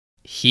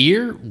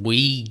Here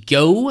we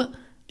go.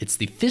 It's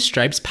the Fish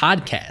Stripes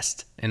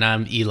podcast, and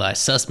I'm Eli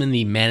Sussman,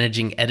 the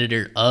managing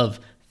editor of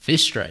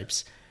Fish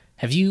Stripes.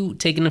 Have you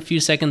taken a few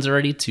seconds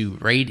already to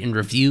rate and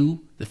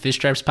review the Fish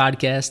Stripes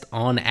podcast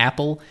on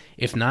Apple?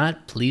 If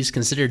not, please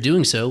consider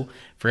doing so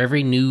for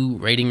every new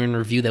rating and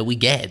review that we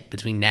get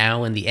between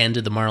now and the end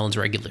of the Marlins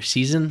regular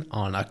season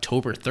on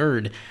October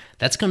 3rd.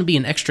 That's going to be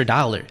an extra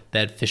 $1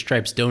 that Fish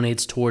Stripes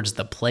donates towards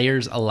the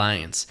Players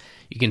Alliance.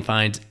 You can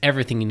find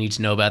everything you need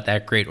to know about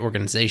that great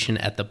organization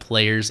at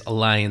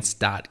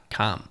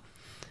theplayersalliance.com.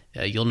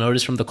 You'll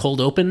notice from the cold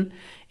open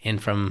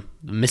and from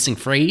the missing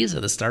phrase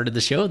at the start of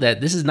the show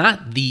that this is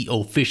not the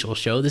official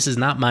show. This is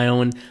not my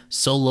own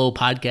solo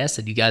podcast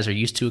that you guys are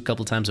used to a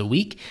couple times a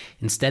week.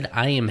 Instead,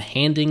 I am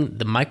handing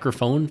the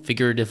microphone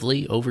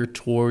figuratively over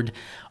toward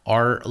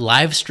our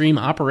live stream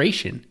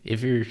operation.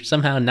 If you're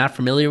somehow not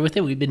familiar with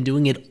it, we've been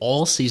doing it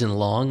all season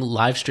long,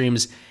 live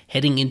streams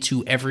heading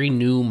into every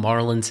new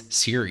Marlins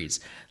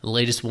series. The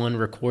latest one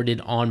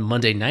recorded on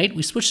Monday night.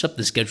 We switched up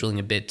the scheduling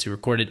a bit to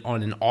record it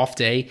on an off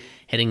day,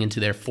 heading into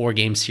their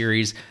 4-game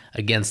series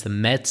against the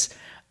Mets.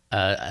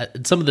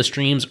 Some of the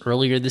streams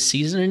earlier this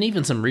season, and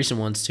even some recent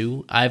ones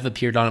too, I've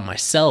appeared on it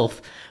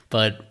myself,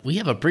 but we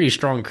have a pretty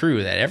strong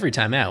crew that every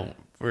time out,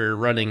 we're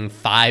running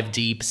 5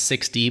 deep,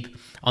 6 deep.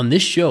 On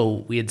this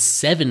show, we had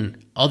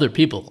 7 other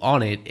people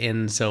on it,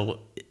 and so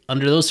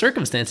under those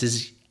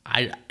circumstances,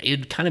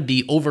 it'd kind of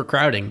be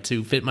overcrowding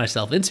to fit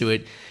myself into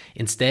it.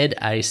 Instead,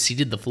 I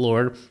ceded the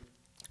floor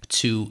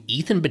to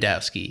Ethan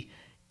Badowski,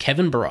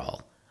 Kevin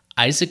Barral,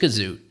 Isaac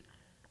Azut,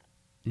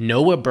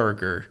 Noah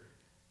Berger,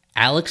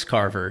 Alex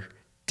Carver,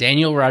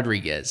 Daniel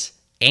Rodriguez,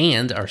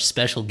 and our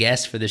special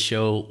guest for the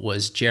show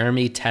was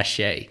Jeremy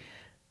Taché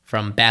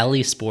from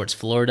Bally Sports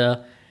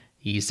Florida.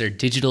 He's their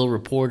digital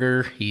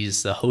reporter.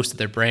 He's the host of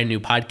their brand new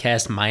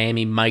podcast,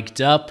 Miami Mic'd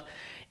Up,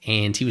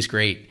 and he was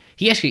great.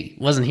 He actually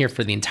wasn't here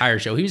for the entire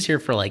show. He was here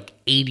for like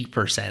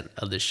 80%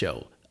 of the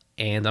show.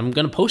 And I'm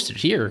going to post it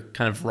here,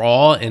 kind of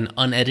raw and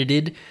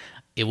unedited.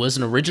 It was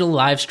an original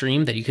live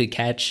stream that you could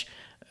catch.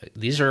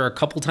 These are a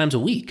couple times a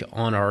week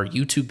on our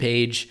YouTube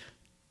page,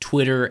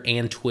 Twitter,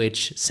 and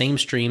Twitch. Same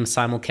stream,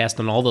 simulcast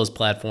on all those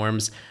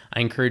platforms. I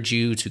encourage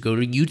you to go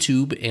to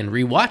YouTube and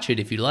rewatch it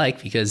if you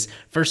like, because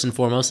first and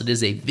foremost, it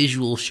is a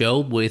visual show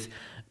with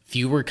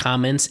viewer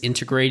comments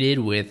integrated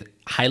with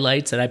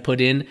highlights that I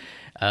put in.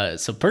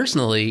 So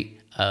personally,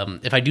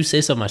 if I do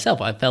say so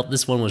myself, I felt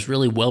this one was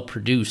really well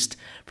produced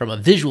from a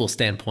visual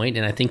standpoint,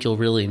 and I think you'll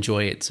really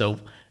enjoy it. So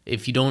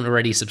if you don't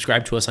already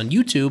subscribe to us on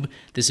YouTube,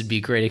 this would be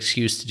a great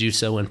excuse to do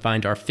so and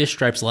find our Fish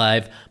Stripes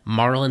Live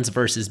Marlins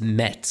versus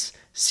Mets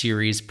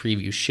series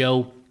preview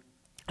show.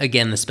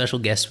 Again, the special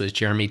guest was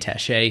Jeremy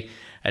Taché.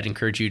 I'd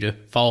encourage you to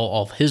follow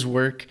all of his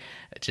work.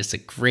 Just a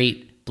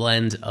great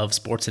blend of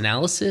sports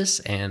analysis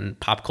and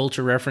pop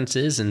culture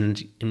references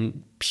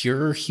and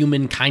pure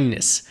human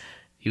kindness.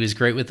 He was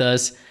great with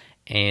us,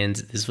 and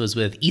this was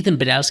with Ethan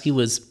Badowski,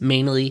 was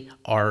mainly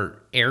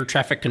our air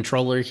traffic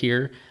controller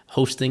here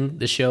hosting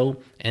the show,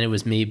 and it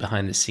was me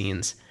behind the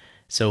scenes.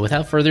 So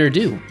without further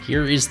ado,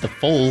 here is the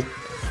full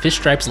Fish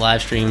Stripes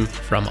live stream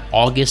from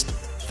August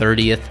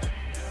 30th.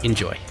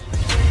 Enjoy.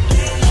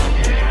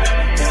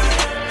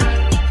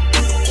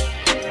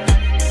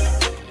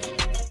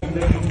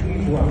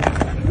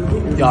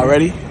 Y'all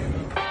ready?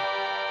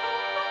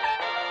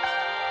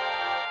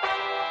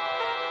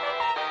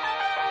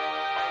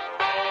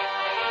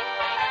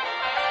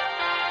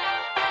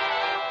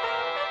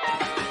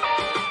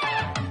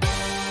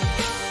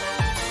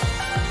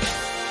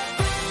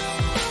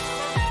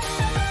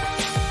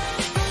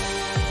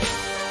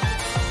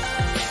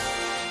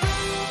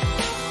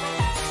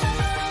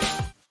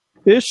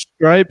 Fish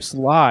Stripes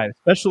Live,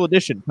 special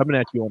edition, coming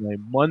at you on a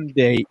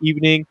Monday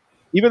evening.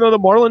 Even though the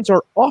Marlins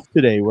are off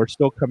today, we're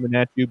still coming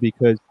at you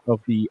because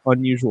of the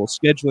unusual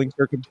scheduling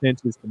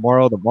circumstances.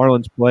 Tomorrow, the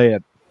Marlins play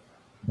at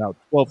about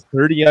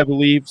 12:30, I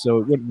believe, so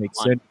it wouldn't make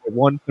sense. At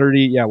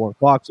 1:30, 1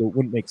 o'clock, so it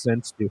wouldn't make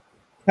sense to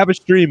have a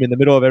stream in the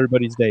middle of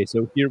everybody's day.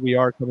 So here we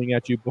are coming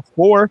at you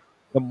before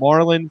the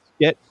Marlins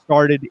get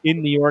started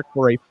in New York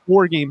for a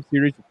 4-game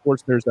series. Of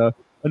course, there's a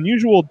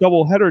unusual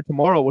doubleheader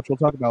tomorrow, which we'll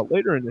talk about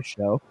later in the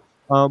show.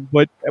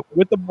 But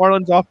with the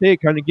Marlins off day,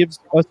 it kind of gives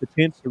us a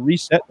chance to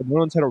reset. The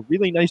Marlins had a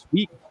really nice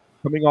week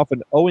coming off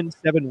an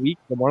 0-7 week.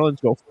 The Marlins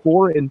go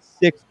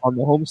 4-6 on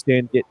the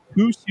homestand, get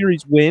 2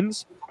 series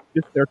wins,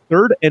 just their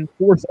 3rd and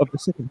 4th of the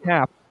second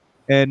half.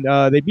 And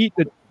they beat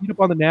up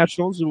on the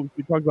Nationals, which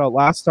we talked about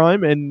last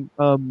time. And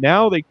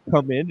now they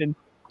come in and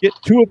get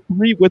 2 of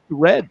 3 with the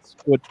Reds,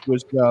 which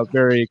was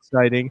very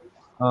exciting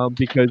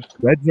because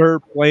Reds are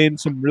playing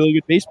some really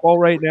good baseball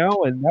right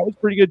now. And that was a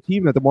pretty good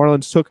team that the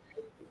Marlins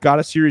got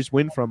a series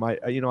win from.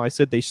 I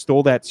said they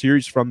stole that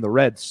series from the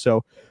Reds.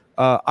 So,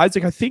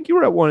 Isaac, I think you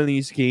were at one of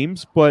these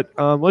games, but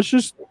let's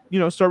just,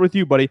 start with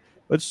you, buddy.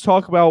 Let's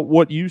talk about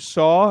what you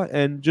saw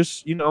and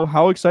just,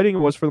 how exciting it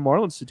was for the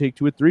Marlins to take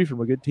 2 of 3 from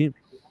a good team.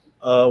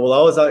 Well,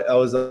 I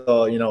was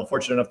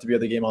fortunate enough to be at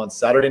the game on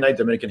Saturday night,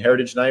 Dominican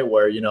Heritage Night,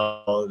 where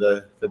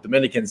the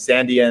Dominicans,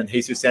 Sandy and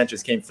Jesus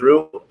Sanchez, came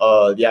through.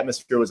 The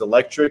atmosphere was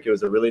electric. It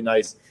was really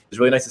nice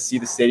to see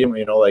the stadium.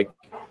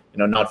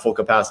 Not full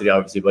capacity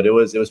obviously, but it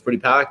was pretty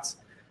packed.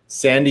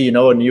 Sandy,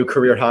 a new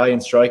career high in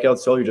strikeouts,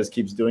 so he just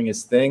keeps doing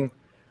his thing.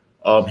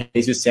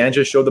 Jesus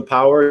Sanchez showed the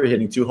power,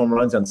 hitting 2 home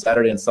runs on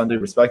Saturday and Sunday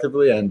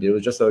respectively, and it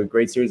was just a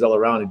great series all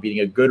around and beating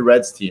a good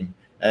Reds team.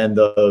 And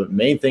the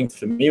main thing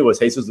for me was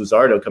Jesus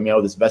Luzardo coming out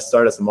with his best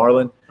start as a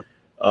Marlin.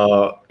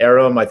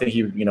 Aram, I think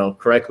he,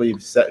 correctly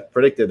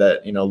predicted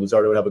that,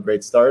 Luzardo would have a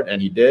great start,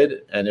 and he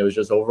did. And it was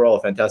just overall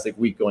a fantastic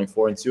week going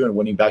 4-2 and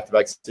winning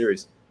back-to-back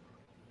series.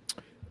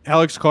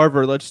 Alex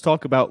Carver, let's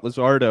talk about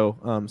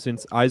Luzardo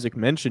since Isaac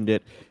mentioned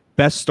it.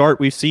 Best start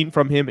we've seen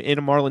from him in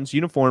a Marlins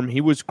uniform. He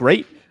was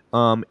great.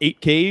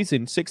 8 Ks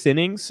in 6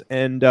 innings.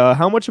 And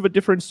how much of a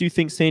difference do you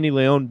think Sandy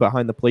Leon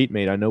behind the plate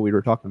made? I know we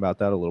were talking about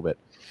that a little bit.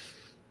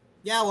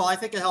 Yeah, well, I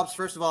think it helps,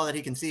 first of all, that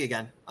he can see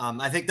again.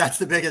 I think that's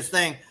the biggest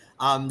thing.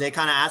 They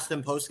kind of asked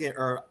him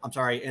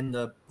in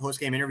the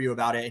post-game interview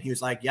about it. And he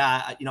was like,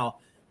 yeah,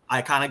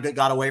 I kind of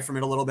got away from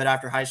it a little bit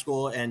after high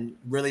school and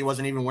really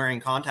wasn't even wearing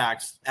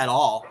contacts at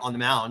all on the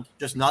mound,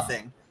 just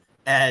nothing.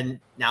 And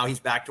now he's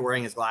back to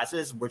wearing his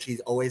glasses, which he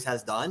always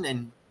has done,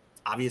 and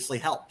obviously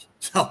helped.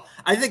 So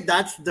I think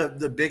that's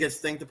the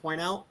biggest thing to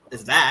point out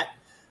is that.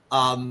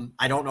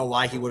 I don't know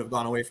why he would have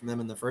gone away from them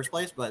in the first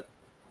place, but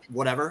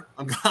whatever.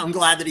 I'm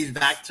glad that he's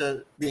back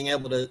to being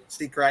able to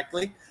see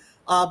correctly.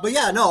 But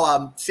yeah,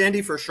 no,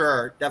 Sandy for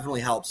sure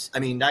definitely helps. I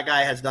mean, that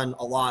guy has done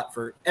a lot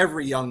for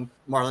every young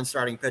Marlins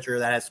starting pitcher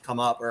that has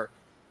come up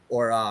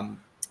or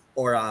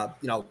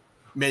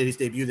made his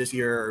debut this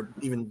year, or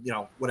even,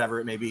 whatever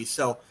it may be.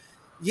 So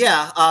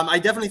yeah, I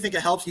definitely think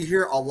it helps. You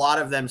hear a lot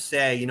of them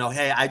say,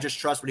 hey, I just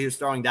trust what he was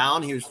throwing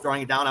down. He was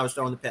throwing it down. I was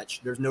throwing the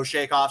pitch. There's no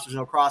shake-offs. There's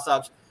no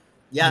cross-ups.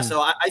 Yeah,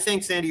 so I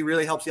think Sandy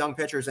really helps young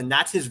pitchers, and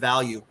that's his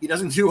value. He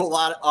doesn't do a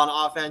lot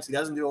on offense. He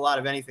doesn't do a lot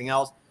of anything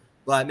else.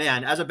 But,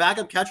 man, as a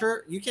backup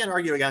catcher, you can't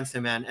argue against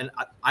him, man. And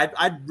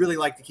I'd really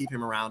like to keep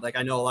him around. Like,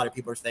 I know a lot of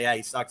people say, yeah,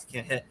 he sucks, he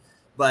can't hit.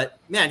 But,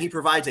 man, he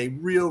provides a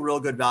real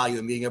good value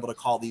in being able to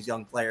call these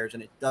young players,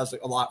 and it does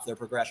a lot for their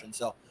progression.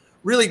 So,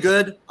 really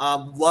good.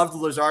 Loved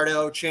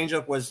Luzardo.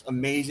 Changeup was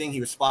amazing. He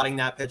was spotting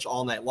that pitch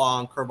all night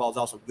long. Curveball is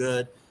also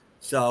good.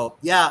 So,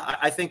 yeah,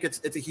 I think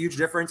it's a huge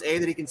difference,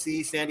 that he can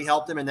see Sandy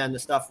helped him, and then the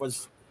stuff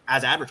was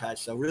as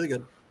advertised. So, really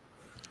good.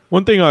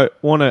 One thing I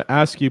want to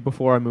ask you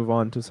before I move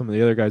on to some of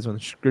the other guys on the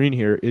screen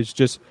here is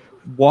just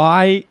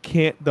why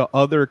can't the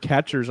other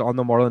catchers on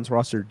the Marlins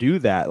roster do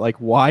that? Like,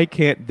 why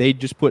can't they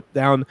just put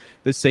down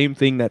the same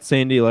thing that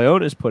Sandy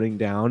Leon is putting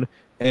down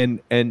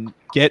and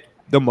get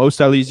the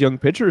most out of these young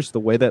pitchers the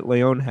way that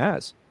Leon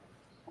has?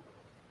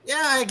 Yeah,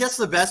 I guess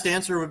the best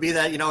answer would be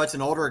that, it's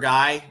an older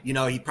guy. He's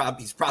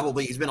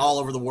been all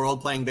over the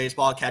world playing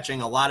baseball,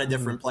 catching a lot of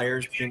different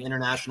players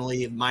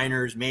internationally,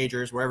 minors,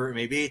 majors, wherever it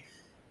may be.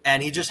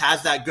 And he just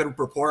has that good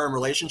rapport and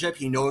relationship.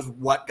 He knows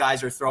what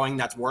guys are throwing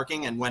that's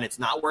working, and when it's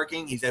not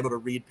working, he's able to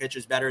read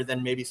pitches better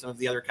than maybe some of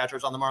the other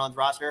catchers on the Marlins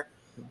roster.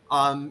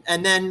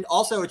 And then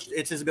also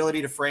it's his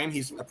ability to frame.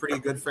 He's a pretty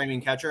good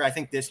framing catcher. I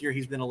think this year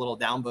he's been a little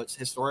down, but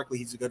historically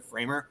he's a good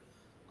framer.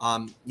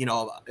 I'm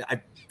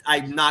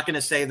not going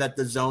to say that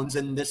the zones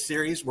in this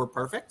series were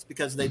perfect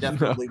because they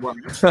definitely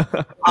weren't.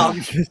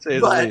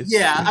 But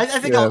yeah, I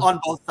think on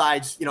both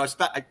sides,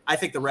 I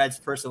think the Reds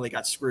personally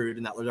got screwed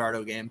in that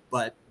Luzardo game,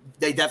 but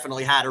they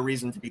definitely had a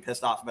reason to be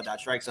pissed off about that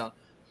strike zone.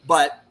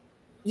 But,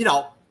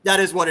 that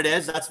is what it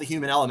is. That's the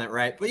human element,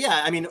 right? But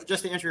yeah, I mean,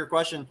 just to answer your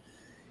question,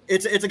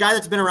 it's a guy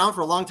that's been around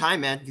for a long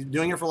time, man. He's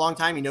doing it for a long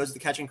time. He knows the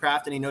catching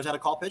craft and he knows how to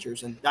call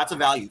pitchers, and that's a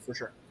value for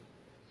sure.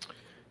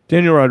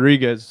 Daniel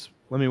Rodriguez,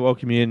 let me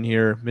welcome you in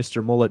here,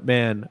 Mr. Mullet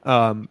Man.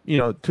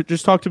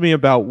 Just talk to me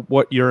about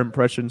what your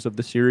impressions of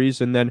the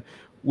series, and then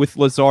with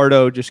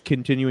Luzardo, just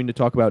continuing to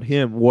talk about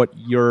him, what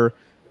your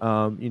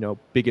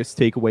biggest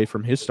takeaway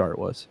from his start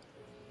was.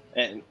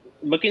 And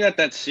looking at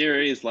that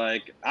series,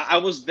 like I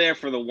was there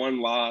for the one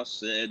loss.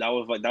 That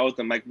was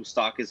the Mike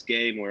Moustakas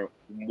game where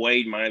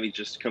Wade Miley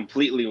just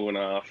completely went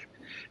off.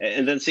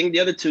 And then seeing the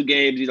other 2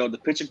 games, the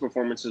pitching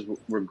performances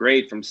were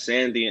great from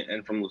Sandy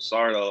and from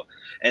Luzardo.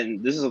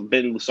 And this has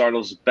been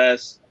Luzardo's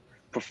best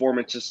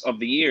performances of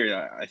the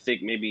year. I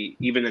think maybe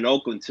even in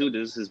Oakland, too,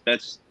 this is his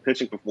best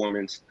pitching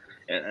performance.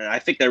 And I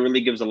think that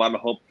really gives a lot of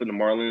hope for the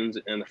Marlins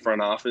and the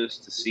front office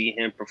to see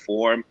him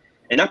perform.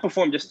 And not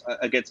perform just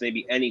against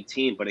maybe any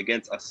team, but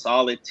against a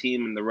solid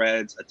team in the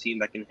Reds, a team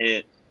that can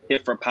hit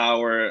for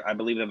power. I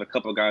believe they have a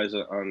couple of guys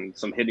on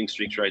some hitting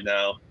streaks right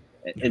now.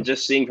 And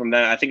just seeing from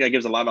that, I think that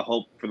gives a lot of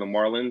hope for the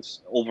Marlins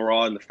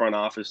overall in the front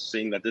office,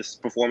 seeing that this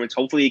performance,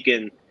 hopefully he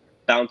can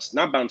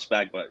not bounce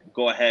back, but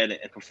go ahead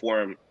and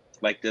perform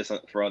like this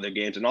for other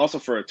games. And also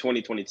for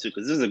 2022,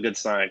 because this is a good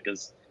sign,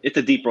 because it's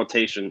a deep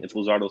rotation if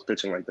Luzardo's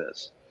pitching like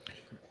this.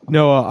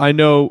 Noah, I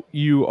know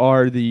you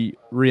are the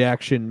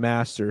reaction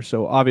master,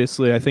 so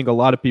obviously I think a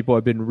lot of people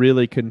have been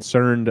really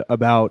concerned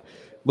about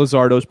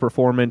Luzardo's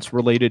performance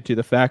related to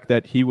the fact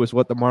that he was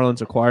what the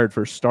Marlins acquired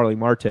for Starling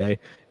Marte,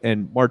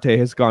 and Marte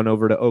has gone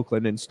over to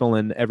Oakland and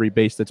stolen every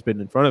base that's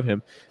been in front of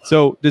him.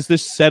 So does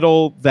this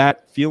settle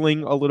that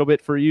feeling a little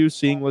bit for you,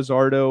 seeing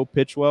Luzardo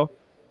pitch well?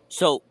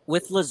 So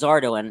with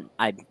Luzardo, and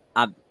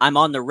I'm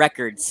on the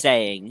record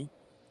saying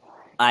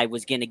I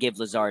was going to give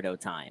Luzardo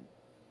time.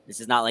 This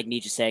is not like me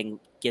just saying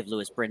give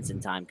Lewis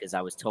Brinson time, because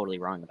I was totally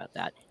wrong about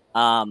that.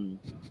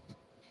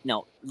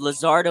 No,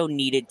 Luzardo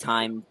needed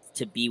time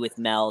to be with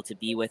Mel, to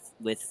be with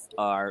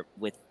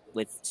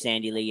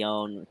Sandy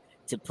Leon,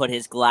 to put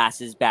his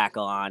glasses back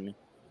on,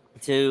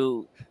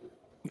 to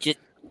just.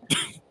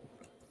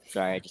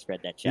 Sorry, I just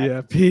read that chat.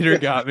 Yeah, Peter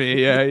got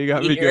me. Yeah, you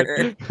got me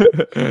good.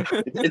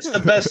 It's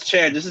the best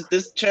chair.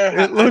 This chair.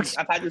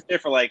 I've had this chair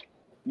for like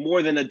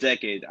more than a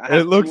decade.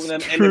 It looks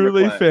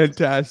truly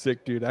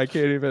fantastic, dude. I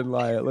can't even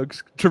lie. It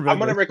looks tremendous. I'm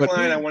gonna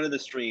recline on one of the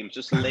streams,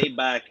 just lay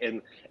back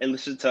and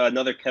listen to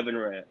another Kevin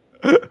rant.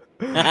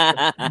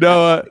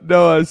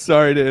 Noah,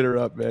 sorry to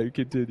interrupt, man.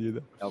 Continue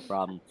though. No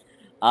problem.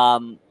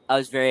 I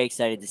was very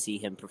excited to see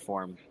him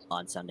perform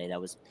on Sunday. That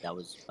was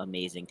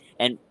amazing.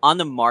 And on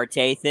the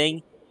Marte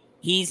thing,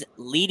 he's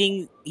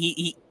leading.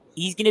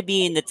 He's going to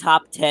be in the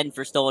top 10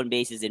 for stolen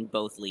bases in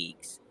both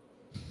leagues.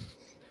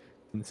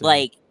 Insane.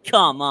 Like,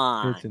 come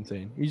on. It's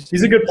insane.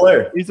 He's a good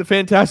player. He's a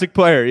fantastic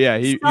player. Yeah,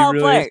 he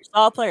really is.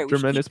 Solid player.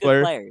 Tremendous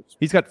player. Players.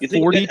 He's got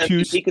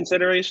 42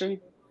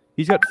 consideration.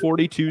 He's got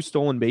 42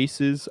 stolen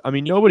bases. I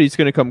mean, nobody's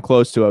going to come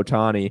close to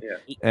Ohtani,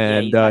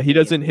 and he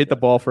doesn't hit the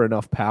ball for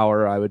enough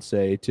power, I would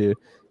say, to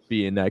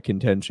be in that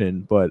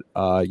contention. But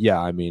yeah,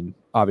 I mean,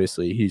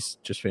 obviously, he's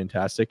just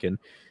fantastic, and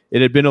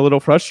it had been a little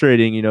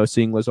frustrating,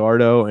 seeing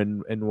Luzardo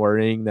and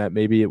worrying that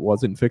maybe it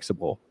wasn't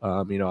fixable.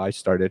 I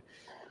started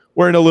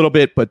worrying a little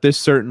bit, but this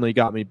certainly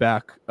got me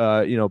back.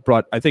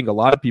 Brought I think a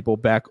lot of people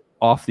back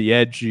off the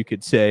edge, you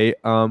could say.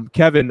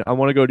 Kevin, I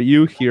want to go to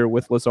you here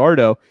with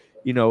Luzardo.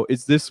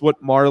 Is this what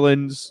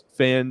Marlins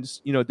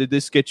fans, did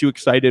this get you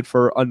excited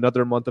for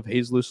another month of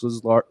Jesus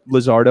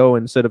Luzardo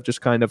instead of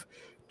just kind of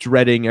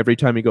dreading every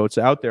time he goes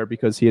out there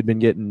because he had been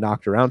getting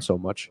knocked around so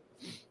much?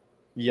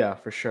 Yeah,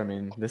 for sure. I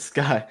mean, this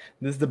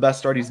is the best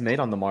start he's made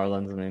on the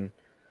Marlins. I mean,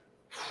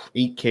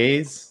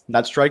 8 Ks.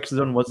 That strike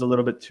zone was a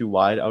little bit too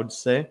wide, I would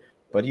say,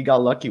 but he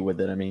got lucky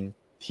with it. I mean,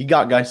 he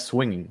got guys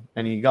swinging,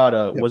 and he got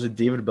was it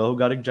David Bell who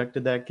got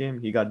ejected that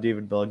game? He got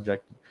David Bell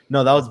ejected.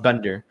 No, that was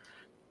Bender.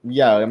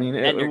 Yeah, I mean,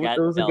 it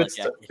was a good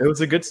it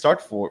was a good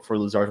start for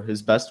Luzardo.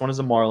 His best one as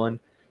a Marlin.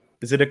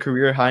 Is it a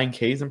career high in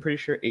Ks? I'm pretty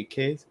sure 8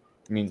 Ks.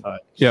 I mean,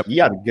 he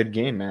had a good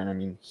game, man. I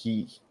mean,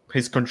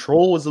 his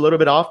control was a little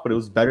bit off, but it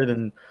was better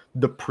than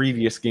the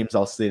previous games.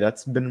 I'll say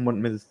that's been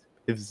one of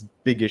his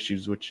big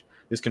issues, which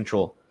is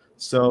control.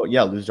 So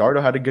yeah,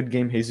 Luzardo had a good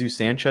game. Jesus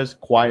Sanchez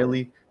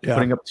quietly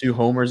putting up 2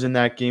 homers in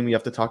that game. We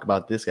have to talk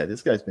about this guy.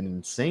 This guy's been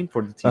insane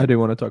for the team. I do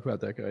want to talk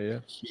about that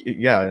guy.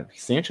 Yeah,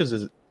 Sanchez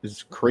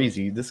is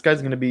crazy. This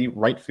guy's going to be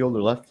right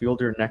fielder, left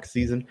fielder next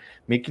season,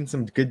 making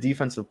some good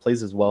defensive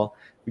plays as well.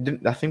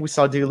 I think we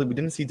saw we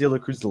didn't see De La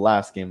Cruz the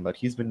last game, but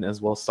he's been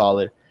as well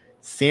solid.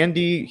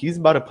 Sandy, he's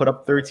about to put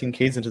up 13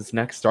 Ks into his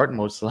next start,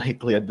 most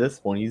likely at this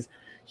point.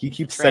 He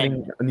keeps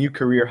setting a new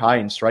career high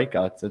in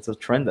strikeouts. It's a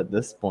trend at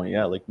this point.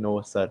 Yeah, like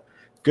Noah said,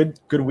 good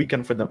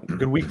weekend for them.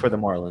 Good week for the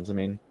Marlins. I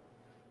mean,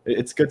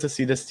 it's good to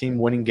see this team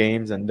winning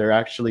games, and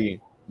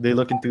they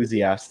look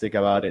enthusiastic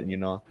about it.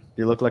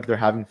 They look like they're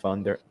having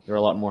fun. They're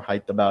a lot more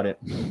hyped about it.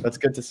 That's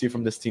good to see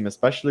from this team,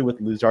 especially with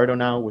Luzardo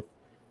now. With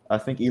I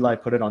think Eli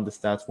put it on the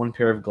stats, 1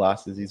 pair of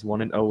glasses. He's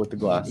 1-0 with the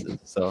glasses.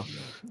 So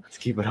let's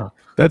keep it up.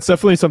 That's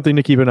definitely something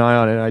to keep an eye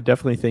on, and I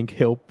definitely think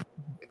he'll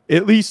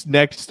at least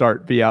next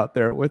start be out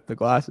there with the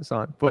glasses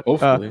on. But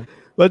hopefully.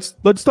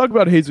 Let's talk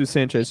about Jesus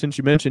Sanchez. Since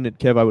you mentioned it,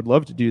 Kev, I would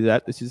love to do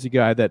that. This is a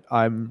guy that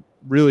I'm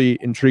really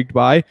intrigued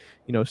by.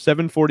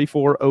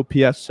 744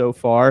 OPS so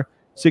far,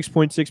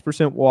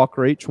 6.6% walk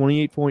rate,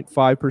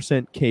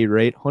 28.5% K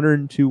rate,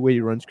 102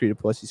 weighted runs created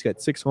plus. He's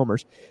got 6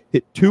 homers,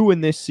 hit 2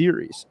 in this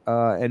series,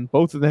 and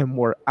both of them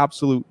were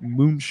absolute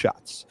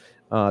moonshots.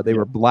 They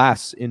were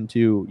blasts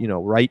into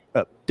right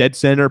dead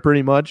center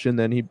pretty much, and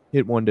then he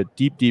hit one to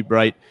deep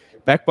right,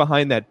 back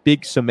behind that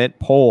big cement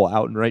pole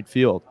out in right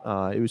field.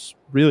 It was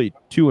really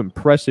 2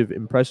 impressive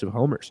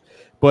homers.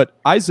 But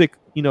Isaac,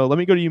 let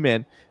me go to you,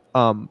 man.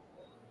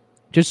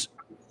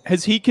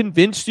 Has he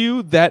convinced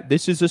you that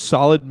this is a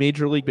solid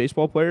Major League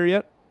Baseball player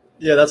yet?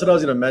 Yeah, that's what I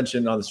was going to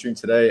mention on the stream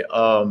today.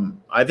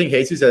 I think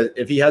Jesus,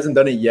 if he hasn't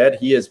done it yet,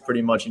 he is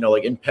pretty much,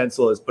 like in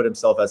pencil, has put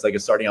himself as like a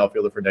starting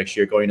outfielder for next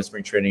year, going to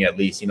spring training at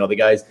least. The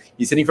guy's,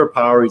 he's hitting for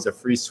power. He's a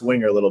free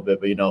swinger a little bit,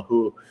 but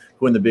who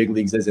in the big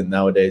leagues isn't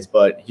nowadays?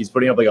 But he's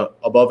putting up like a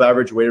above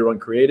average weighted run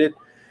created.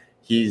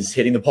 He's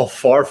hitting the ball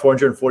far,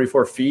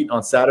 444 feet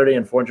on Saturday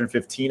and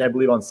 415, I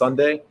believe, on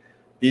Sunday.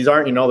 These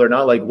aren't, they're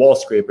not like wall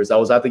scrapers. I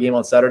was at the game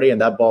on Saturday,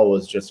 and that ball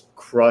was just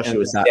crushed. It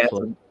was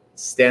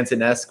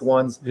Stanton-esque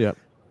ones,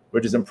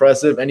 which is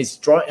impressive. And he's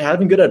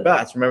having good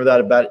at-bats. Remember that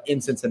at-bat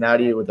in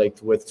Cincinnati with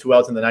 2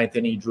 outs in the 9th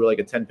inning, he drew like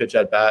a 10-pitch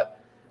at-bat.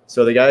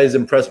 So the guy has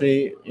impressed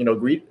me,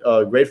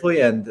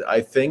 gratefully. And I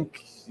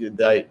think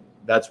that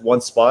that's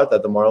one spot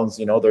that the Marlins,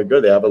 they're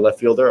good. They have a left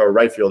fielder or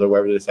right fielder,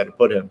 wherever they decide to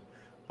put him.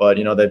 But,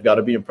 they've got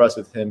to be impressed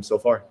with him so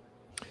far.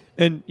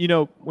 And,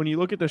 when you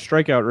look at the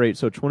strikeout rate,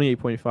 so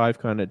 28.5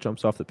 kind of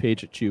jumps off the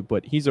page at you,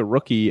 but he's a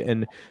rookie.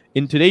 And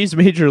in today's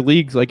major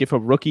leagues, like if a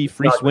rookie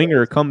free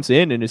swinger comes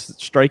in and is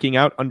striking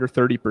out under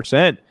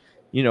 30%,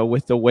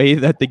 with the way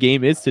that the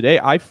game is today,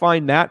 I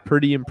find that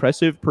pretty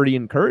impressive, pretty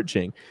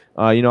encouraging.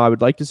 I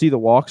would like to see the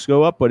walks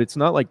go up, but it's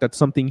not like that's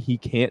something he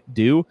can't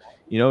do.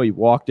 He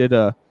walked at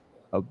a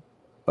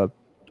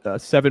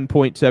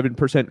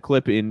 7.7%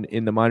 clip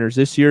in the minors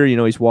this year.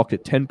 He's walked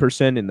at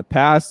 10% in the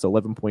past,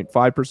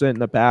 11.5% in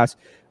the past.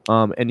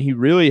 And he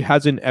really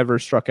hasn't ever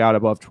struck out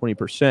above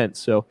 20%.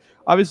 So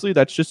obviously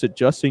that's just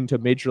adjusting to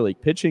major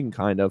league pitching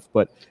kind of,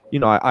 but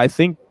I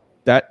think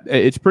that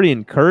it's pretty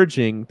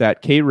encouraging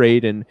that K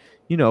rate. And,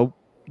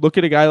 look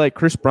at a guy like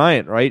Chris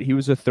Bryant, right? He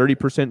was a 30%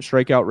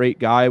 strikeout rate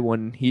guy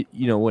when he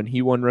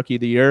won Rookie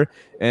of the Year.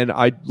 And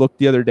I looked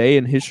the other day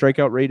and his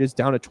strikeout rate is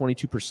down to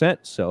 22%.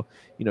 So,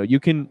 you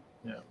can,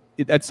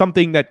 that's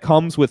something that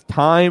comes with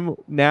time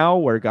now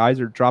where guys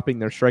are dropping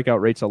their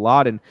strikeout rates a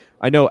lot. And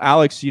I know,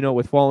 Alex,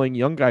 with following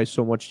young guys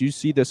so much, you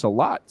see this a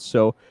lot.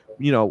 So,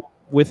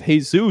 with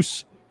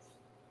Jesus,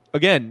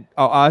 again,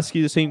 I'll ask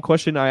you the same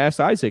question I asked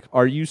Isaac.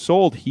 Are you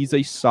sold? He's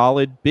a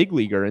solid big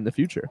leaguer in the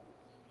future.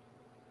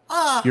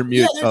 You're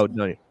mute.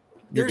 No.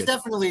 There's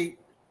definitely,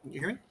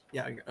 you hear me?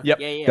 Yeah. Yep.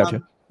 Yeah.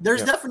 Gotcha.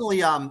 There's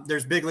definitely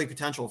there's big league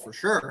potential for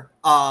sure.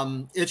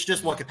 It's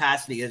just what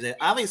capacity is it?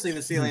 Obviously,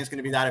 the ceiling is going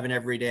to be that of an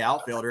everyday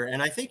outfielder,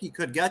 and I think he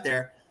could get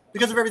there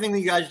because of everything that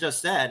you guys just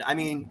said. I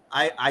mean,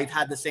 I've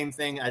had the same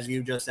thing as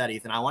you just said,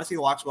 Ethan. I want to see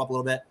the walks go up a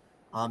little bit.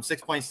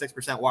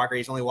 6.6% walk rate.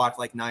 He's only walked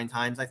like 9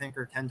 times, I think,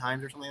 or 10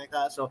 times or something like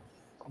that. So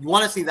you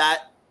want to see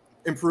that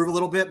improve a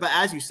little bit, but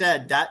as you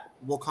said, that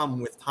will come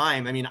with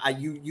time. I mean,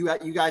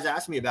 you guys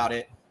asked me about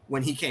it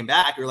when he came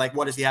back. You're like,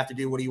 what does he have to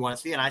do? What do you want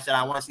to see? And I said,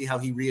 I want to see how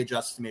he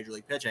readjusts to major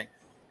league pitching.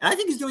 And I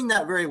think he's doing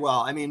that very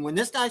well. I mean, when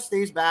this guy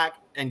stays back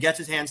and gets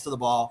his hands to the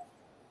ball,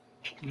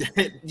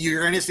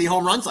 you're going to see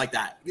home runs like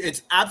that.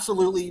 It's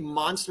absolutely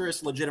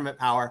monstrous, legitimate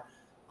power.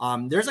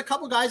 There's a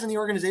couple guys in the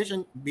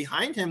organization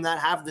behind him that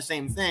have the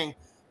same thing.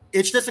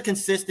 It's just a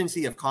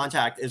consistency of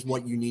contact is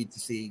what you need to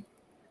see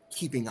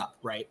keeping up,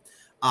 right?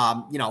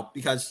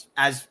 Because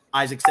as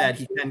Isaac said,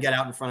 he can get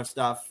out in front of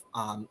stuff.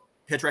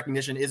 Pitch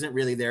recognition isn't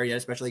really there yet,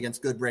 especially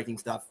against good breaking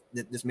stuff,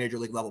 this major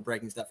league level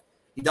breaking stuff.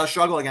 He does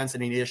struggle against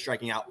it, and he is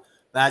striking out.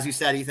 But as you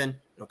said, Ethan,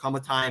 it'll come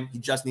with time. He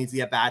just needs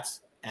the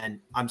at-bats.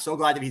 And I'm so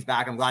glad that he's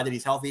back. I'm glad that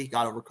he's healthy,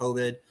 got over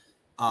COVID,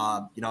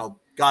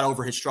 got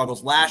over his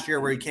struggles last year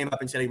where he came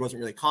up and said he wasn't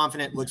really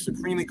confident, looked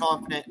supremely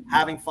confident,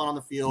 having fun on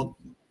the field,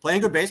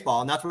 playing good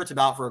baseball. And that's what it's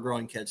about for a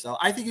growing kid. So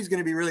I think he's going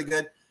to be really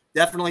good.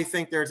 Definitely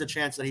think there's a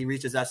chance that he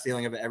reaches that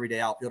ceiling of an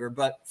everyday outfielder.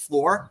 But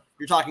floor,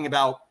 you're talking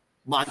about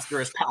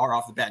monstrous power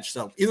off the bench.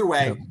 So either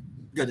way,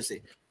 good to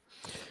see.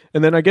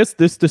 And then I guess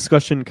this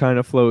discussion kind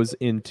of flows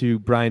into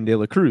Brian De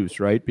La Cruz,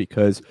 right?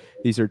 Because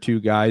these are two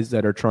guys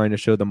that are trying to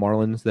show the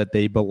Marlins that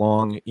they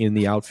belong in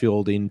the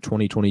outfield in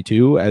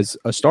 2022 as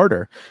a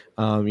starter.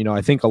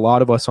 I think a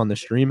lot of us on the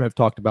stream have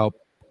talked about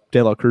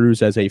De La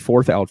Cruz as a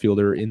fourth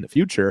outfielder in the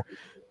future.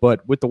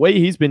 But with the way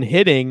he's been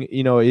hitting,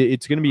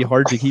 it's going to be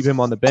hard to keep him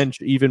on the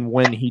bench even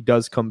when he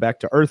does come back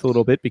to earth a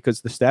little bit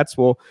because the stats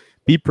will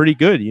be pretty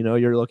good.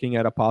 You're looking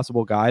at a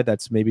possible guy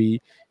that's maybe,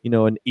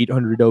 an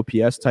 800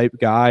 OPS type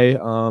guy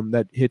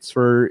that hits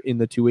for in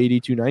the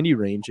 280, 290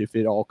 range if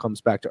it all comes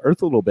back to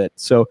earth a little bit.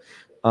 So,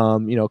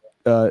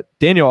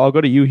 Daniel, I'll go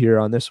to you here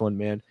on this one,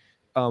 man.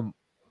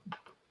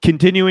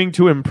 Continuing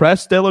to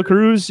impress De La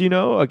Cruz,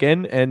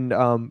 again,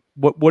 and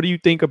what do you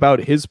think about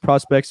his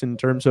prospects in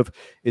terms of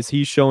is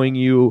he showing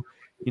you,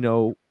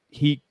 the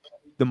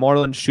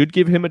Marlins should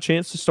give him a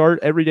chance to start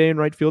every day in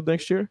right field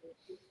next year?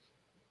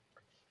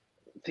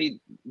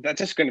 That's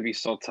just going to be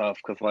so tough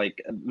because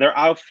their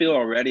outfield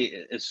already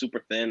is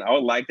super thin. I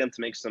would like them to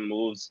make some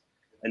moves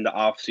in the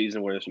off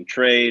season where there's some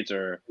trades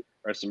or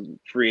some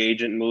free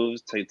agent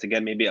moves to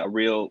get maybe a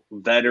real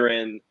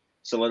veteran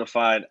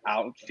solidified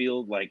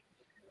outfield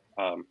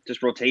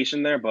just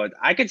rotation there. But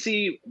I could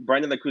see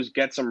Brian De La Cruz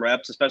get some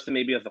reps, especially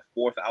maybe as the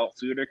fourth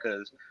outfielder,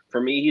 because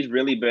for me, he's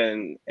really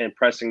been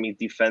impressing me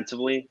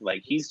defensively.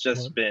 He's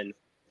just been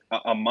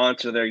a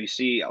monster there. You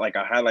see a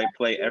highlight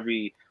play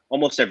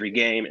almost every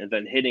game, and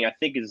then hitting, I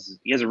think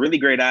he has a really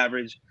great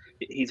average.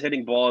 He's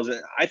hitting balls.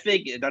 And I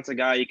think that's a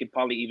guy you could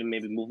probably even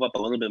maybe move up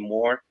a little bit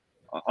more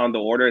on the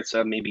order. It's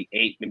maybe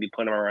 8, maybe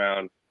put him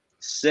around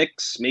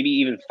 6, maybe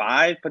even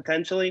 5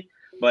 potentially.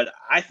 But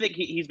I think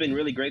he's been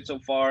really great so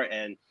far,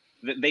 and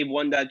they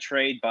won that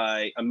trade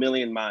by a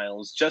million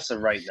miles just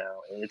of right now,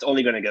 and it's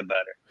only going to get better.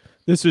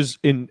 This is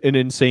an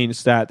insane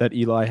stat that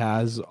Eli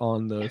has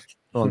on the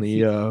on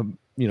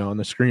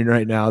the screen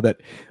right now,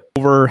 that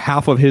over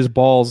half of his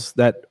balls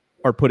that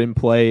are put in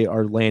play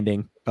are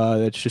landing.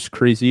 That's just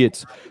crazy.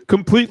 It's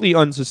completely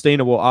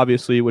unsustainable,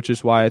 obviously, which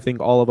is why I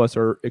think all of us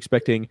are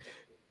expecting.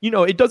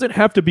 It doesn't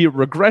have to be a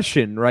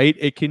regression, right?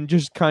 It can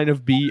just kind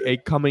of be a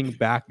coming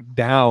back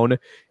down.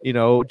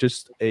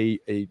 Just a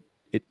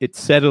it's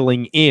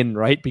settling in,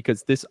 right?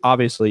 Because this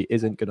obviously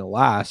isn't going to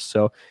last.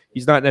 So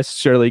he's not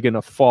necessarily going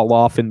to fall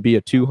off and be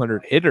a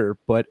 200 hitter,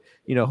 but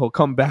he'll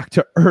come back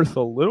to earth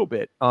a little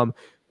bit.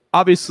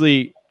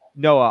 Obviously,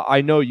 Noah,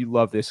 I know you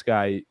love this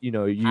guy.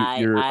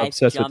 You're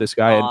obsessed with this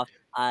guy.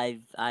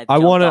 I've I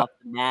jumped wanna- off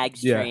the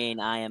Mags train.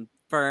 I am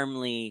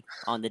firmly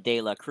on the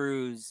De La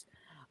Cruz.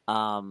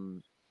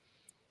 I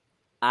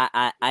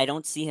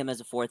don't see him as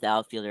a fourth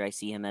outfielder. I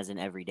see him as an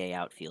everyday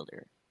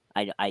outfielder.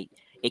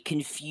 It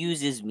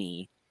confuses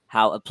me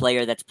how a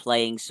player that's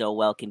playing so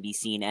well can be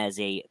seen as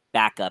a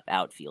backup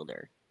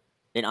outfielder.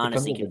 It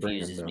honestly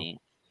confuses me.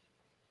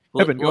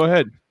 Kevin, go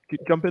ahead.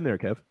 Jump in there,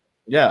 Kev.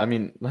 Yeah, I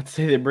mean, let's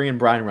say they bring in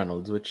Brian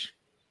Reynolds, which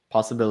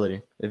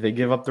possibility. If they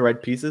give up the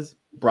right pieces,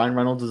 Brian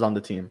Reynolds is on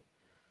the team.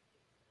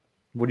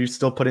 Would you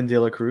still put in De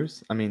La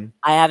Cruz? I mean,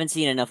 I haven't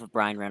seen enough of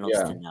Brian Reynolds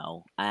to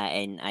know.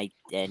 And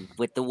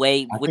with the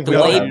way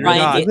Brian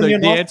the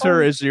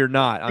answer is you're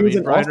not. I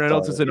mean, Brian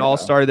Reynolds is an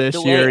all-star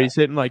this year. He's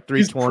hitting like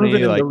 320. He's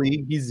proven in the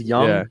league. He's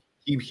young. Yeah.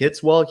 He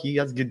hits well. He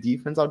has good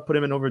defense. I'd put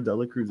him in over De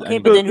La Cruz. Okay,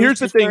 but then here's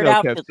the thing,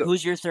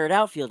 who's your third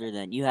outfielder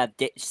then? You have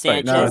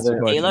Sanchez,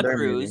 De La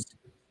Cruz.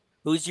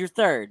 Who's your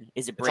third?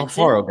 Is it Brinson?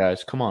 Alfaro,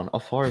 guys. Come on,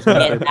 Alfaro's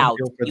get out.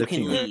 You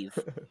can leave.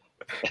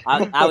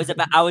 I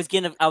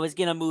was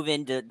gonna move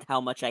into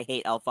how much I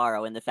hate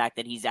Alfaro and the fact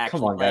that he's actually.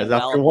 Come on, guys!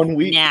 After 1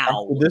 week,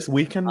 now after this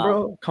weekend,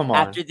 bro. Come on.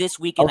 After this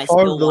weekend, I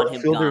still want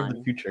him gone. Of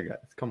the future, guys.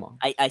 Come on.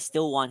 I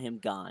still want him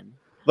gone.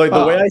 Like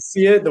the way I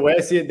see it,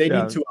 they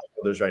need two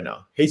outfielders right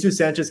now. Jesus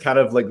Sanchez kind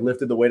of like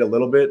lifted the weight a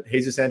little bit.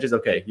 Jesus Sanchez,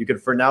 okay, you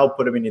could for now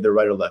put him in either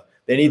right or left.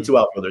 They need two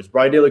outfielders.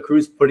 Brian De La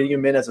Cruz putting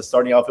him in as a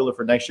starting outfielder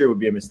for next year would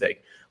be a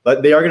mistake.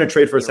 But they are going to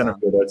trade for a center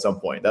fielder at some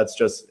point. That's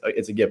just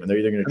it's a given. They're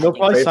either going to they'll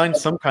probably sign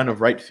some kind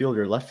of right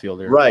fielder, left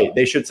fielder. Right.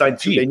 They should sign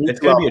two. It's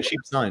going to be a cheap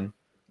sign.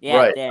 Yeah,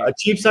 right. A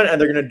cheap sign, and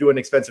they're going to do an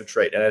expensive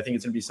trade. And I think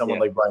it's going to be someone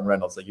like Brian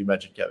Reynolds, like you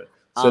mentioned, Kevin.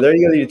 So there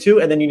you go, you need two,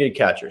 and then you need a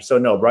catcher. So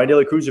no, Brian De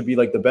La Cruz would be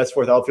like the best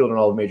fourth outfielder in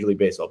all of Major League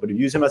Baseball. But if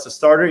you use him as a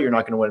starter, you're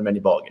not going to win many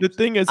ball games. The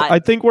thing is, I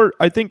think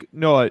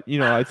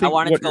I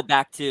wanted to go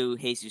back to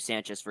Jesus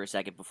Sanchez for a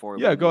second before.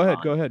 Go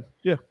ahead.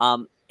 Yeah.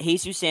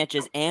 Jesus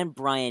Sanchez and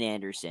Brian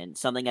Anderson,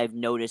 something I've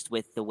noticed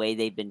with the way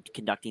they've been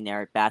conducting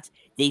their at-bats,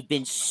 they've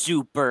been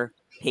super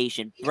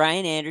patient.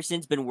 Brian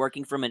Anderson's been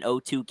working from an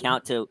 0-2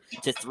 count to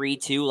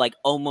 3-2 like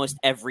almost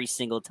every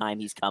single time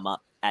he's come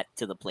up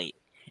to the plate.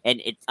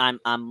 And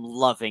I'm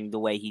loving the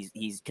way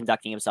he's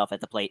conducting himself at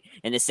the plate.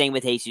 And the same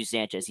with Jesus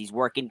Sanchez. He's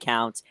working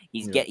counts,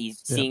 he's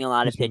seeing a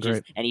lot of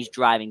pitches, and he's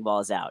driving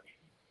balls out.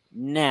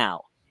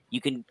 Now,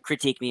 you can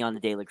critique me on the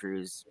De La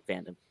Cruz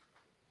fandom.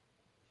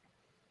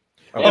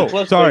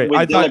 Plus, sorry.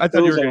 With De La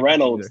Cruz you and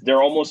Reynolds,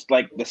 they're almost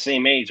like the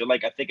same age. They're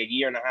like, I think, a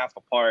year and a half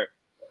apart.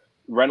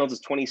 Reynolds is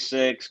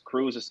 26,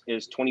 Cruz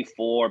is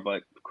 24,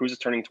 but Cruz is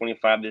turning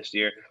 25 this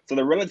year. So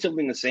they're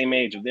relatively in the same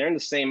age. If they're in the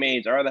same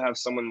age, I'd rather have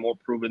someone more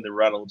proven than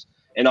Reynolds.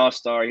 An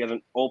all-star. He has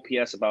an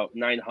OPS about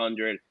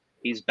 900.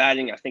 He's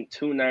batting, I think,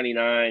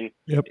 299.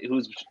 Yep.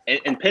 Who's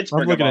in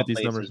Pittsburgh, I'm looking at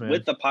these numbers, man.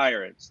 With the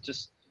Pirates.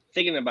 Just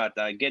thinking about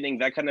that, getting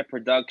that kind of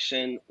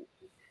production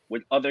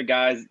with other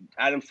guys.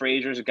 Adam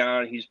Frazier's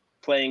gone. He's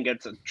playing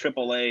against a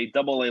AAA,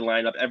 AA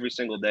lineup every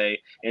single day,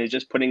 and he's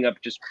just putting up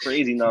just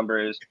crazy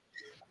numbers.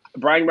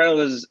 Brian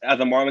Reynolds is as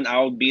a Marlin.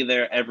 I would be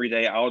there every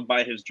day. I would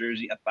buy his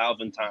jersey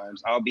 1,000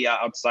 times. I would be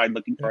outside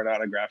looking for an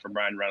autograph from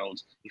Brian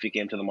Reynolds if he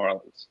came to the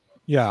Marlins.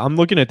 Yeah, I'm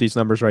looking at these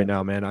numbers right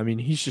now, man. I mean,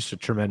 he's just a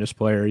tremendous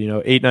player.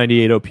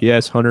 898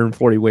 OPS,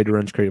 140 weighted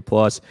runs created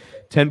plus,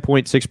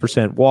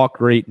 10.6%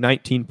 walk rate,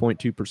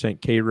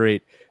 19.2% K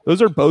rate.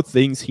 Those are both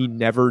things he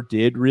never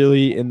did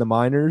really in the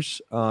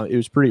minors. It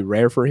was pretty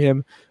rare for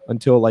him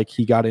until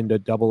he got into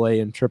AA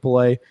and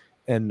AAA.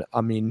 And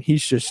I mean,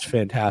 he's just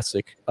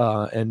fantastic.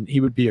 And he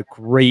would be a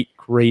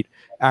great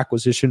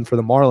acquisition for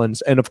the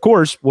Marlins. And of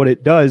course, what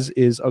it does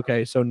is,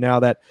 okay, so now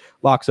that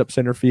locks up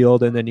center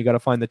field, and then you got to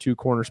find the two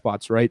corner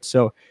spots, right?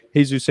 So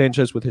Jesus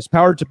Sanchez with his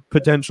power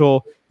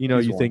potential,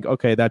 you think,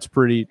 okay, that's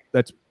pretty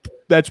much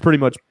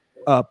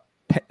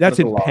that's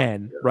in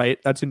pen, right?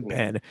 That's in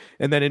pen.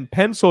 And then in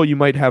pencil, you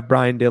might have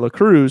Brian De La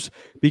Cruz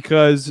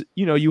because,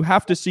 you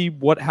have to see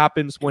what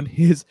happens when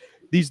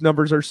these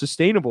numbers are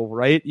sustainable,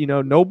 right?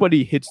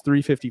 Nobody hits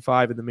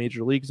 355 in the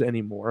major leagues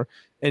anymore.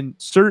 And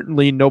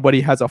certainly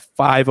nobody has a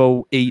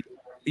 508,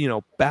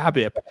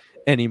 BABIP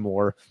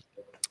anymore.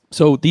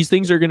 So these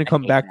things are going to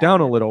come back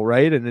down a little,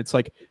 right? And it's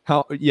like,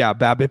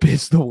 BABIP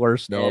is the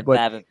worst, no. But,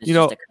 BABIP is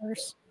just a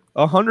curse.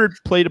 100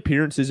 plate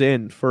appearances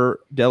in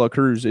for De La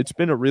Cruz. It's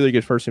been a really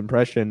good first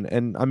impression.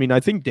 And I mean, I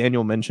think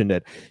Daniel mentioned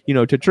it,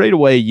 to trade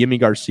away Yimi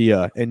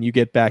Garcia and you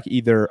get back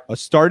either a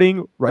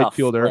starting right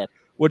fielder, flip.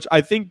 Which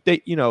I think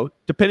they,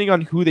 depending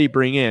on who they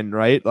bring in,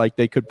 right? Like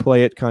they could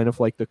play it kind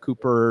of like the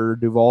Cooper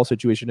Duvall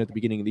situation at the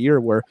beginning of the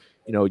year where,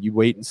 you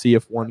wait and see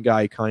if one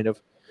guy kind of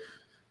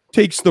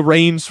takes the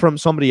reins from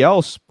somebody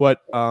else.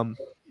 But, man,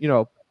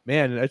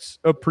 that's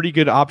a pretty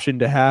good option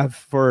to have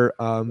for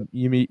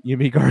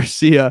Yimi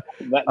Garcia.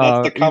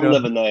 That's the comment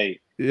of the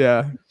night.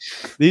 Yeah,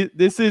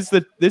 this is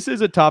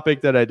a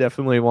topic that I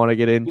definitely want to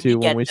get into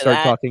when we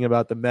start talking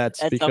about the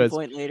Mets at because some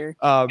point later.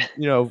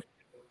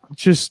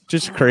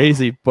 Just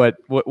crazy. But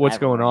what's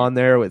going on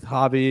there with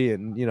Hobby,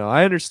 and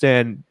I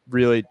understand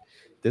really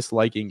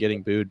disliking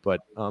getting booed,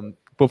 but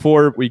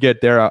before we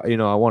get there,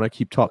 I want to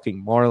keep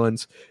talking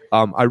Marlins.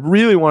 I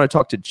really want to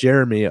talk to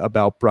Jeremy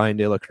about Brian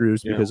De La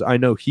Cruz because I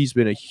know he's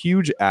been a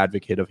huge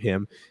advocate of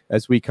him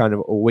as we kind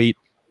of await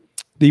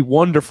the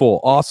wonderful,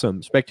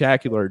 awesome,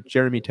 spectacular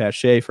Jeremy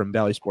Taché from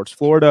Valley Sports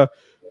Florida.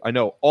 I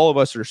know all of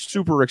us are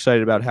super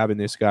excited about having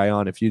this guy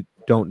on. If you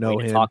don't know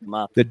him,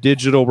 the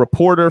digital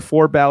reporter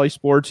for Valley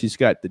Sports, he's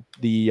got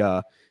he's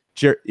got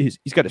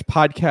his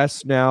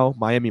podcast now,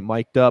 Miami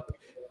Mic'd Up.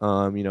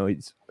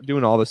 He's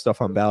doing all this stuff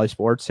on Valley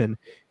Sports, and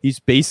he's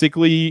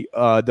basically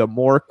the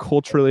more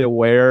culturally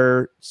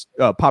aware,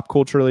 pop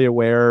culturally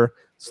aware,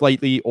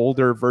 slightly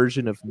older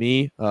version of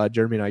me.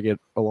 Jeremy and I get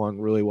along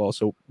really well,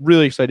 so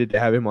really excited to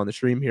have him on the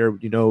stream here.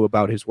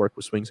 About his work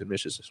with Swings and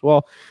Misses as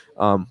well.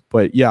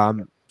 But yeah,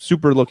 I'm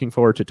super looking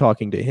forward to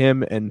talking to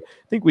him, and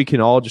I think we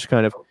can all just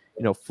kind of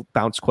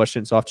bounce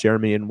questions off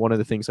Jeremy. And one of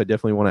the things I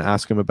definitely want to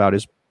ask him about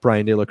is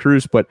Brian De La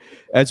Cruz. But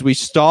as we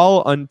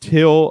stall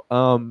until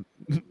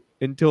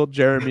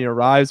Jeremy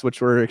arrives,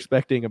 which we're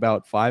expecting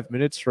about 5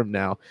 minutes from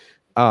now,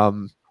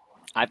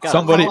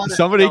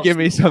 somebody give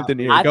me something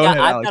here. Go ahead,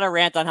 Alex. I've got a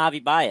rant on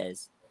Javi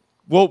Baez.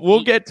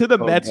 We'll get to the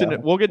Mets,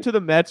 and we'll get to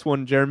the Mets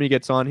when Jeremy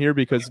gets on here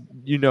because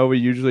we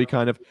usually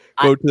kind of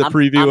go to the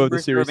preview of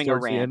the series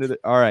towards the end of it.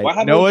 All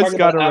right, Noah's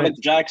got Alex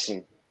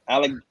Jackson.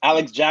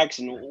 Alex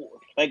Jackson,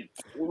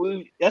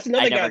 that's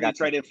another guy they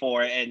traded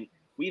for, and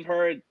we've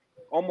heard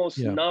almost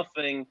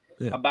nothing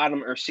about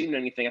him or seen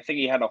anything. I think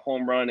he had a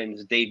home run in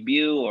his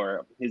debut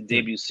or his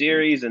debut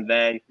series, and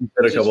then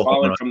he's just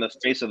fallen from the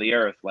face of the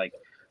earth. Like,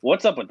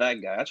 what's up with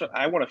that guy? That's what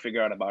I want to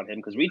figure out about him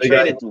because we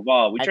traded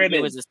Duvall. We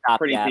traded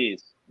pretty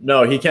piece.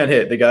 No, he can't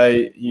hit. The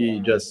guy,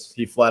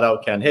 he flat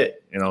out can't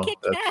hit.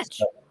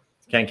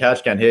 Can't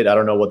catch, can't hit. I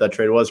don't know what that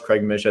trade was.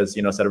 Craig Mish has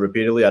said it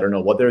repeatedly. I don't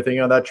know what they were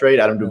thinking on that trade.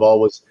 Adam Duvall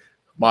was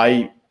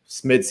my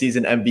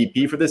mid-season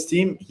MVP for this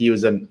team. He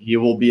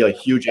will be a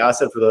huge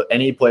asset for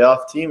any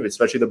playoff team,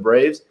 especially the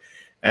Braves.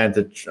 And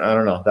I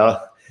don't know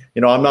that.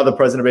 I'm not the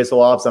president of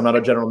baseball ops. I'm not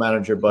a general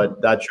manager,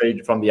 but that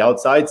trade from the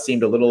outside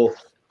seemed a little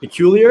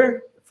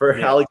peculiar for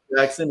Alex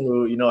Jackson,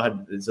 who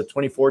is a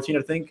 2014,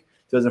 I think.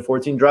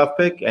 2014 draft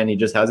pick, and he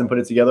just hasn't put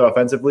it together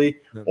offensively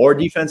or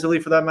defensively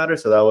for that matter.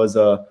 So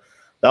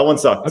that one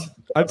sucked.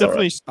 I've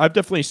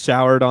definitely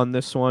soured on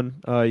this one.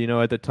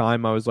 At the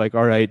time I was like,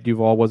 all right,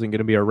 Duvall wasn't going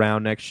to be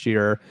around next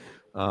year.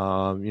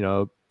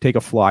 Take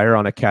a flyer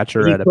on a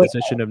catcher at a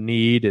position of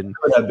need, and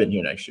could have been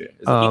here next year.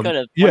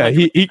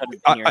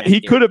 He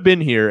could have been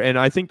here, and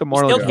I think the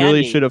Marlins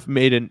really should have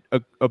made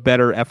a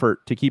better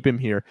effort to keep him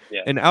here.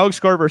 Yeah. And Alex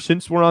Garver,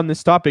 since we're on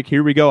this topic,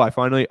 here we go. I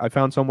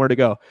found somewhere to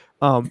go.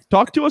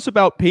 Talk to us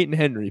about Peyton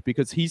Henry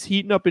because he's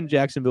heating up in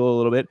Jacksonville a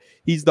little bit.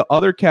 He's the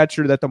other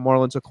catcher that the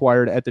Marlins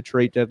acquired at the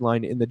trade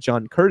deadline in the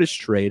John Curtis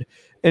trade,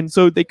 and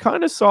so they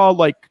kind of saw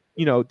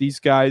these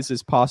guys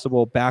as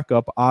possible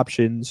backup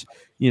options,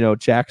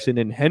 Jackson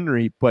and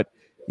Henry, but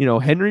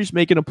Henry's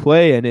making a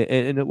play and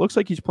it looks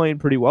like he's playing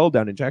pretty well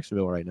down in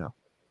Jacksonville right now.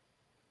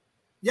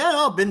 Yeah,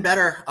 no, been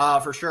better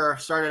for sure.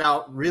 Started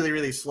out really,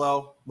 really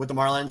slow with the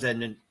Marlins,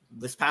 and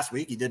this past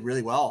week he did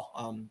really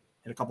well.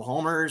 Hit a couple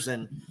homers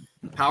and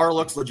power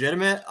looks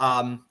legitimate.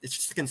 It's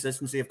just the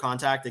consistency of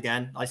contact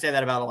again. I say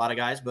that about a lot of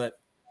guys, but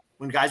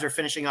when guys are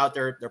finishing out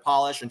their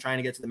polish and trying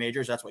to get to the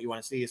majors, that's what you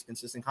want to see is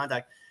consistent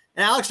contact.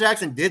 And Alex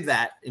Jackson did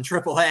that in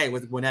AAA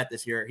with Gwinnett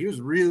this year. He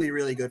was really,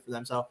 really good for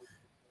them. So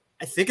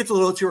I think it's a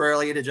little too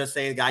early to just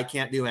say the guy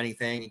can't do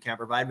anything and can't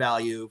provide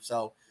value.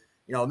 So,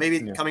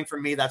 maybe coming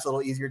from me, that's a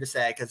little easier to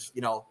say because,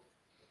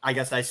 I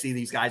guess I see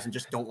these guys and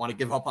just don't want to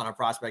give up on a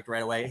prospect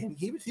right away. And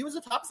he was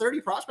a top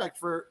 30 prospect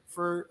for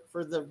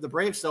the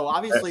Braves. So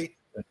obviously,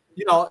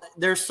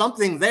 there's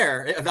something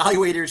there.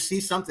 Evaluators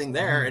see something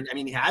there. And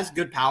he has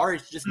good power. He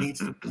just needs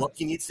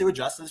to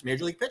adjust to this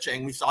major league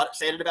pitching. We say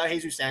it about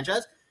Jesus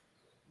Sanchez.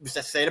 We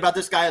say it about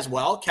this guy as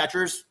well.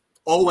 Catchers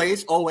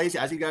always,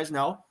 as you guys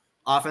know,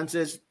 offense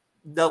is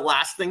the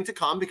last thing to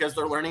come because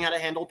they're learning how to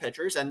handle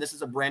pitchers. And this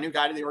is a brand new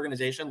guy to the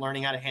organization,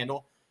 learning how to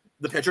handle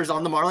the pitchers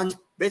on the Marlins,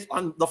 based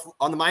on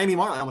the Miami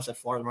Marlins. I almost said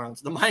Florida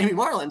Marlins, the Miami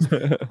Marlins.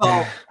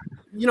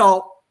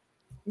 So,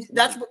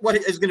 that's what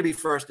is going to be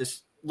first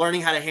is learning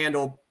how to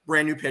handle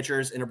brand new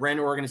pitchers in a brand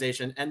new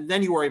organization. And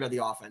then you worry about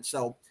the offense.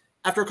 So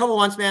after a couple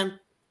months, man,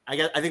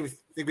 I think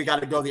we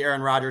got to go the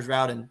Aaron Rodgers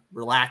route and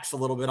relax a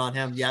little bit on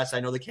him. Yes, I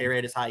know the K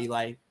rate is high,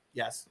 Eli.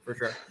 Yes, for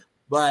sure.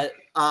 But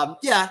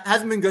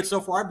hasn't been good so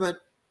far. But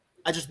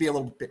I just be a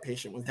little bit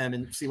patient with him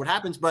and see what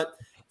happens. But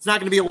it's not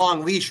going to be a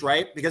long leash,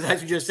 right? Because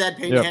as you just said,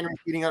 Peyton Henry's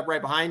beating up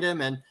right behind him,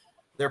 and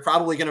they're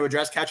probably going to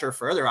address catcher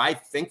further. I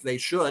think they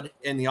should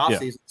in the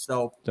offseason. Yeah,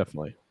 so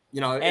definitely,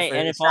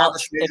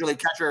 if major league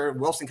catcher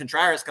Wilson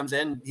Contreras comes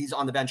in, he's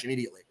on the bench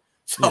immediately.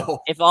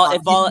 So if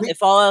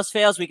all else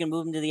fails, we can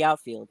move him to the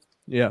outfield.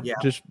 Yeah, Yeah.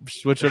 just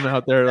switch them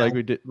out there like Yeah.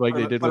 we did, like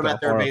they did Put with him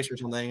at third Alfaro. base or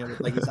something,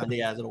 like Isan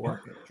Diaz. It'll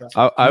work. Trust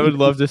me. I would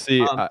love to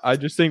see. Um, I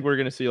just think we're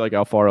gonna see like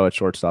Alfaro at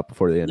shortstop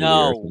before the end of the year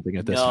or No, something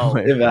at this no,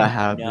 point. If that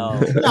happens. no.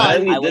 I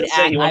think he I would did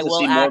say he I wants to will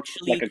see more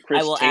actually like a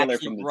Chris I will Taylor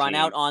actually from the run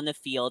team. out on the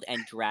field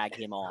and drag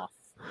him off.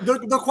 The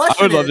I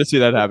question would love to is, see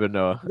that happen,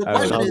 Noah. The I would.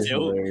 question That is- was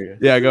hilarious.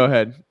 Yeah, go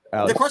ahead, the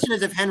Alex. question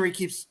is if Henry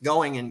keeps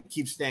going and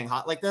keeps staying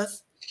hot like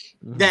this,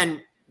 Mhm.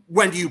 then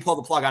when do you pull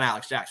the plug on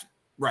Alex Jackson?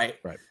 Right.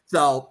 Right.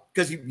 So,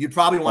 because you'd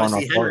probably want to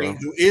On see Alfaro. Henry,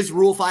 who is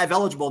Rule 5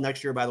 eligible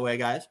next year, by the way,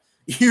 guys.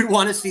 You'd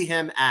want to see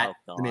him at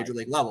Oh, the major God.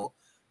 league level.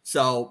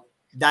 So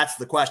that's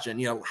the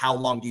question. How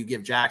long do you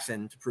give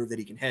Jackson to prove that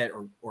he can hit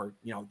or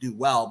do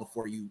well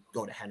before you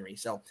go to Henry?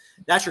 So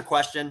that's your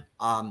question.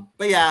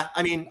 But yeah,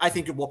 I mean, I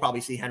think we'll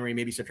probably see Henry,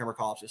 maybe September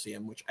call-ups to see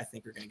him, which I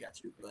think we're going to get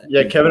to. But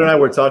Yeah, Kevin and I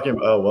were talking.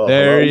 Oh well,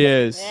 There hello. he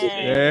is.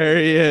 Hey. There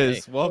he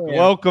is.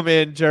 Welcome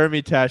in,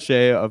 Jeremy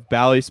Taché of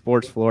Bally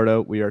Sports Florida.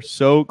 We are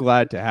so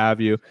glad to have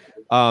you.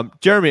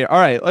 Jeremy, all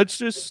right, let's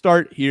just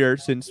start here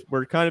since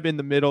we're kind of in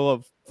the middle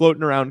of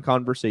floating around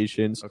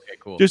conversations. Okay,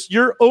 cool. Just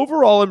your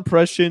overall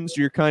impressions,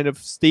 your kind of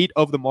state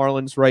of the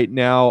Marlins right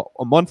now,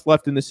 a month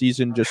left in the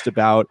season, just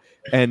about,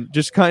 and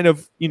just kind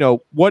of,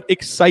 what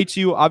excites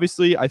you.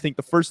 Obviously, I think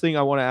the first thing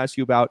I want to ask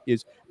you about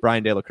is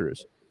Brian De La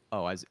Cruz.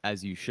 Oh,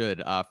 as you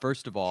should.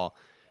 First of all,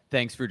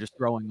 thanks for just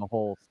throwing the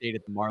whole state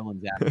of the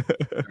Marlins at me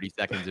in 30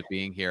 seconds of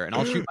being here, and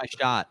I'll shoot my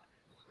shot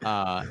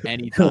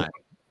anytime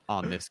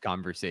on this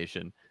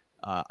conversation.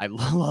 I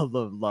love.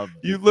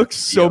 You the look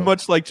so video.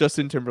 much like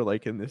Justin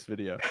Timberlake in this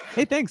video.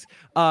 Hey, thanks.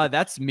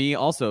 That's me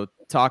also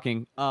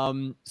talking.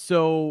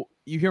 So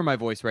you hear my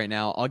voice right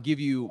now. I'll give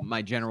you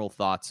my general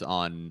thoughts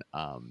on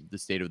the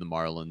state of the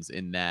Marlins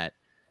in that,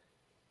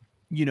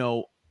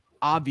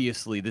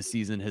 obviously the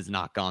season has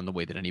not gone the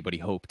way that anybody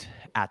hoped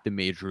at the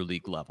major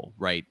league level,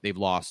 right? They've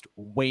lost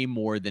way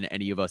more than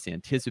any of us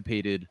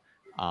anticipated.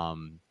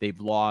 They've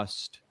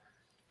lost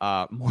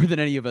more than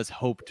any of us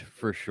hoped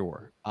for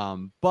sure.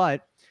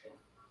 But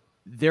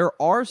there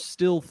are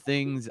still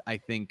things I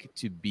think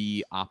to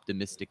be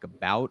optimistic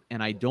about,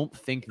 and I don't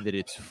think that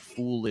it's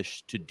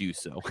foolish to do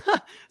so.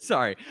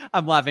 Sorry,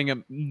 I'm laughing at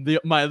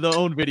my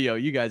own video.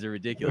 You guys are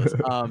ridiculous.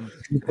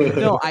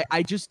 No,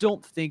 I just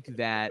don't think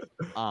that.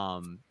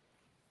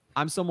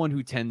 I'm someone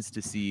who tends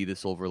to see the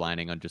silver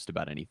lining on just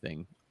about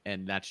anything,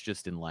 and that's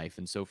just in life.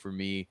 And so for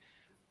me,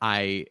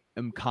 I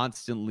am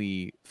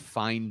constantly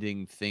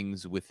finding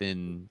things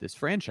within this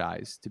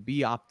franchise to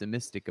be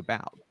optimistic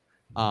about.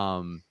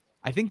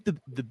 I think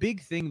the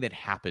big thing that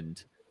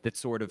happened that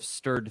sort of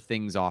stirred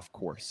things off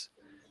course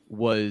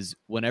was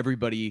when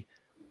everybody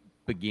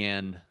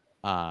began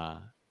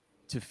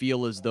to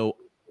feel as though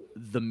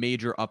the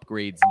major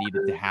upgrades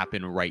needed to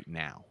happen right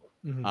now,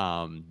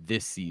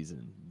 this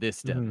season,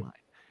 this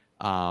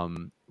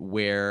deadline,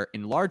 where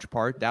in large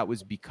part that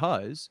was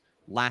because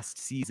last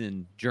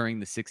season during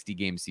the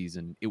 60-game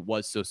season, it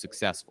was so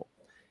successful.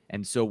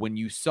 And so when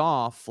you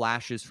saw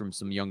flashes from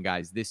some young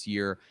guys this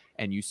year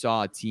and you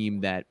saw a team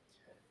that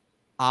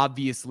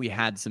obviously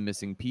had some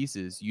missing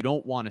pieces, you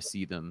don't want to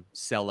see them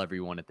sell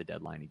everyone at the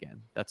deadline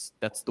again. That's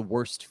the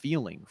worst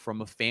feeling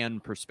from a fan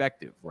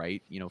perspective,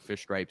 right?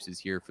 Fish Stripes is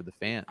here for the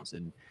fans.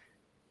 And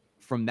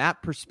from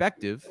that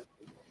perspective,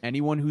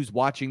 anyone who's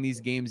watching these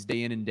games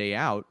day in and day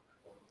out,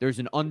 there's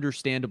an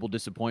understandable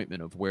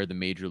disappointment of where the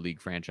major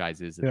league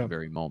franchise is at the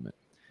very moment.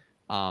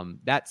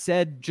 That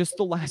said, just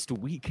the last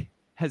week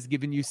has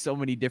given you so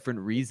many different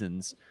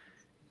reasons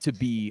to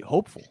be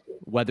hopeful,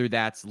 whether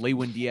that's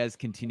Lewin Diaz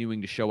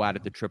continuing to show out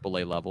at the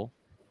AAA level,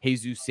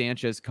 Jesus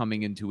Sanchez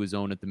coming into his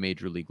own at the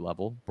major league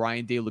level,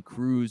 Brian De La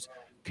Cruz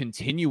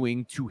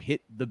continuing to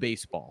hit the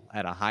baseball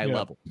at a high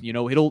level.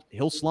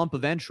 He'll slump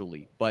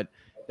eventually, but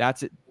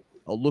that's it.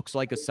 Looks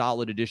like a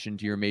solid addition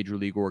to your major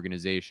league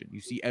organization. You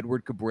see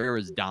Edward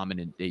Cabrera's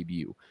dominant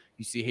debut.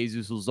 You see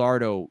Jesus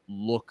Luzardo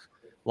look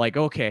like,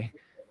 okay,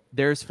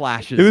 there's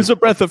flashes. It was a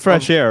breath of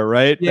fresh air,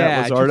 right?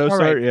 Yeah, that Luzardo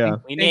start. Yeah,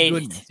 We Thank made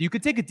goodness. it. You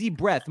could take a deep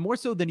breath, more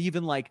so than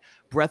even like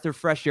breath of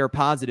fresh air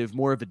positive,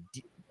 more of a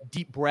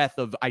deep breath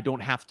of I don't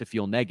have to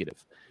feel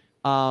negative.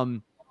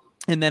 And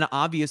then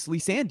obviously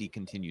Sandy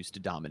continues to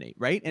dominate,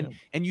 right?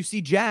 And you see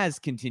Jazz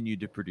continue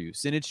to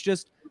produce. And it's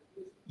just,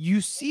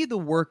 you see the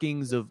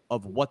workings of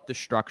what the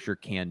structure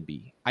can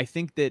be. I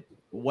think that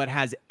what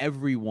has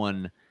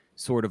everyone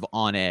sort of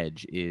on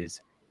edge is,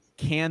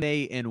 can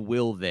they and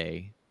will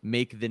they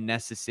make the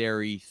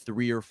necessary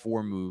 3 or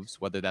 4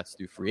 moves, whether that's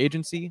through free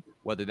agency,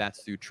 whether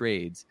that's through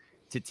trades,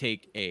 to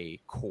take a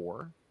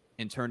core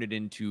and turn it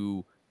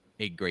into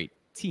a great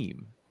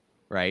team,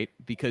 right?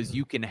 Because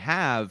you can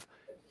have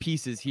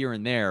pieces here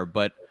and there,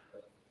 but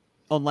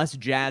unless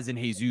Jazz and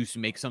Jesus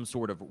make some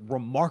sort of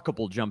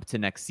remarkable jump to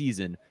next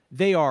season,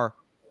 they are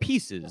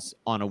pieces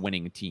on a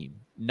winning team,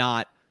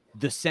 not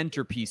the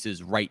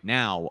centerpieces right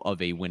now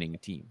of a winning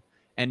team.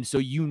 And so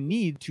you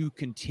need to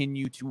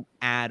continue to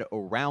add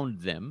around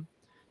them.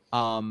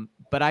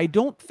 But I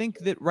don't think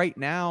that right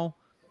now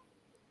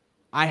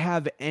I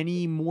have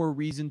any more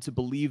reason to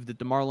believe that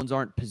the Marlins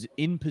aren't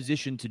in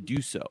position to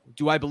do so.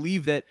 Do I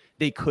believe that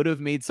they could have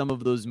made some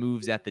of those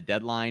moves at the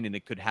deadline and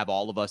it could have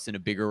all of us in a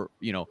bigger,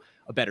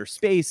 a better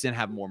space and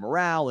have more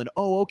morale? And,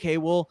 okay,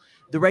 well,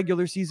 the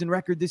regular season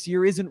record this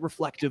year isn't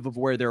reflective of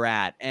where they're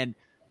at. And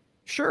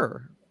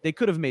sure, they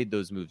could have made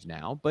those moves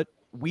now, but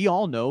we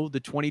all know the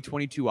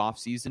 2022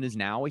 offseason is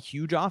now a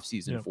huge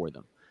offseason for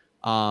them.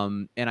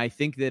 And I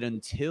think that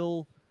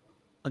until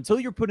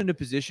you're put in a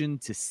position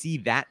to see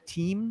that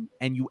team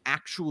and you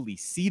actually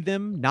see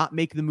them not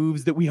make the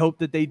moves that we hope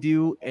that they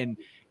do and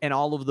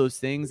all of those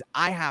things,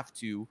 I have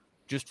to,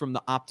 just from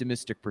the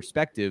optimistic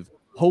perspective,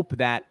 hope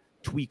that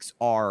tweaks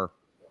are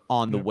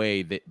on the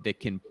way that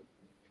can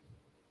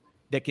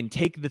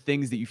take the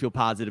things that you feel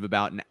positive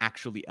about and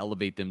actually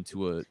elevate them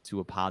to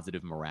a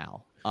positive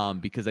morale.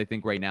 Because I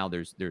think right now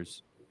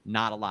there's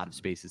not a lot of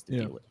spaces to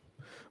feel it.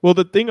 Well,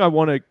 the thing I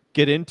want to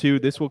get into,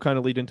 this will kind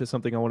of lead into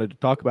something I wanted to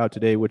talk about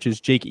today, which is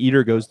Jake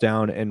Eder goes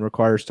down and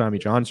requires Tommy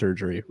John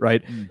surgery,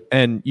 right?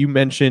 And you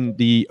mentioned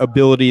the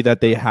ability that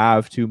they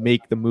have to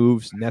make the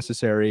moves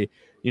necessary.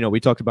 We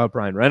talked about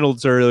Brian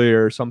Reynolds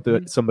earlier,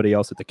 somebody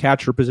else at the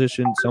catcher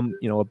position,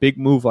 a big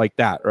move like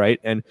that, right?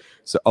 And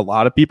so a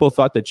lot of people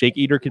thought that Jake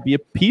Eder could be a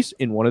piece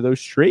in one of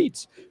those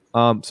trades.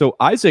 So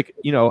Isaac,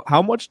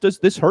 how much does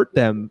this hurt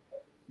them,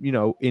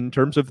 in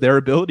terms of their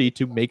ability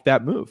to make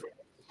that move?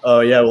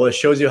 Oh, yeah. Well, it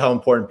shows you how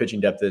important pitching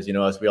depth is.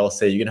 As we all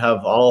say, you can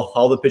have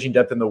all the pitching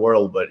depth in the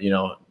world, but,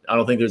 I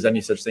don't think there's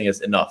any such thing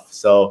as enough.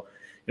 So,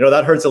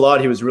 that hurts a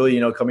lot. He was really,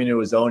 coming into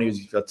his own. He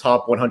was a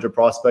top 100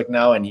 prospect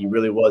now, and he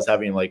really was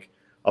having like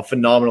a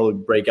phenomenal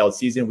breakout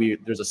season.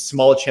 There's a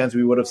small chance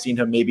we would have seen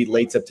him maybe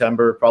late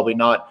September, probably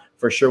not.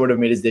 For sure would have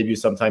made his debut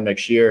sometime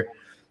next year.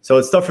 So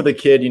it's tough for the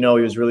kid. He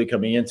was really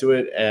coming into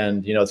it,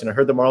 and, it's going to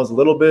hurt the Marlins a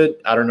little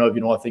bit. I don't know if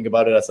you want to think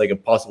about it as like a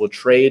possible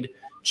trade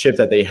chip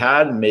that they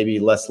had, maybe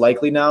less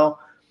likely now,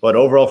 but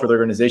overall for the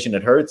organization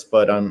it hurts,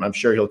 but I'm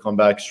sure he'll come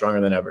back stronger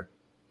than ever.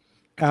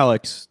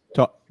 Alex,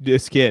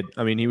 this kid,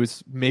 he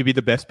was maybe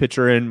the best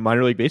pitcher in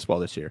minor league baseball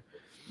this year.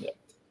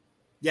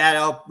 Yeah,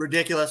 no,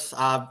 ridiculous.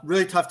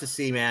 Really tough to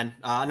see, man.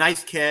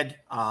 Nice kid.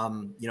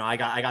 I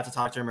got to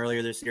talk to him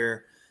earlier this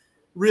year.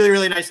 Really,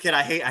 really nice kid.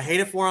 I hate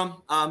it for him.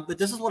 But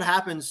this is what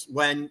happens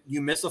when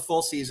you miss a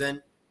full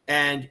season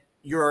and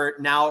you're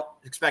now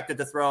expected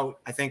to throw.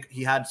 I think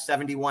he had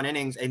 71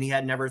 innings and he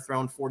had never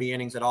thrown 40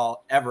 innings at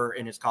all ever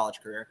in his college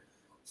career.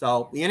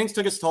 So the innings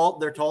took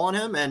their toll on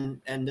him.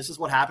 And this is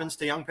what happens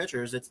to young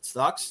pitchers. It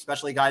sucks,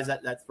 especially guys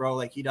that throw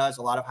like he does,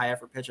 a lot of high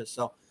effort pitches.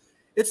 So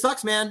it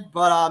sucks, man.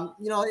 But,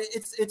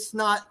 it's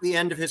not the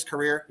end of his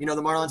career. The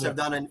Marlins have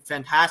done a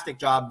fantastic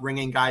job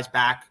bringing guys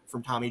back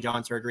from Tommy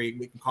John surgery.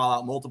 We can call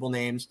out multiple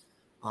names,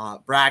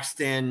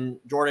 Braxton,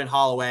 Jordan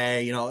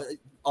Holloway,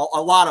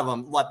 a lot of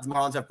them, what the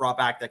Marlins have brought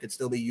back that could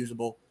still be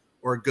usable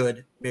or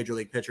good major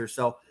league pitchers.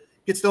 So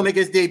he could still make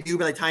his debut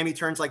by the time he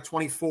turns like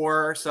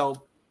 24.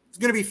 So it's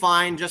going to be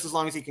fine just as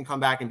long as he can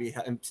come back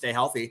and stay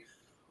healthy,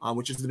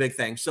 which is the big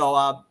thing.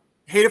 So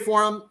hate it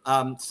for him.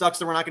 Sucks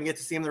that we're not going to get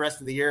to see him the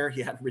rest of the year.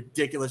 He had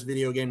ridiculous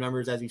video game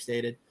numbers, as he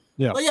stated.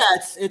 Yeah. But yeah,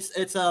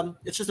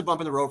 it's just a bump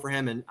in the road for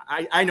him. And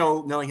I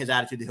know, knowing his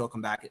attitude, that he'll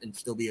come back and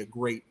still be a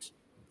great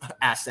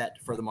asset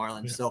for the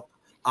Marlins. Yeah. So,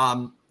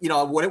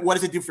 what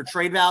does it do for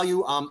trade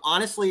value?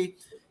 Honestly,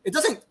 it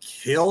doesn't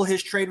kill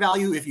his trade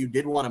value if you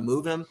did want to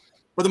move him,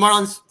 but the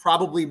Marlins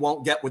probably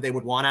won't get what they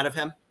would want out of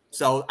him.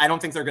 So I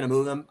don't think they're going to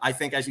move him. I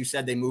think, as you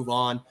said, they move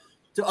on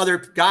to other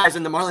guys,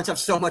 and the Marlins have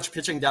so much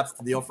pitching depth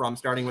to deal from,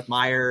 starting with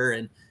Meyer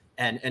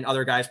and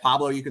other guys.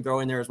 Pablo, you can throw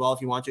in there as well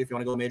if you want to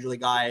go major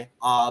league guy.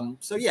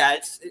 So yeah,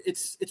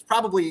 it's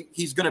probably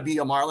he's going to be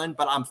a Marlin,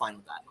 but I'm fine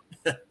with that.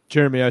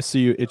 Jeremy, I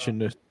see you itching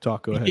to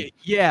talk. Go ahead.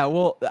 Yeah,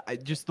 well,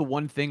 just the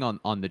one thing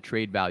on the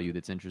trade value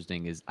that's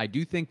interesting is I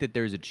do think that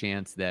there's a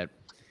chance that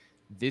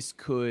this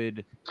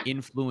could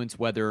influence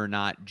whether or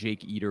not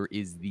Jake Eder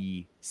is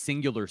the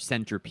singular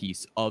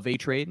centerpiece of a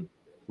trade,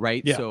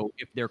 right? Yeah. So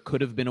if there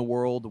could have been a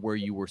world where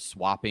you were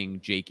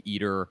swapping Jake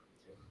Eder,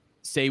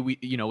 say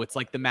it's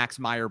like the Max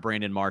Meyer,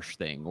 Brandon Marsh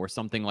thing or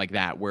something like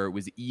that, where it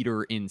was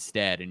Eder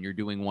instead and you're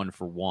doing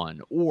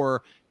 1-for-1,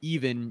 or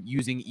even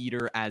using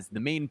Eder as the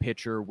main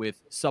pitcher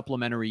with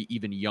supplementary,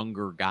 even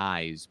younger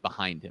guys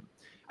behind him.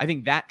 I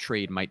think that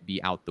trade might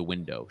be out the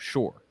window.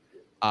 Sure.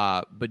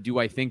 But do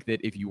I think that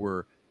if you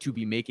were to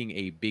be making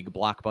a big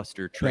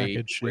blockbuster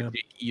trade where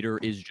Jake Eder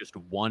is just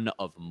one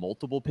of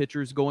multiple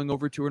pitchers going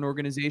over to an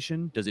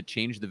organization, does it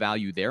change the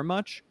value there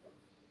much?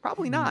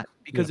 Probably not,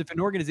 because if an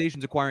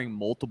organization's acquiring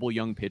multiple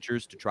young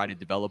pitchers to try to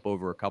develop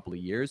over a couple of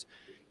years,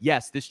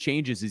 yes, this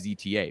changes his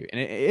ETA, and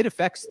it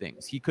affects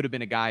things. He could have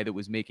been a guy that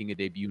was making a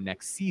debut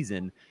next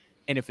season,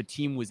 and if a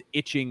team was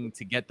itching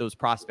to get those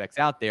prospects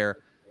out there,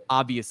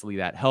 obviously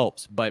that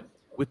helps. But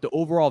with the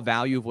overall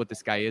value of what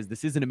this guy is,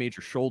 this isn't a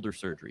major shoulder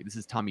surgery. This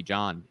is Tommy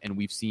John, and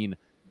we've seen,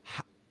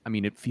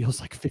 it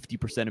feels like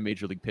 50% of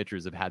major league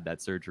pitchers have had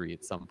that surgery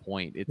at some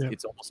point.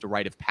 It's almost a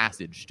rite of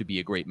passage to be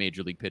a great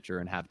major league pitcher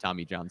and have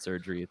Tommy John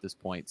surgery at this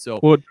point. So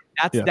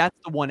that's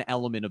the one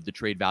element of the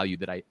trade value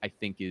that I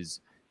think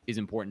is is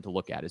important to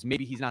look at. Is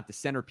maybe he's not the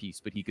centerpiece,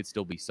 but he could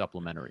still be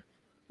supplementary.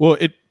 Well,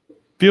 it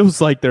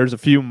feels like there's a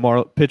few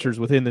pitchers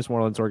within this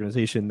Marlins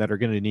organization that are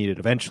going to need it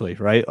eventually,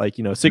 right? Like,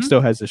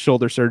 Sixto has the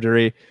shoulder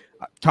surgery.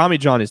 Tommy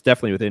John is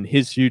definitely within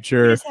his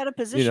future. We just had a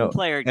position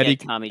player get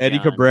Tommy John. Eddie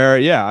Cabrera,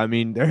 yeah. I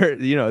mean,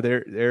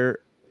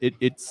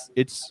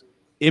 it's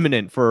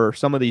imminent for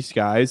some of these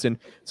guys, and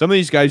some of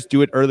these guys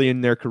do it early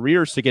in their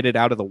careers to get it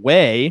out of the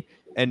way.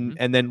 And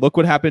then look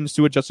what happens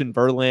to a Justin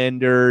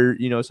Verlander,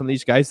 some of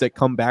these guys that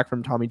come back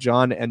from Tommy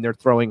John and they're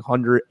throwing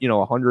 100,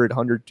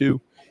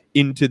 102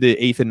 into the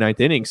 8th and 9th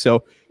inning.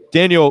 So,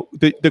 Daniel,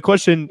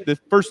 the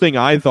first thing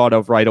I thought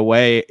of right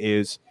away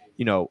is,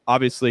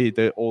 obviously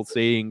the old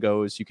saying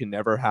goes, you can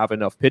never have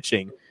enough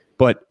pitching.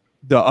 But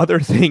the other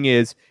thing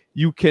is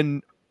you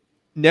can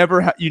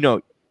never,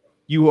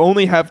 you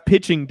only have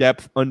pitching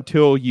depth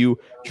until you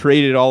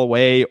trade it all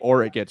away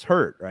or it gets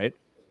hurt, right?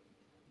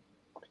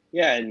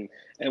 Yeah,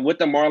 and with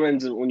the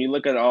Marlins, when you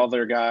look at all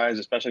their guys,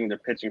 especially their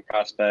pitching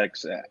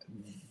prospects,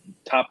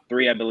 top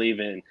 3, I believe,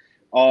 in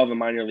all the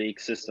minor league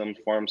systems,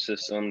 farm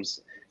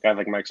systems, guys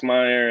like Mike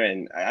Meyer,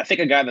 and I think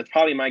a guy that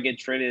probably might get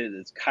traded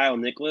is Kyle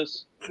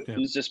Nicholas,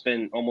 who's just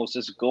been almost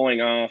just going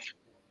off.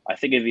 I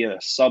think if he had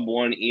a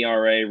sub-1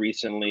 ERA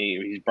recently,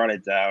 he's brought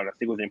it down. I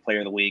think within Player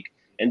of the Week.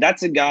 And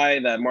that's a guy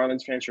that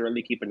Marlins fans should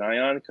really keep an eye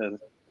on, because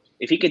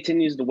if he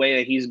continues the way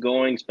that he's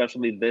going,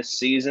 especially this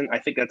season, I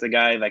think that's a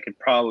guy that could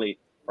probably,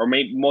 or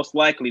maybe most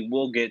likely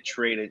will get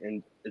traded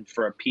in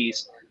for a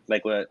piece,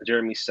 like what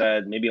Jeremy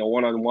said, maybe a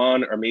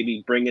one-on-one, or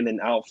maybe bring in an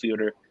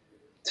outfielder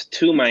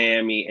to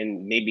Miami,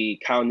 and maybe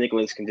Kyle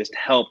Nicholas can just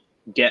help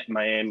get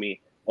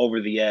Miami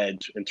over the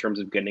edge in terms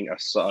of getting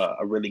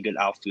a really good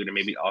outfielder,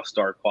 maybe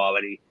all-star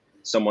quality,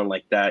 someone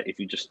like that. If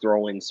you just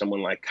throw in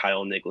someone like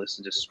Kyle Nicholas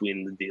to just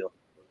sweeten the deal.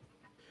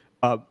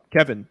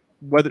 Kevin,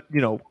 whether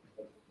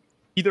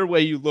either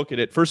way you look at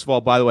it, first of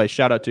all, by the way,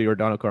 shout out to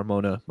Giordano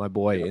Carmona, my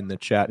boy, in the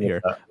chat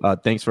here.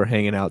 Thanks for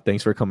hanging out.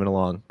 Thanks for coming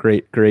along.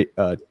 Great,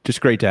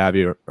 just great to have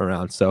you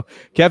around. So,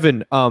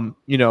 Kevin,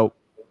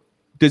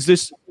 does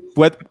this,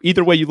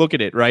 either way you look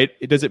at it, right?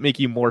 Does it make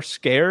you more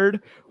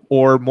scared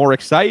or more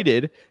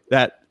excited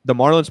that the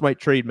Marlins might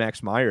trade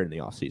Max Meyer in the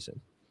offseason?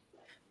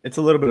 It's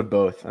a little bit of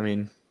both. I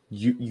mean,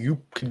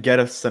 you could get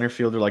a center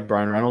fielder like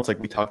Brian Reynolds, like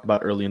we talked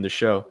about early in the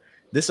show.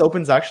 This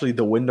opens actually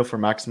the window for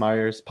Max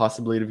Meyer's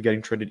possibility of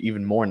getting traded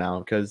even more now,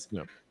 because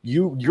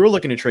you're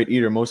looking to trade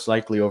Eder most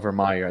likely over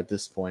Meyer at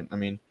this point. I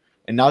mean,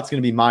 and now it's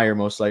going to be Meyer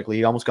most likely.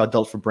 He almost got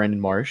dealt for Brandon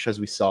Marsh, as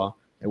we saw.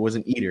 It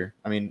wasn't Eder.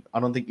 I mean, I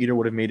don't think Eder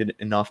would have made it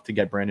enough to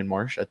get Brandon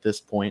Marsh at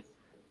this point.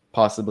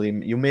 Possibly,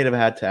 you may have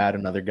had to add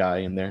another guy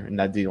in there in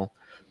that deal.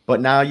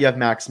 But now you have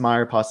Max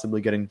Meyer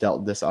possibly getting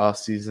dealt this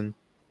offseason.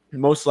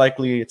 Most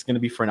likely it's going to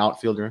be for an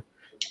outfielder.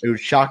 It would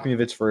shock me if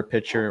it's for a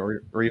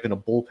pitcher or even a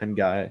bullpen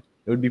guy.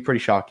 It would be pretty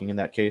shocking in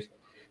that case.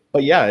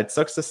 But yeah, it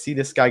sucks to see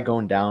this guy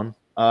going down.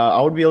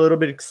 I would be a little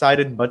bit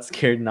excited but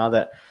scared now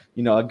that,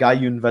 a guy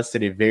you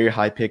invested a very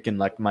high pick in,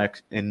 like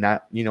Mike, in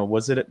that,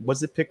 was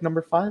it pick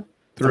number 5?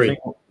 3.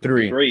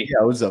 3.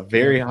 Yeah, it was a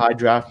very high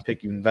draft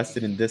pick. You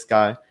invested in this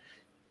guy.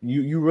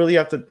 You really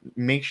have to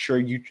make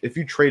sure if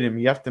you trade him,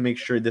 you have to make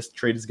sure this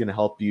trade is going to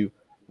help you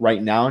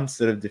right now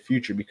instead of the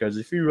future. Because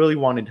if you really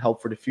wanted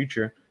help for the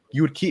future,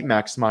 you would keep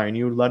Max Meyer and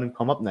you would let him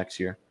come up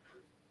next year.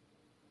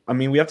 I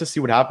mean, we have to see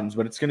what happens,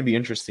 but it's going to be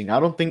interesting. I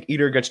don't think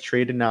Eder gets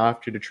traded now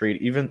after the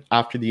trade, even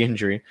after the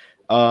injury.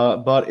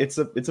 But it's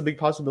a big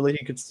possibility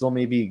he could still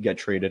maybe get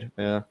traded.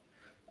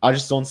 I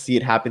just don't see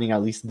it happening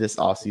at least this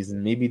offseason.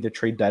 Maybe the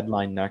trade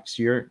deadline next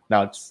year.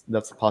 That's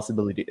a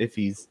possibility if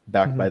he's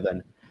back by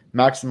then.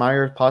 Max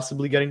Meyer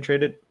possibly getting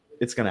traded.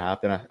 It's going to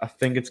happen. I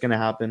think it's going to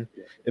happen.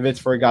 If it's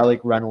for a guy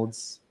like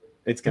Reynolds,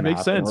 it's going to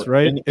happen. Makes sense,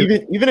 right? And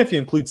even if you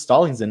include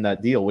Stallings in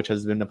that deal, which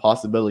has been a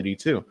possibility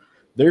too,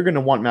 they're going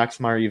to want Max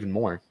Meyer even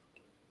more.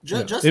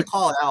 Just to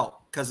call it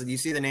out, because you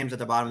see the names at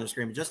the bottom of the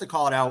screen, but just to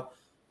call it out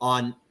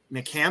on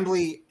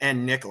McCambly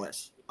and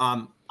Nicholas.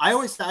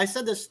 I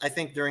said this, I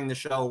think, during the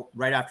show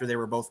right after they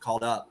were both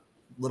called up,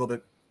 a little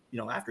bit,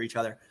 after each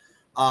other.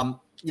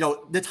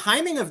 The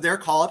timing of their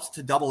call-ups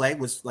to Double-A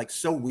was like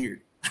so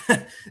weird.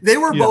 They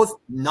were both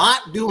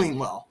not doing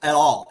well at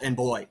all in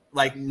Beloit,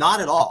 like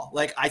not at all.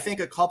 Like I think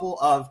a couple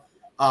of,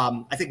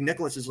 I think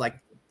Nicholas is like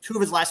 2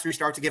 of his last 3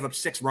 starts, he gave up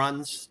 6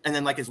 runs, and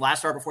then like his last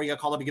start before he got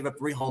called up, he gave up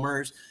 3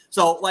 homers.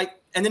 So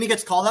and then he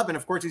gets called up, and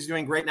of course he's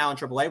doing great now in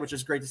AAA, which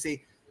is great to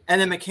see.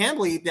 And then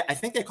McCambly, I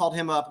think they called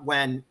him up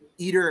when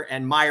Eder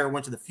and Meyer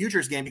went to the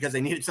Futures game because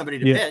they needed somebody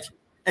to pitch,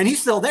 and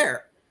he's still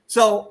there.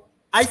 So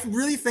I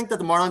really think that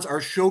the Marlins are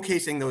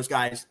showcasing those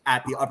guys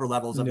at the upper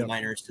levels of the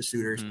minors to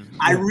suitors. Mm-hmm.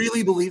 I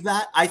really believe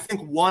that. I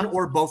think one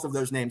or both of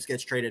those names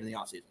gets traded in the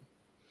offseason.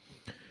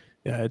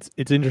 Yeah,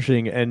 it's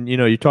interesting. And,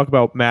 you talk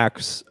about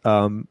Max.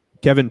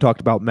 Kevin talked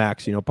about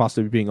Max,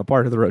 possibly being a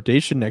part of the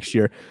rotation next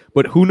year.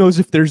 But who knows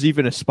if there's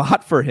even a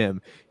spot for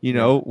him,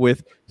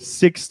 with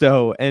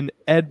Sixto and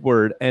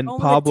Edward and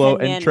Pablo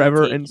and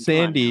Trevor and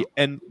Sandy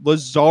and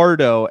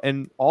Luzardo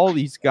and all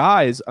these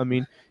guys. I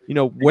mean,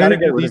 where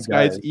do these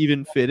guys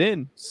even fit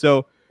in?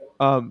 So,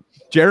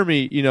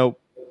 Jeremy,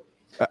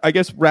 I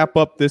guess, wrap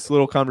up this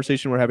little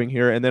conversation we're having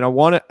here. And then I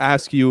want to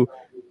ask you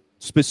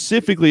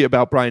specifically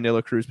about Brian De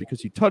La Cruz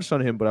because you touched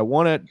on him, but I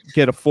want to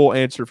get a full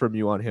answer from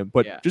you on him.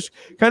 But just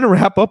kind of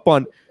wrap up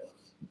on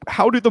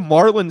how do the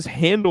Marlins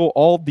handle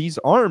all these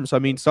arms? I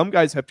mean, some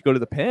guys have to go to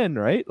the pen,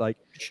 right? Like,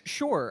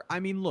 sure. I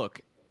mean,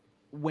 look,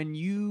 when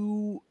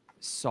you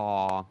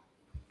saw,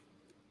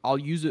 I'll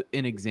use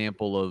an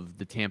example of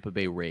the Tampa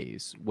Bay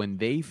Rays when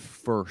they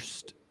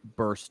first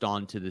burst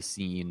onto the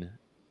scene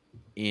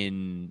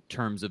in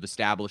terms of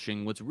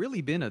establishing what's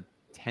really been a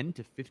 10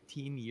 to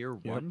 15 year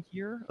run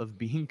here of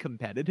being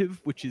competitive,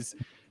 which is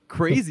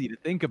crazy to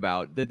think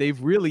about, that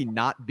they've really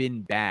not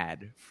been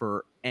bad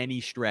for any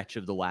stretch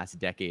of the last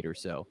decade or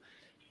so.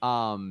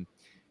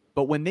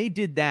 But when they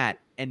did that,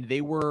 and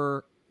they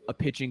were a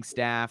pitching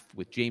staff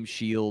with James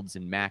Shields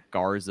and Mac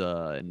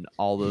Garza and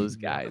all those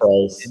guys,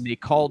 and they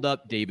called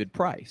up David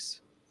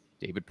Price.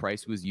 David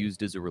Price was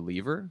used as a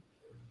reliever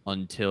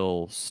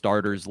until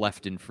starters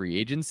left in free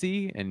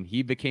agency, and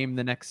he became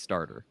the next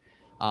starter.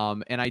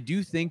 And I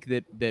do think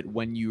that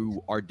when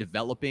you are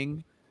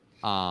developing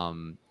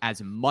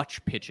as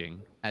much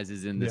pitching as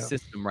is in the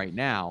system right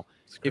now,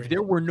 if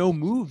there were no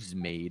moves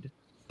made,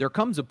 there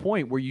comes a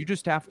point where you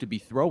just have to be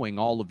throwing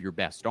all of your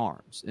best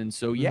arms. And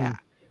so,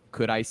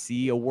 could I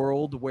see a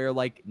world where,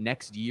 like,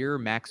 next year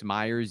Max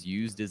Myers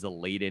used as a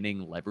late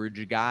inning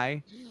leverage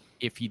guy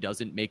if he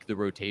doesn't make the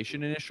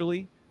rotation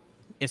initially,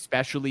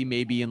 especially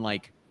maybe in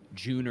like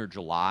June or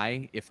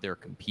July if they're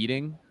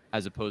competing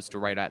as opposed to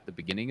right at the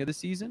beginning of the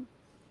season?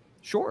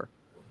 Sure.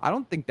 I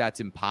don't think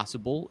that's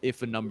impossible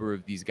if a number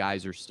of these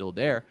guys are still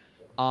there.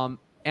 And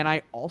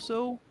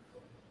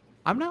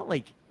I'm not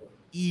like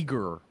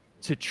eager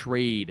to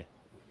trade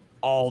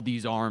all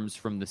these arms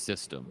from the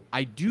system.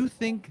 I do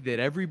think that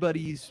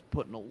everybody's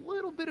putting a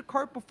little bit of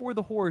cart before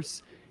the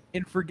horse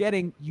and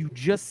forgetting you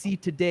just see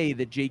today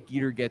that Jake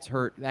Geter gets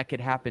hurt. That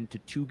could happen to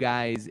two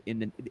guys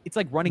it's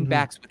like running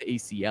backs with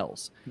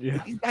ACLs.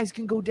 Like, these guys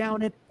can go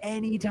down at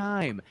any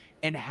time,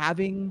 and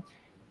having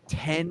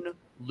 10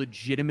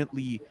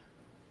 legitimately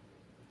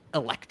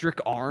electric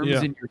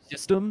arms in your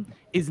system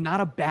is not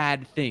a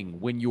bad thing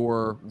when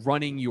you're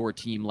running your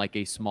team like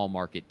a small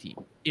market team.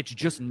 It's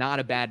just not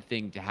a bad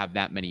thing to have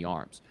that many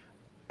arms.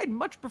 I'd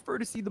much prefer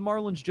to see the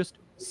Marlins just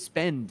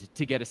spend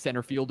to get a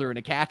center fielder and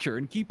a catcher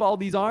and keep all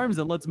these arms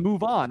and let's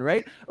move on,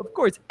 right? Of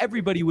course,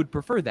 everybody would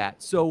prefer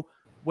that. So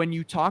when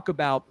you talk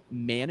about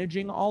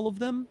managing all of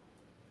them,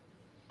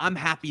 I'm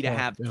happy to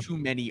have too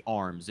many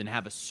arms and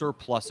have a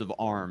surplus of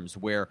arms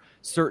where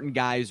certain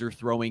guys are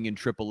throwing in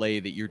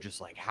AAA that you're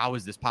just like, how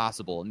is this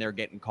possible? And they're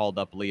getting called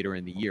up later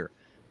in the year.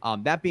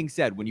 That being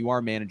said, when you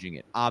are managing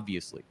it,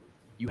 obviously,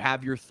 you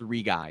have your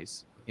three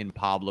guys in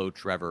Pablo,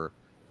 Trevor,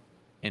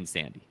 and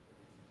Sandy.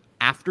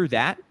 After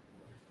that,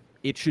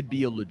 it should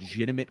be a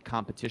legitimate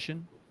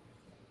competition,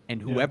 and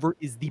whoever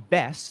is the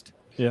best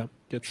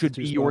should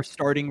be your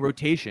starting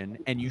rotation,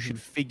 and you should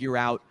figure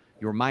out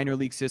your minor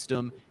league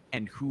system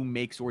and who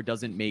makes or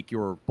doesn't make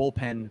your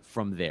bullpen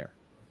from there,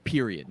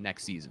 period,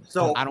 next season.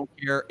 So I don't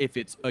care if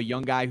it's a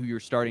young guy who you're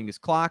starting his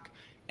clock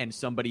and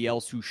somebody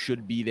else who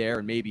should be there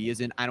and maybe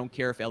isn't. I don't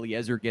care if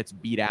Eliezer gets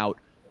beat out.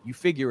 You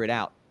figure it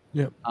out.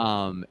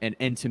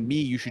 And to me,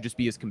 you should just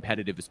be as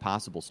competitive as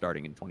possible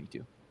starting in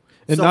 22.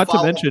 And so not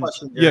to mention,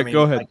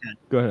 go ahead.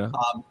 Go ahead.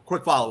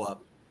 Quick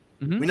follow-up.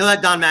 We know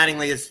that Don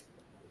Mattingly is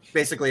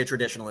basically a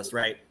traditionalist,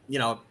 right? You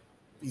know,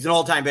 he's an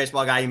old-time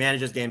baseball guy. He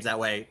manages games that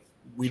way.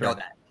 We know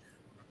that.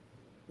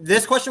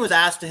 This question was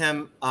asked to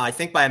him, I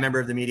think by a member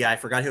of the media. I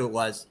forgot who it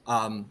was,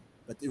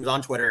 but it was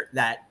on Twitter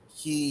that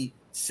he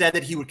said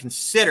that he would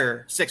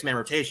consider six-man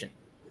rotation.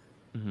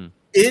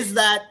 Is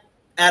that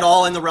at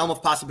all in the realm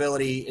of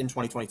possibility in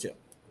 2022?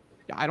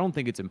 I don't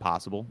think it's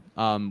impossible.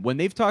 When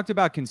they've talked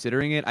about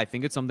considering it, I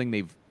think it's something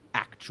they've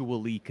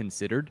actually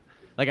considered.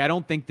 Like, I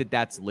don't think that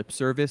that's lip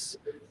service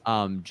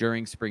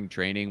during spring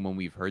training when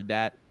we've heard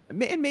that. And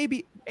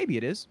maybe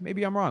it is.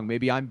 Maybe I'm wrong.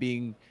 Maybe I'm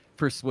being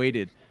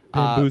persuaded.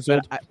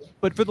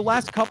 But for the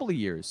last couple of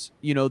years,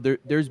 you know,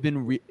 there's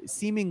been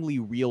seemingly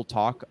real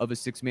talk of a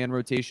six-man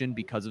rotation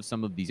because of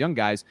some of these young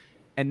guys.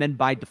 And then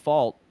by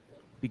default,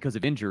 because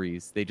of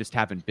injuries, they just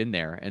haven't been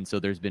there. And so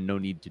there's been no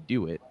need to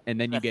do it. And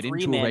then you get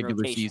into a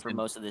regular season for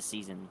most of the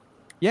season.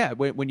 Yeah.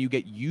 When you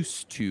get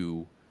used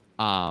to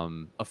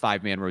a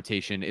 5-man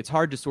rotation, it's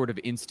hard to sort of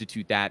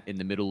institute that in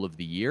the middle of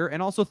the year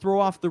and also throw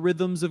off the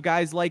rhythms of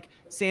guys like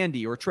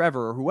Sandy or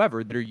Trevor or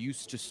whoever that are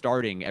used to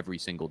starting every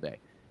single day.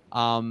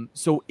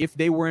 So if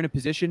they were in a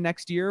position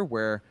next year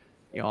where,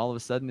 you know, all of a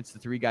sudden it's the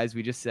three guys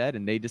we just said,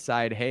 and they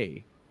decide,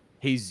 hey,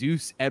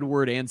 Jesus,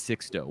 Edward, and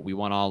Sixto, we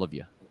want all of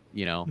you,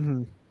 you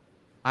know,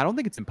 I don't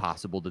think it's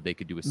impossible that they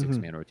could do a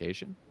 6-man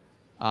rotation,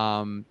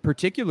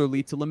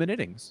 particularly to limit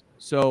innings.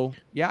 So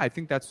yeah, I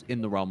think that's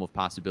in the realm of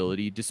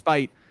possibility,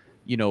 despite,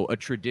 you know, a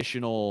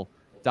traditional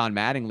Don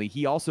Mattingly.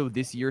 He also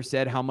this year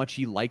said how much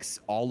he likes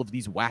all of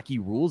these wacky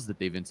rules that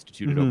they've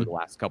instituted over the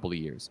last couple of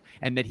years.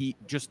 And that he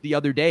just the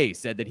other day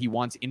said that he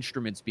wants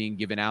instruments being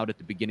given out at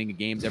the beginning of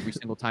games every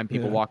single time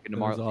people walk into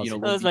that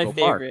was my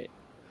favorite.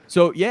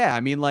 So yeah, I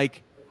mean,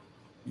 like,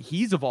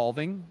 he's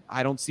evolving.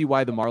 I don't see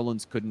why the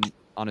Marlins couldn't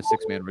on a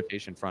 6-man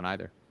rotation front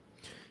either.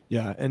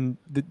 Yeah, and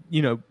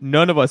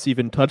none of us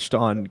even touched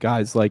on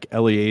guys like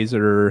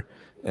Eliezer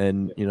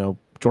and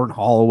Jordan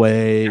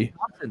Holloway,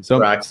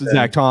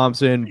 Zach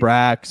Thompson,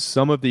 Brax,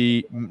 some of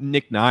the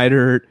Nick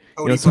Neidert,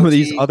 some of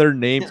these other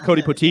names,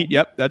 Cody Poteet.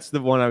 Yep, that's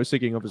the one I was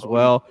thinking of as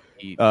well.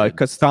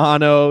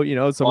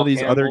 Castano, some of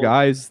these other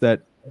guys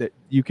that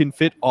you can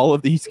fit all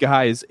of these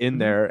guys in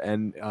there,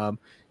 and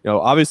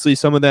obviously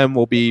some of them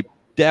will be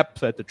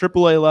depth at the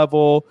AAA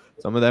level,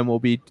 some of them will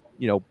be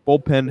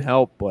bullpen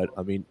help, but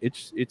I mean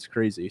it's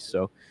crazy.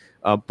 So,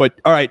 but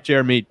all right,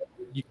 Jeremy.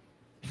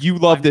 You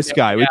love this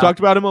guy. We talked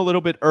about him a little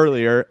bit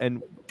earlier,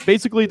 and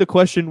basically the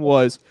question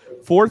was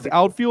 4th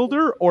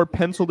outfielder or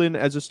penciled in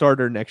as a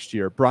starter next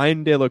year.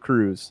 Brian De La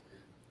Cruz,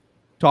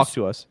 talk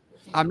to us.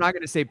 I'm not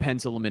going to say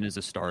pencil him in as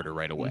a starter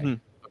right away.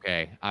 Mm-hmm.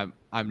 Okay,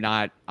 I'm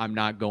not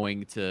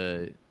going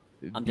to.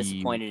 I'm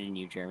disappointed in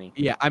you, Jeremy.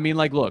 Yeah, I mean,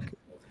 look,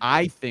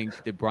 I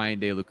think that Brian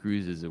De La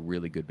Cruz is a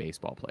really good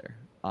baseball player.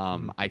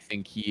 I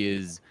think he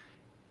is.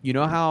 You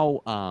know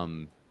how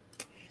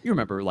you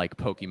remember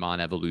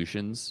Pokemon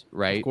evolutions,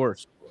 right? Of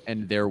course.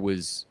 And there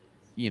was,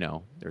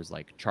 there's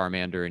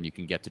Charmander, and you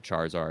can get to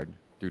Charizard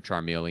through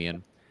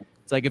Charmeleon.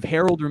 It's like if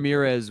Harold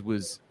Ramirez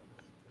was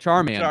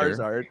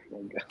Charmander,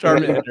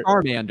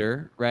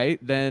 right?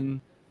 Then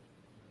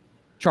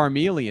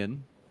Charmeleon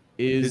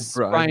is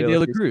Brian De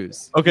La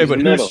Cruz. Okay, but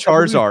who's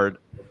Charizard?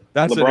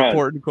 That's LeBron. An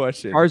important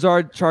question.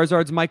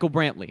 Charizard's Michael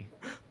Brantley.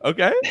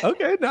 Okay.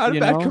 Not a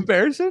bad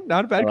comparison.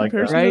 Not a bad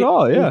comparison at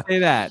all. Yeah. We'll say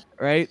that,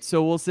 right?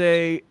 So we'll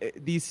say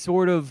these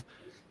sort of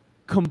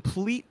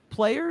complete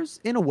players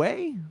in a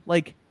way,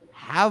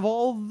 have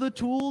all the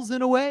tools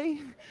in a way,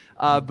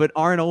 but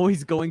aren't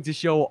always going to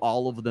show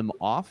all of them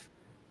off.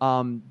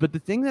 But the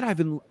thing that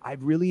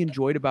I've really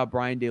enjoyed about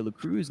Brian De La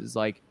Cruz is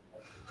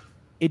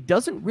it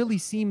doesn't really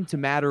seem to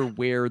matter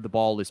where the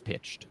ball is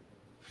pitched.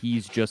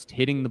 He's just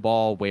hitting the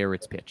ball where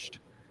it's pitched.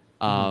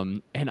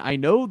 And I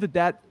know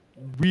that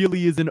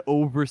really is an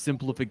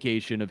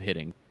oversimplification of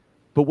hitting.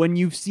 But when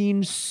you've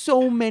seen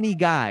so many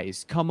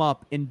guys come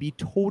up and be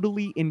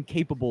totally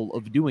incapable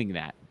of doing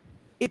that,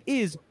 it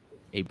is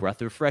a breath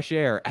of fresh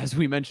air, as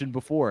we mentioned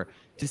before,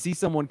 to see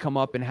someone come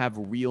up and have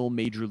real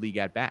major league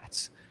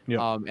at-bats.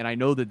 Yeah. And I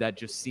know that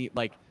just seems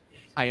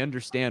I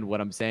understand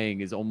what I'm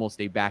saying is almost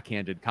a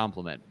backhanded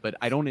compliment, but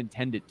I don't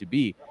intend it to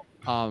be.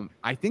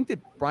 I think that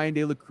Brian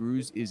De La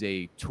Cruz is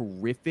a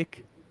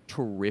terrific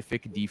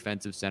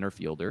defensive center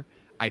fielder.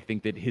 I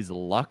think that his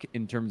luck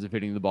in terms of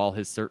hitting the ball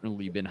has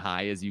certainly been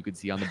high, as you could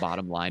see on the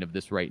bottom line of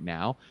this right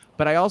now.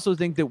 But I also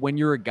think that when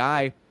you're a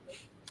guy,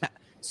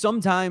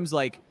 sometimes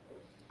I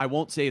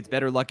won't say it's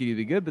better lucky to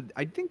be good, but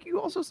I think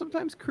you also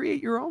sometimes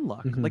create your own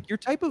luck. Mm-hmm. Your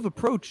type of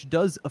approach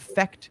does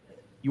affect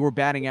your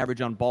batting average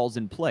on balls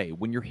in play.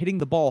 When you're hitting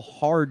the ball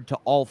hard to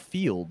all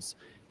fields,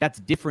 that's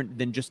different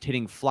than just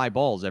hitting fly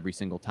balls every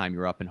single time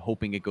you're up and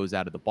hoping it goes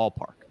out of the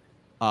ballpark.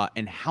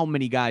 And how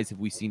many guys have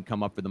we seen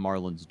come up for the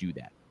Marlins do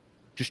that?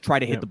 Just try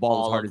to hit the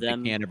ball as hard as they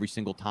can every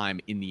single time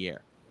in the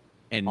air.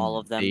 And all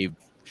of them.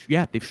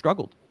 They've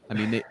struggled. I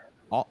mean,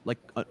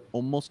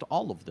 almost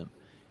all of them.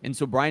 And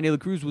so Brian De La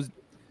Cruz was,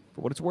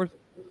 for what it's worth,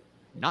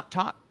 not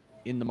taught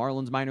in the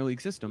Marlins minor league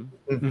system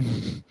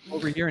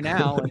over here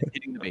now and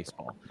hitting the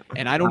baseball.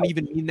 And I don't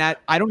even mean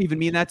that. I don't even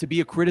mean that to be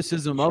a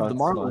criticism of the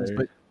Marlins,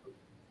 but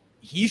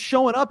he's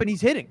showing up and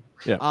he's hitting.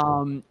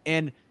 Yeah.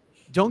 And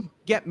don't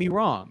get me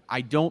wrong.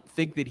 I don't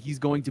think that he's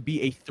going to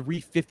be a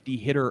 350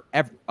 hitter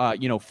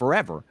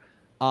forever.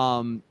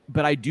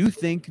 But I do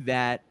think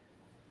that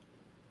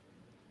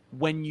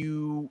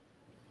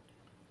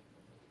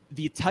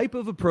the type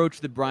of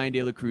approach that Brian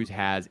De La Cruz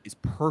has is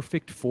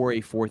perfect for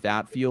a 4th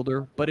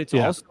outfielder, but it's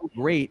also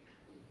great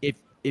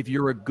if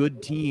you're a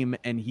good team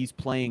and he's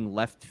playing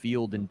left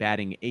field and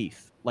batting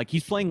 8th.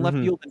 He's playing left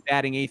field and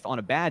batting 8th on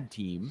a bad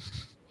team,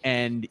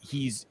 and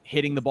he's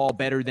hitting the ball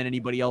better than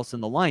anybody else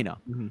in the lineup.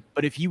 Mm-hmm.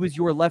 But if he was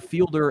your left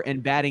fielder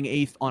and batting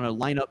 8th on a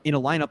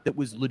lineup that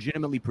was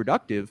legitimately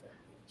productive,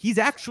 he's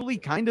actually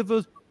kind of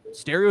a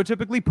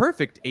stereotypically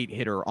perfect 8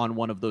 hitter on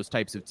one of those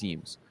types of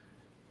teams.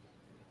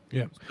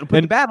 Yeah.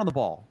 Put the bat on the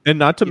ball. And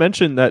not to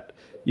mention that,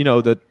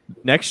 the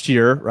next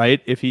year, right,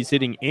 if he's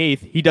hitting 8th,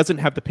 he doesn't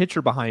have the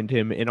pitcher behind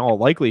him in all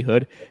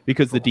likelihood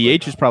because the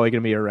DH is probably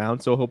going to be around.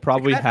 So he'll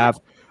probably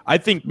have, I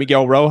think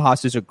Miguel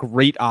Rojas is a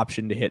great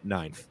option to hit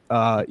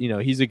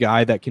 9th. He's a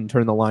guy that can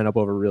turn the lineup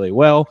over really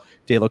well.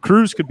 De La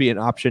Cruz could be an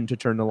option to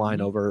turn the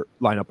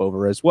lineup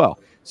over as well.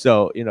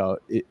 So,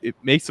 it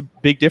makes a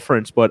big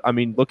difference. But I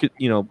mean, look at,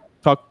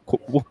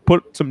 we'll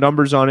put some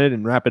numbers on it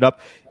and wrap it up.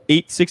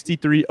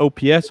 863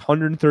 OPS,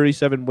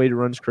 137 weighted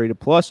runs created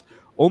plus,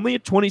 only a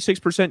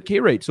 26%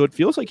 K rate. So it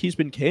feels like he's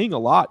been K'ing a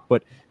lot,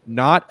 but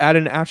not at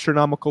an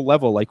astronomical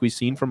level like we've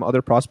seen from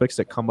other prospects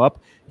that come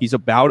up. He's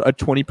about a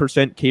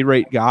 20% K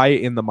rate guy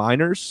in the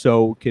minors,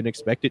 so can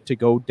expect it to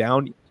go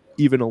down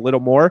even a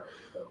little more.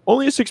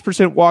 only a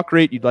 6% walk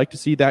rate. You'd like to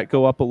see that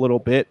go up a little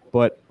bit,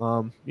 but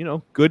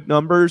good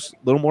numbers,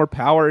 a little more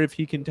power if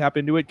he can tap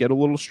into it, get a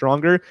little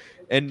stronger,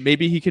 and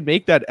maybe he can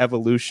make that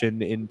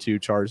evolution into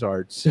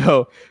Charizard.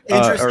 So,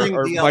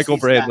 or Michael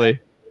Bradley.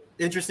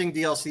 Interesting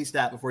DLC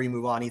stat before you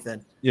move on,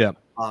 Ethan. Yeah.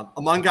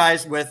 Among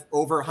guys with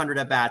over 100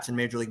 at bats in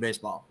Major League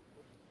Baseball,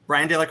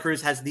 Brian De La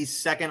Cruz has the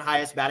second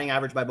highest batting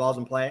average by balls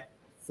in play,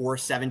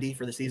 470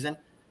 for the season.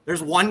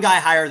 There's one guy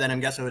higher than him.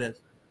 Guess who it is?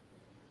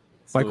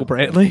 Michael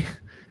Brantley.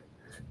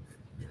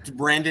 It's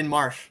Brandon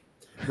Marsh.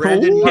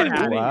 Brandon Marsh,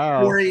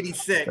 wow.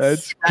 486.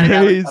 That's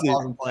crazy.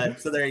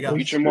 So there you go.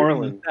 Future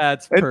Moreland.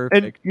 That's perfect.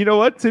 And you know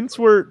what? Since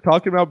we're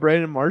talking about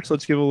Brandon Marsh,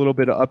 let's give a little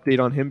bit of update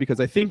on him because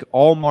I think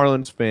all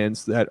Marlins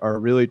fans that are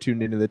really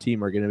tuned into the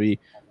team are going to be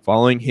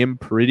following him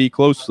pretty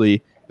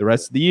closely the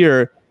rest of the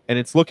year, and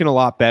it's looking a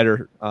lot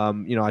better.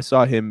 I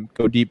saw him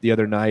go deep the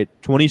other night.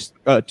 He's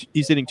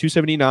hitting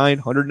 279,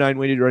 109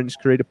 weighted runs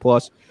created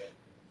plus,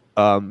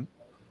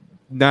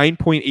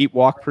 9.8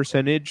 walk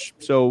percentage.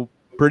 So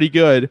pretty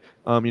good,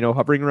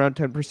 hovering around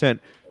 10%.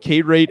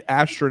 K rate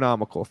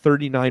astronomical,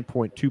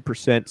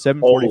 39.2%,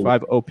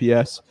 745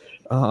 OPS.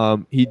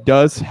 He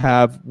does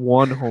have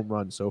one home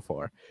run so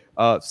far.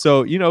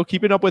 So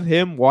keeping up with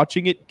him,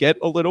 watching it get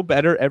a little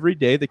better every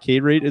day. The K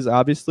rate is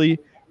obviously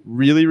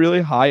really,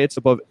 really high. It's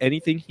above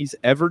anything he's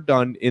ever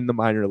done in the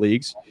minor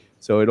leagues.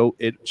 So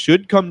it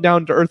should come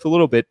down to earth a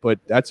little bit, but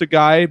that's a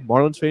guy,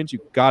 Marlins fans, you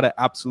got to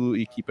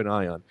absolutely keep an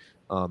eye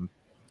on.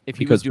 If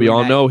he because was we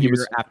all know he year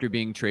was after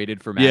being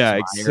traded for Max yeah,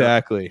 Meyer,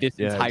 exactly. This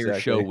entire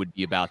show would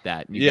be about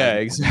that. And you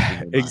guys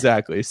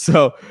exactly.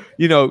 So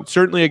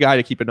certainly a guy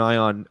to keep an eye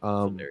on.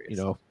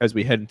 As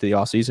we head into the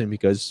offseason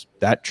because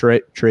that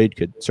trade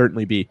could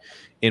certainly be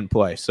in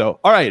play. So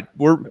all right,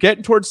 we're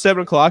getting towards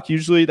 7:00.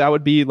 Usually that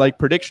would be like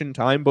prediction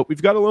time, but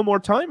we've got a little more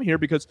time here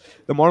because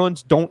the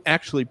Marlins don't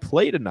actually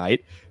play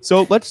tonight.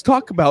 So let's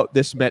talk about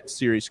this Mets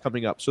series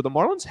coming up. So the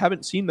Marlins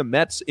haven't seen the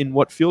Mets in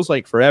what feels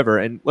like forever,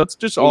 and let's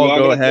just all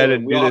go ahead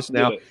and do this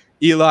now.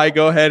 Eli,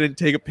 go ahead and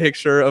take a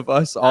picture of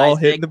us all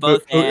hitting the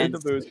booth.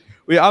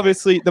 We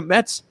obviously, the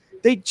Mets,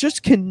 they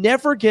just can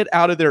never get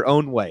out of their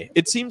own way.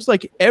 It seems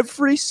like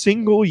every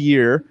single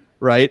year,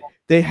 right,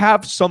 they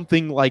have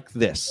something like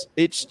this.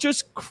 It's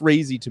just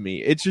crazy to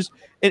me. It's just,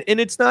 and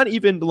it's not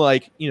even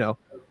like,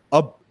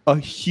 a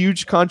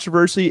huge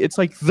controversy. It's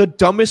like the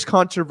dumbest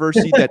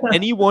controversy that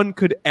anyone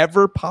could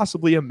ever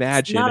possibly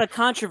imagine. It's not a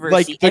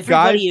controversy.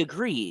 Everybody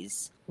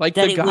agrees. Like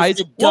that the guys,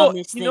 the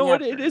dumbest thing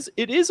what ever.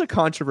 it is a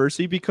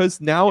controversy because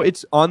now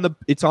it's on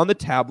the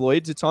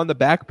tabloids, it's on the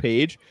back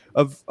page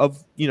of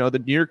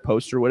the New York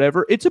Post or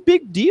whatever. It's a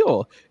big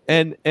deal,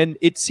 and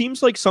it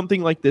seems like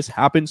something like this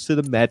happens to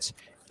the Mets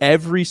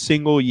every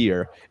single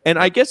year. And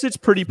I guess it's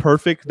pretty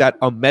perfect that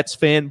a Mets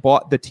fan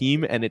bought the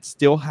team and it's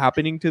still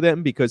happening to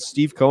them because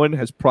Steve Cohen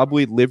has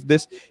probably lived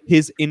this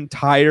his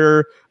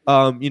entire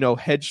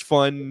hedge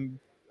fund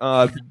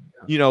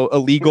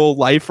illegal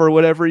life or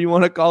whatever you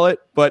want to call it.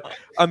 But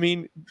I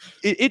mean,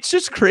 it's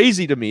just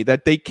crazy to me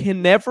that they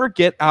can never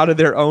get out of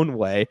their own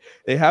way.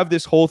 They have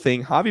this whole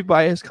thing. Javi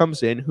Baez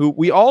comes in, who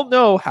we all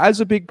know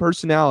has a big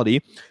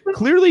personality,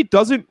 clearly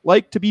doesn't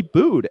like to be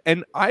booed.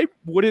 And I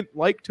wouldn't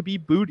like to be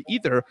booed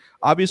either.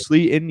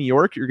 Obviously, in New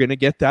York, you're going to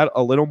get that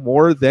a little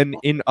more than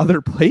in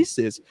other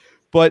places.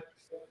 But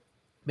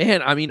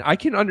man, I mean, I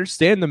can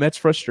understand the Mets'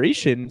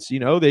 frustrations.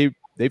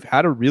 They've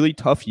had a really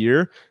tough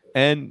year.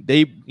 And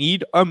they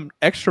need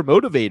extra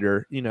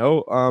motivator,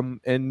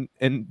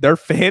 and their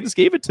fans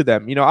gave it to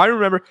them. I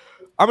remember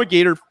I'm a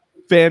Gator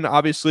fan,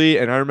 obviously,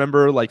 and I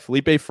remember like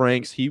Felipe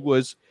Franks, he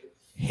was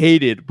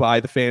hated by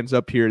the fans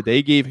up here.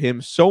 They gave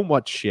him so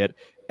much shit,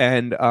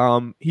 and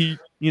he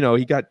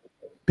got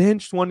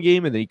benched one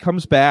game, and then he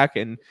comes back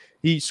and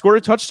he scored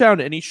a touchdown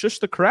and he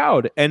shushed the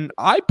crowd. And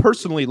I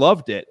personally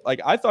loved it.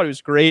 Like, I thought it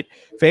was great.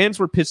 Fans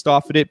were pissed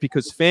off at it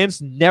because fans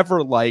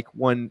never like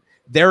when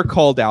they're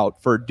called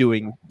out for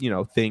doing,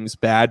 things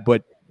bad,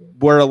 but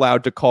we're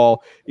allowed to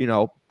call,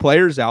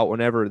 players out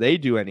whenever they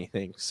do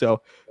anything.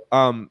 So,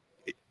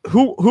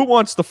 who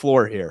wants the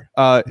floor here?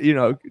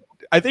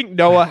 I think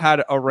Noah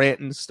had a rant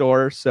in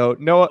store. So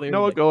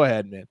Noah, go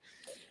ahead, man.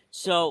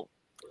 So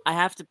I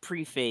have to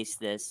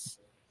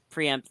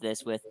preempt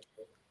this with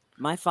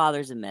my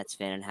father's a Mets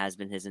fan and has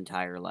been his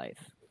entire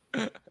life.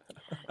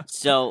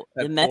 So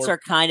the Mets are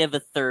kind of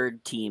a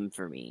third team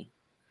for me.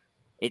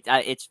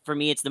 It's for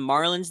me. It's the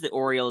Marlins, the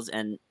Orioles,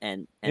 and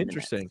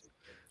Interesting.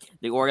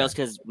 The Orioles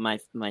because my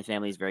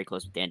family is very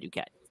close with Dan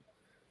Duquette.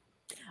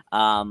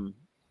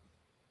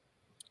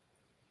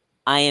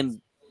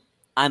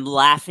 I'm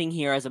laughing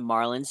here as a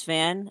Marlins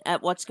fan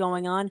at what's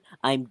going on.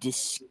 I'm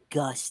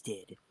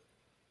disgusted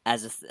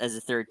as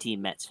a third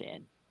team Mets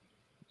fan.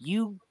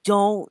 You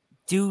don't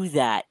do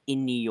that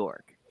in New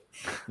York.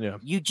 Yeah.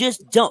 You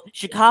just don't.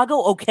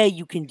 Chicago, okay,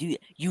 you can do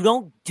it. You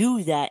don't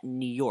do that in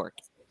New York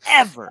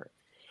ever.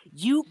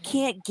 You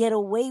can't get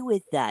away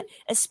with that,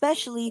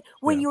 especially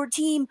when your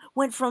team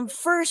went from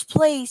first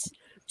place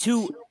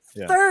to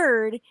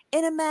third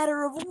in a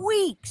matter of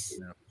weeks.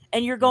 Yeah.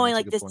 And you're going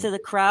like this to the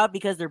crowd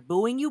because they're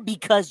booing you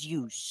because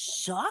you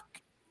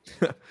suck?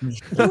 What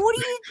are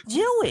you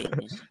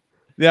doing?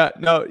 Yeah,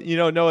 no,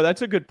 no,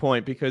 that's a good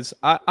point because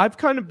I've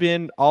kind of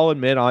been, I'll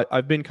admit,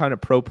 I've been kind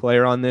of pro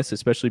player on this,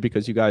 especially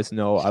because you guys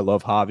know I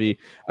love Javi.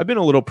 I've been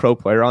a little pro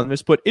player on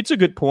this, but it's a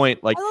good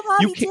point. Like, I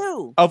love Javi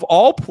too. Of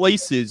all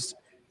places,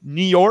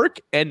 New York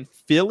and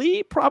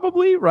Philly,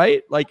 probably,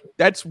 right? Like,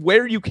 that's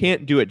where you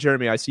can't do it.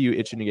 Jeremy, I see you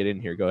itching to get in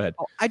here. Go ahead.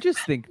 I just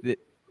think that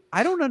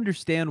I don't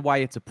understand why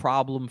it's a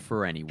problem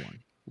for anyone.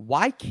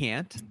 Why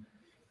can't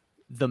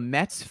the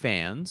Mets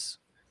fans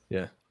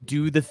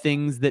do the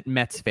things that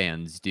Mets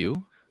fans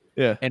do?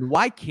 Yeah. And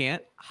why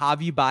can't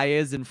Javi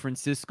Baez and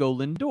Francisco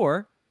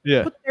Lindor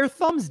put their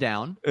thumbs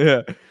down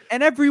and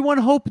everyone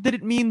hope that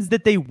it means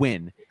that they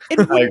win?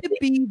 And wouldn't it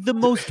be the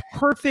most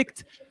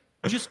perfect,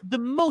 just the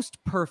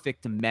most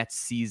perfect Mets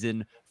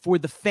season for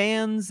the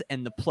fans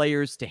and the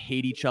players to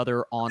hate each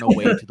other on a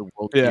way to the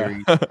World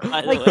Series?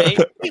 By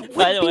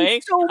the way,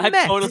 so I'm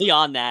Mets. totally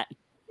on that.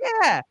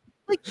 Yeah.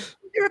 Like,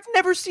 I've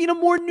never seen a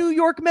more New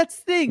York Mets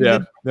thing. Yeah,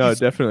 than no, these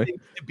definitely.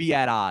 to be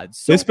at odds.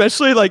 So,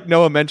 Especially like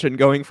Noah mentioned,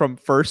 going from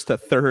first to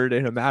third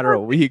in a matter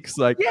of weeks.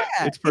 Like,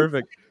 it's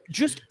perfect.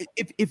 Just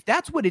if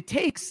that's what it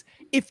takes,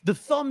 if the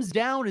thumbs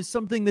down is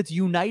something that's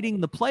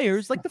uniting the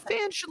players, like the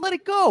fans should let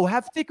it go,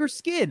 have thicker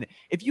skin.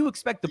 If you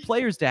expect the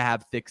players to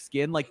have thick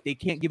skin, like they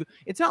can't give,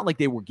 it's not like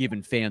they were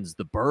giving fans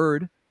the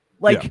bird.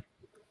 Like,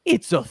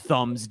 it's a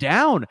thumbs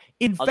down.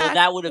 In fact,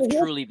 that would have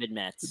truly been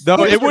Mets.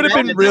 No, it would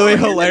have been really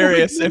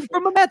hilarious if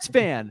from a Mets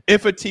fan,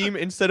 if a team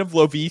instead of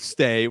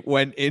Loviste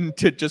went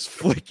into just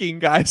flicking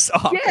guys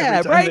off.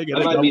 Yeah, right.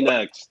 That might be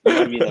next.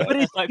 But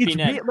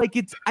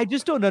I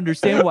just don't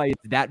understand why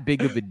it's that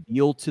big of a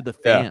deal to the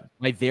fans.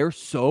 Like, they're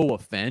so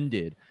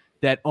offended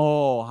that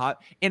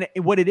and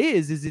what it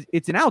is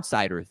it's an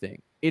outsider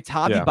thing. It's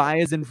Javi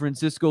Baez and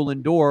Francisco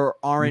Lindor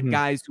aren't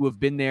guys who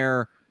have been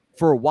there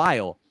for a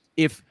while.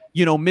 If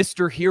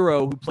Mr.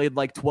 Hero, who played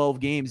like 12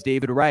 games,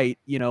 David Wright,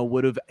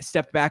 would have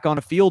stepped back on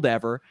a field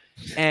ever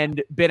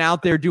and been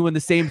out there doing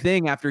the same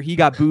thing after he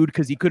got booed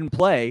because he couldn't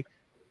play,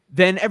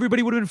 then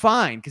everybody would have been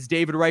fine because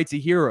David Wright's a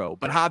hero.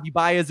 But Javi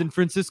Baez and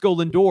Francisco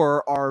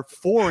Lindor are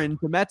foreign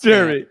to Mets.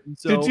 Jerry,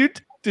 so,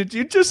 did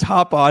you just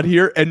hop on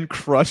here and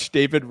crush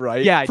David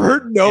Wright? Yeah,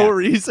 for no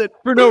reason.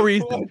 For no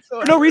reason.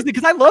 For no reason,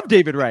 because I love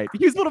David Wright.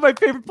 He was one of my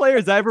favorite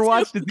players I ever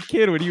watched as a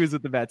kid when he was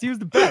with the Mets. He was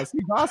the best.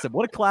 He's awesome.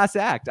 What a class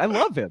act. I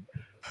love him.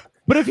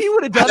 But if he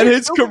would have done and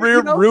his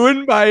career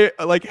ruined by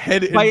like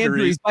head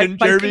injuries, and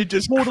Jeremy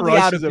just totally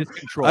out of him. his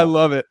control. I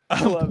love it.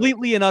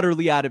 Completely and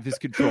utterly out of his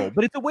control.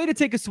 But it's a way to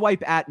take a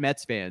swipe at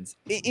Mets fans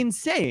in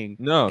saying,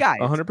 no, guys,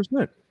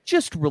 100%.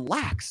 Just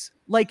relax.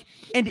 Like,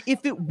 and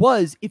if it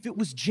was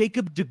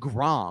Jacob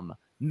deGrom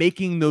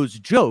making those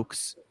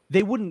jokes,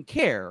 they wouldn't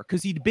care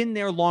because he'd been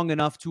there long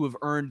enough to have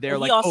earned their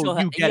he also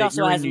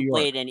hasn't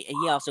played any.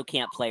 He also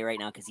can't play right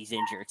now because he's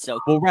injured. So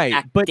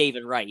but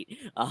David Wright,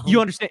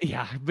 you understand?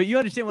 Yeah, but you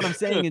understand what I'm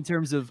saying in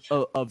terms of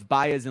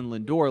Baez and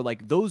Lindor.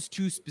 Like, those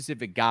two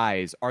specific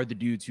guys are the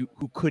dudes who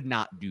could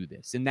not do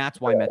this, and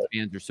that's why Mets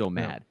fans are so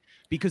mad.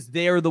 Because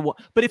they're the one.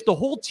 But if the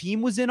whole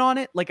team was in on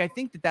it, like, I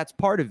think that's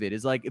part of it.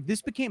 Is like, if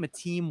this became a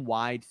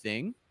team-wide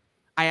thing,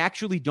 I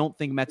actually don't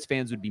think Mets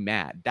fans would be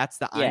mad. That's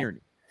the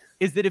irony.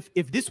 Is that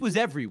if this was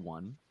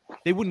everyone,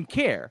 they wouldn't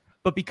care.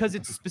 But because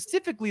it's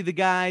specifically the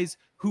guys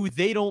who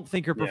they don't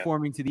think are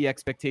performing to the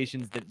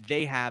expectations that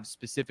they have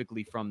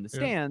specifically from the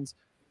stands,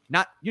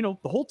 not, the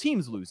whole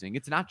team's losing.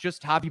 It's not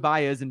just Javi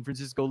Baez and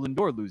Francisco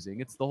Lindor losing.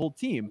 It's the whole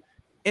team.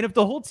 And if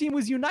the whole team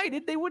was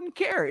united, they wouldn't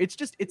care.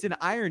 It's an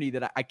irony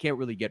that I can't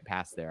really get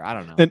past there. I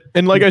don't know.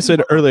 And like I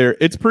said earlier,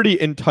 it's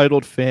pretty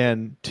entitled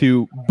fan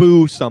to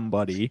boo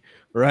somebody,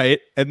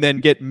 right? And then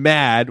get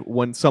mad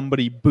when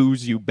somebody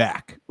boos you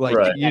back. Like,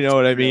 you know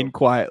what I mean?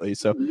 Quietly.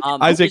 So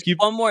Isaac, you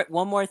one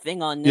more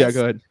thing on this. Yeah,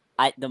 go ahead.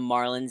 The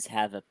Marlins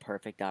have a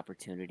perfect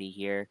opportunity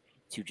here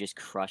to just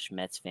crush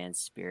Mets fans'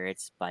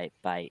 spirits by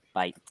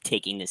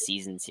taking the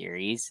season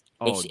series.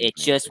 It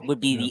just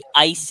would be the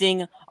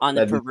icing on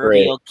the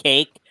proverbial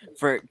cake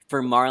for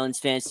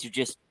Marlins fans to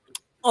just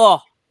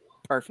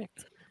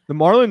perfect. The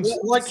Marlins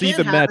see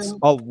the Mets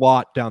a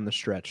lot down the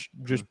stretch.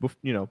 Just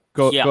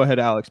go ahead,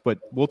 Alex. But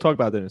we'll talk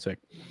about that in a sec.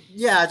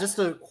 Yeah, just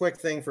a quick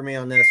thing for me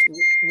on this.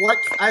 What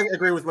I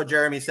agree with what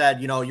Jeremy said.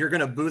 You're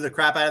gonna boo the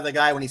crap out of the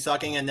guy when he's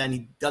sucking, and then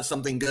he does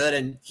something good,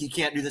 and he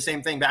can't do the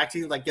same thing back to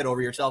you. Like, get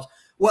over yourselves.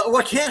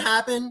 What can't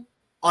happen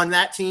on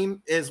that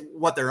team is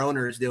what their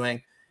owner is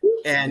doing,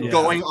 and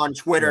going on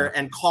Twitter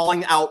and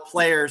calling out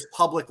players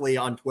publicly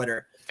on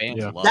Twitter.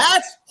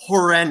 That's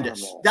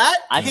horrendous.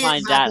 I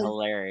find that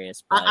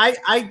hilarious. But...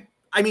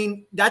 I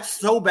mean, that's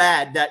so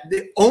bad that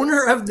the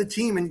owner of the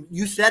team, and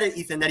you said it,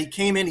 Ethan, that he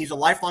came in, he's a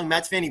lifelong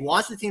Mets fan. He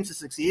wants the team to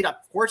succeed. Of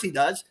course he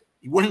does.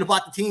 He wouldn't have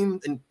bought the team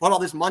and put all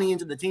this money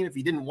into the team if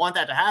he didn't want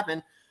that to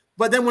happen.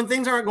 But then when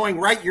things aren't going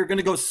right, you're going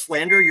to go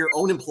slander your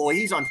own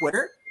employees on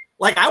Twitter.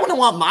 Like, I wouldn't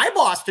want my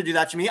boss to do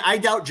that to me. I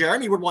doubt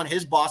Jeremy would want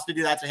his boss to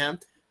do that to him.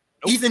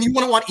 Nope. Ethan, you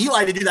wouldn't want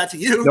Eli to do that to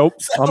you.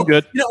 Nope, so, I'm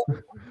good.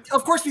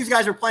 Of course, these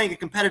guys are playing a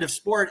competitive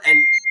sport,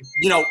 and,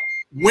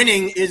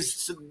 winning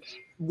is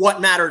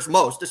what matters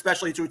most,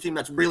 especially to a team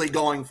that's really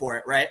going for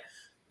it, right?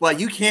 but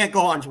you can't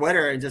go on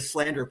Twitter and just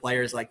slander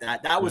players like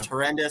that. That was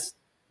horrendous.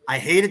 I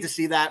hated to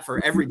see that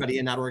for everybody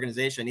in that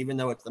organization, even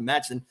though it's the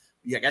Mets. And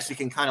I guess you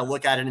can kind of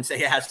look at it and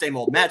say, yeah, same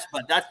old Mets,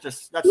 but that's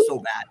so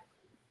bad.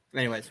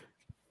 Anyways.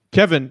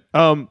 Kevin,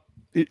 so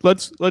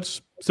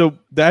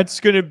that's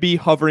going to be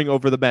hovering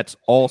over the Mets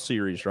all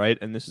series, right?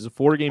 And this is a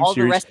 4-game all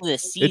series. the rest of the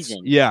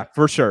season. Yeah,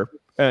 for sure.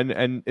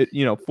 And it,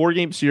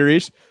 4-game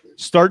series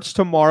starts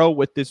tomorrow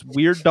with this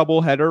weird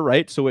doubleheader,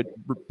 right? So it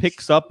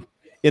picks up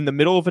in the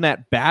middle of an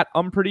at bat,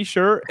 I'm pretty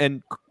sure,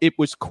 and it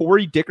was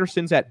Corey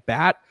Dickerson's at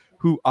bat,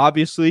 who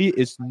obviously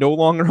is no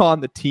longer on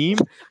the team.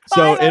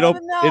 So it'll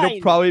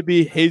probably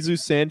be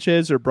Jesus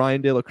Sanchez or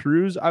Brian De La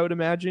Cruz, I would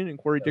imagine, in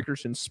Corey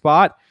Dickerson's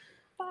spot.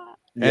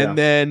 Yeah. And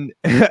then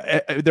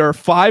there are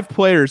 5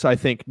 players, I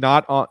think,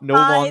 no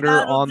longer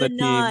on the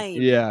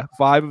team. Yeah,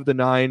 5 of the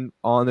 9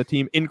 on the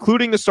team,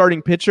 including the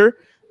starting pitcher.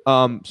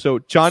 So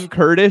John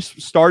Curtis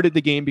started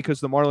the game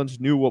because the Marlins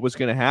knew what was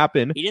going to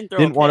happen. He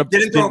didn't want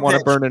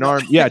to burn an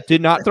arm. Yeah,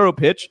 did not throw a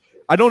pitch.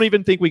 I don't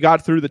even think we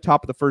got through the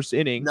top of the first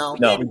inning. No. we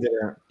didn't.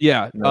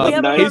 Yeah, We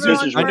have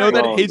I know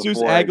that Jesus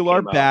before I Aguilar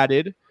came out.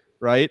 batted,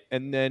 right,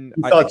 and then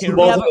He I saw can't 2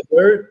 balls remember. in the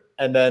third,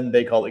 and then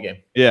they called the game.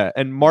 Yeah,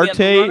 and Marte.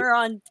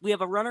 We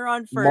have a runner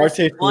on first.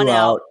 Marte one flew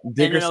out. and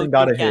Dickerson an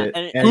got a 0-2 count.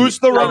 hit. And Who's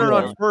the Aguilar. runner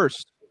on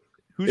first?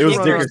 It was the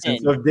runner on- Dickerson.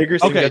 So if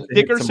Dickerson Okay, gets a hit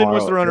Dickerson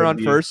was the tomorrow, runner it'll on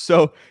be- first.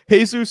 So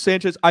Jesus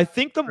Sanchez, I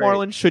think the Great.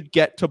 Marlins should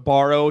get to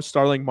borrow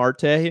Starling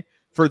Marte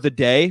for the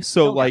day.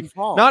 So No, like he's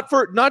wrong. not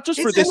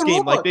just for It's in this the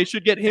game, like rulebook. they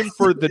should get him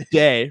for the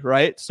day,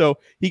 right? So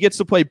he gets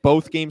to play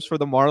both games for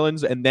the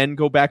Marlins and then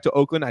go back to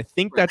Oakland. I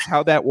think that's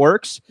how that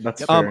works.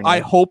 That's fair I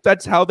enough. hope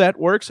that's how that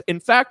works. In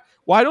fact,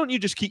 why don't you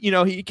just keep,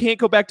 he can't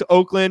go back to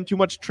Oakland, too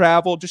much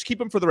travel, just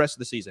keep him for the rest of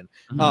the season.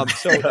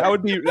 So that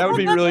would be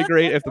really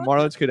great if the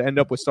Marlins could end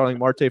up with Starling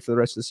Marte for the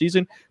rest of the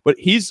season. But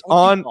he's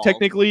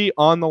technically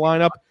on the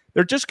lineup.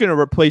 They're just going to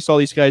replace all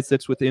these guys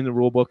that's within the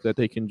rule book that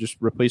they can just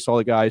replace all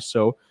the guys.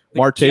 So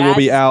Marte will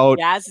be out.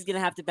 Jazz is going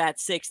to have to bat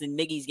 6th, and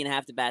Miggy's going to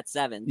have to bat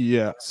 7th.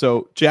 Yeah.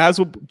 So Jazz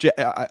will.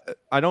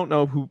 I don't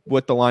know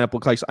what the lineup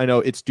looks like. I know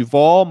it's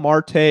Duvall,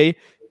 Marte,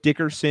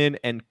 Dickerson,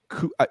 and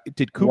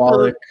did Cooper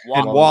Wallach.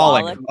 and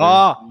Wallach.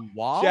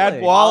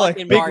 Chad Wallach,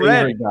 and Big Martin.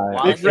 Red.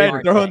 Wallach Big and Red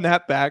Marte. throwing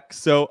that back.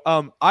 So,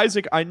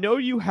 Isaac, I know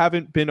you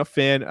haven't been a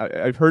fan.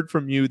 I've heard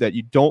from you that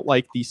you don't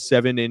like these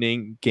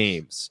 7-inning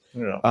games.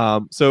 Yeah.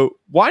 So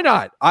why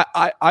not?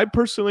 I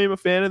personally am a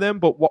fan of them,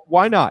 but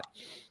why not?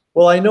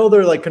 Well, I know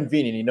they're like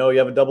convenient. You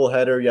have a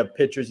doubleheader, you have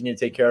pitchers you need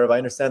to take care of. I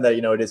understand that,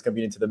 it is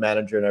convenient to the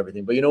manager and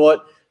everything. But you know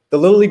what? The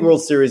Little League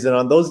World Series the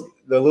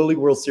Little League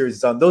World Series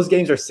is on. Those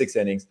games are 6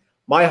 innings.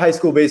 My high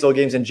school baseball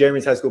games and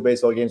Jeremy's high school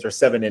baseball games are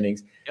 7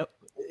 innings. Yep.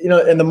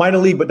 And the minor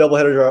league, but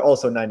doubleheaders are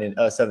also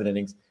 7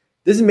 innings.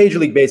 This is Major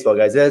League Baseball,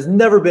 guys. It has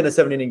never been a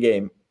 7-inning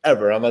game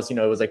ever, unless it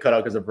was like cut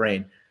out because of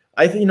rain.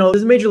 I think this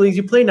is Major Leagues.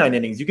 You play 9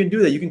 innings. You can do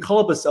that. You can call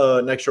up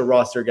an extra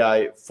roster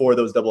guy for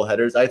those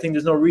doubleheaders. I think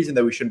there's no reason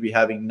that we shouldn't be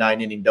having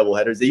 9-inning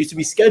doubleheaders. They used to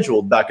be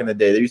scheduled back in the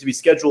day. There used to be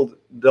scheduled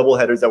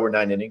doubleheaders that were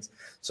 9 innings.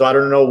 So I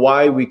don't know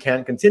why we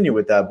can't continue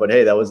with that. But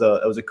hey, that was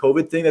a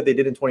COVID thing that they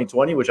did in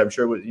 2020, which I'm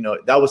sure was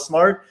that was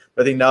smart.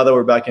 But I think now that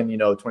we're back in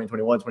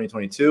 2021,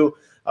 2022,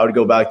 I would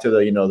go back to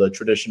the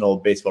traditional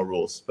baseball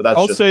rules. But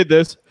I'll say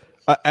this.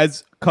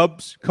 As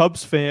Cubs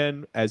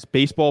fan, as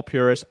baseball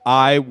purist,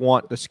 I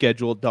want the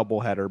scheduled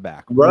doubleheader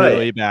back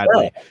really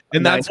badly. Yeah.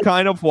 And that's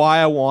kind of why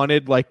I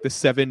wanted like the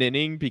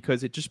 7-inning,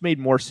 because it just made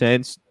more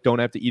sense. Don't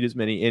have to eat as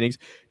many innings.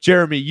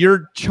 Jeremy,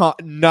 you're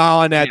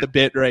gnawing at the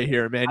bit right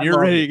here, man.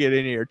 You're ready to get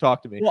in here.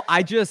 Talk to me. Well,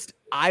 I think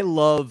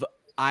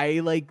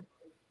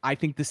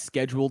the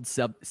scheduled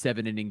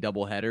 7-inning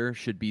doubleheader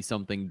should be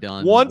something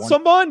done Once a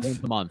month.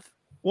 Once a month.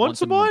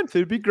 Once a month.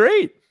 It'd be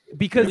great.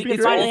 Because We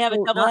could finally have a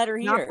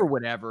doubleheader not here. for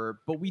whatever,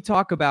 but we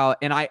talk about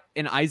and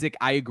Isaac,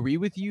 I agree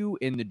with you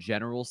in the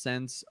general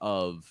sense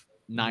of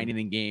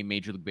 9-inning game,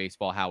 Major League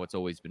Baseball, how it's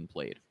always been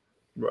played.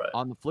 Right.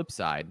 On the flip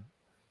side,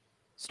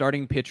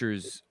 starting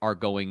pitchers are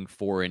going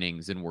 4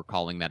 innings, and we're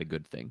calling that a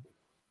good thing.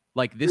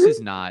 Like this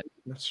is not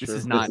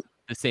the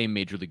same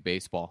Major League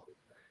Baseball.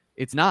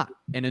 It's not,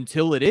 and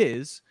until it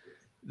is,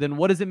 then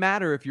what does it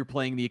matter if you're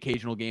playing the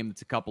occasional game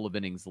that's a couple of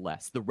innings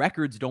less? The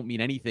records don't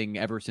mean anything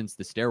ever since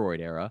the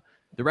steroid era.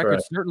 The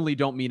records certainly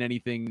don't mean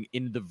anything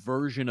in the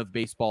version of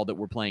baseball that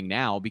we're playing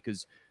now,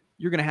 because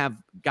you're going to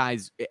have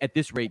guys at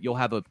this rate. You'll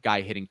have a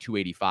guy hitting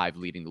 285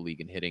 leading the league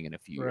in hitting in a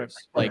few years.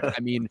 Like, I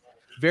mean,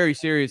 very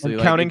seriously,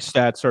 And counting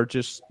stats are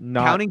just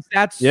not counting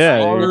stats.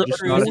 Yeah, are they're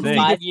just not a thing.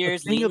 5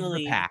 years thing of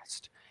legally. the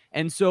past.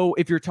 And so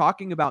if you're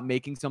talking about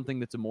making something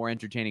that's a more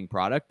entertaining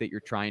product that you're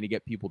trying to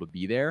get people to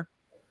be there,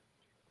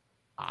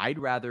 I'd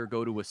rather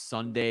go to a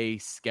Sunday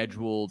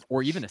scheduled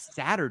or even a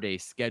Saturday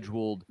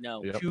scheduled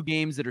No. 2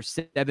 games that are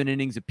 7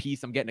 innings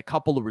apiece. I'm getting a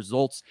couple of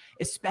results,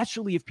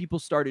 especially if people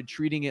started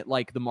treating it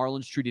like the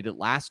Marlins treated it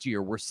last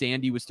year, where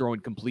Sandy was throwing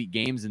complete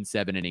games in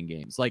 7-inning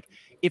games. Like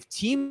if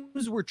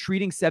teams were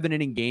treating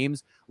 7-inning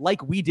games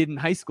like we did in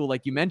high school,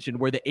 like you mentioned,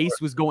 where the ace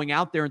was going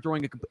out there and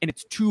throwing and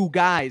it's 2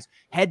 guys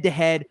head to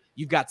head,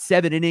 you've got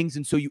 7 innings.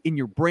 And so you, in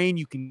your brain,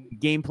 you can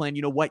game plan,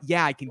 you know what?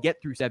 Yeah, I can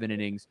get through 7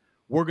 innings.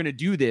 we're going to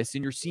do this,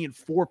 and you're seeing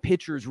 4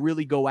 pitchers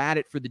really go at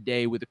it for the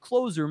day with a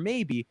closer,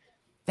 maybe,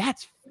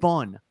 that's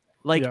fun.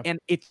 Like, and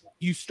if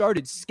you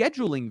started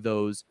scheduling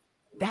those,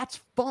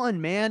 that's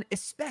fun, man.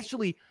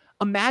 Especially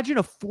imagine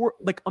a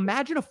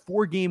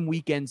 4-game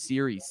weekend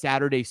series,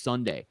 Saturday,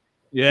 Sunday.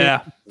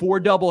 Yeah. 4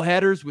 double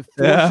headers with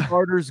 4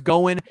 starters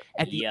going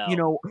at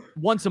the,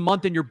 once a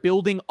month, and you're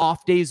building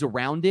off days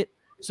around it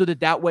so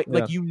that way,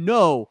 like,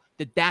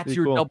 that's Pretty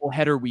your cool. double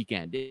header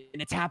weekend,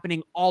 and it's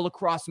happening all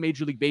across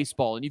Major League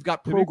Baseball. And you've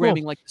got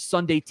programming like the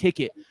Sunday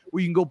Ticket, where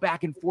you can go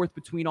back and forth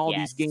between all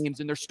these games,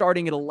 and they're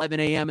starting at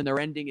 11 a.m. and they're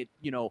ending at,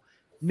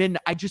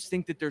 midnight. I just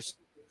think that there's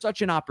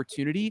such an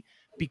opportunity,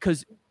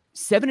 because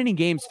 7-inning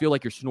games feel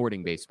like you're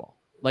snorting baseball.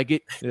 Like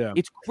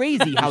it's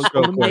crazy how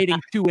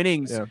eliminating 2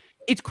 innings. Yeah.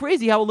 It's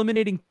crazy how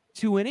eliminating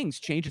 2 innings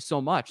changes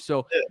so much.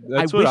 So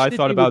that's what I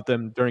thought about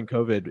them during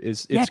COVID.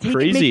 It's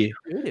crazy.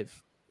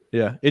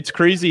 Yeah, it's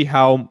crazy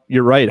how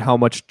you're right. How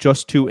much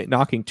just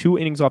knocking 2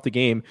 innings off the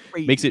game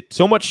makes it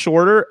so much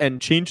shorter and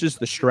changes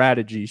the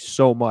strategy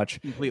so much.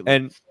 Completely.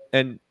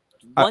 And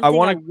one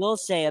thing I will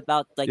say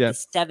about the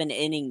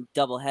 7-inning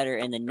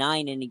doubleheader and the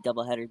 9-inning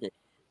doubleheader, that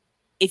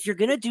if you're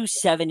gonna do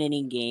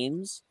 7-inning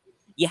games,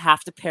 you have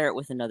to pair it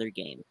with another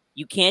game.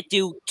 You can't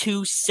do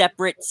 2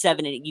 separate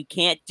 7-inning. You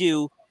can't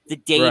do the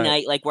day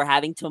night like we're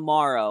having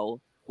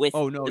tomorrow with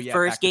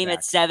first game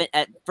at 7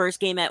 at first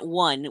game at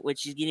 1,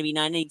 which is gonna be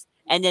 9 innings.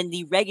 And then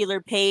the regular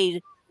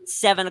paid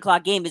 7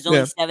 o'clock game is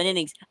only 7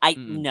 innings.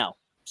 No,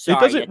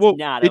 sorry,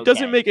 it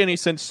doesn't make any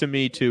sense to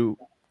me to,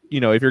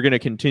 if you're going to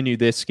continue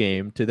this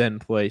game, to then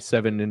play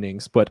 7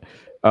 innings. But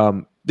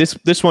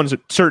this one's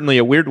certainly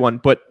a weird one.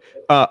 But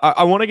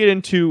I want to get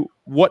into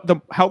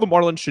how the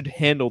Marlins should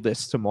handle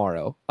this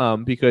tomorrow,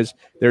 because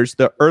there's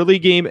the early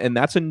game, and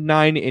that's a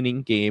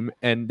 9-inning game,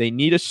 and they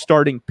need a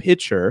starting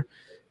pitcher,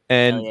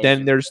 and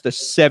then there's the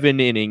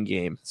 7-inning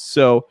game.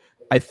 So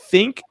I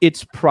think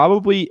it's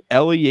probably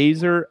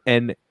Eliezer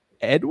and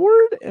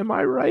Edward. Am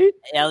I right?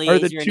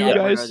 Eliezer and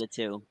Edward are the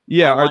 2.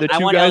 Yeah, I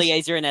want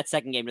Eliezer in that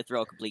second game to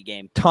throw a complete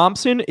game.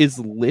 Thompson is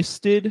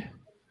listed.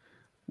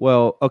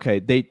 Well, okay.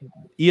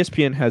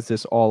 ESPN has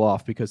this all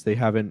off because they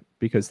have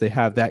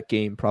that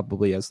game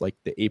probably as like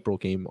the April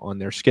game on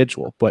their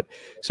schedule. But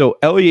so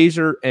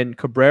Eliezer and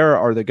Cabrera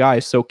are the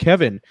guys. So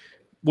Kevin,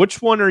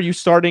 which one are you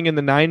starting in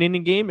the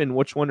 9-inning game, and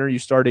which one are you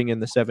starting in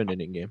the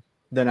 7-inning game?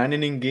 The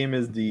 9-inning game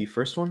is the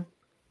first one?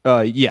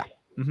 Yeah.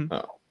 Mm-hmm.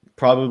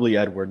 Probably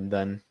Edward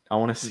then. I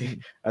want to see,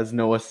 as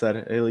Noah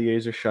said,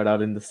 Eliezer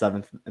shutout in the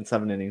 7th and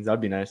 7 innings.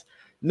 That'd be nice.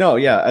 No,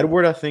 yeah,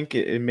 Edward, I think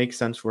it makes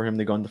sense for him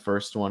to go in the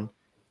first one.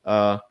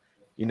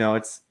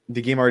 It's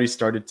the game already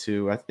started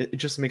too. It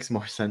just makes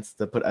more sense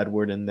to put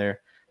Edward in there.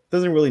 It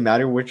doesn't really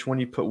matter which one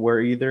you put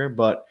where either,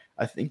 but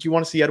I think you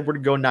want to see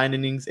Edward go 9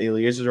 innings.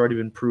 Eliezer's already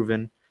been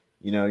proven.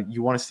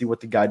 You want to see what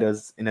the guy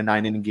does in a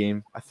 9-inning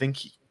game. I think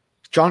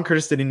John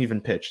Curtis didn't even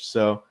pitch,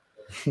 so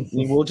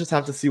we'll just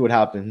have to see what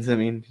happens. I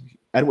mean,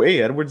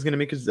 Edward's going to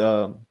make his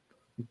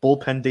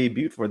bullpen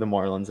debut for the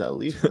Marlins at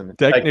least. I mean,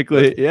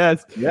 technically,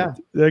 yes. Yeah.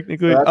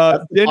 Technically. That's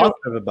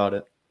positive about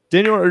it.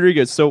 Daniel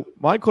Rodriguez. So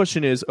my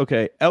question is,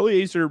 okay,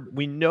 Eliezer,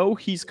 we know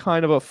he's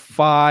kind of a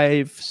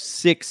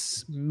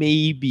 5-6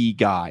 maybe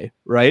guy,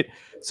 right?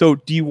 So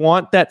do you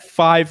want that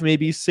 5,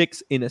 maybe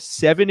 6 in a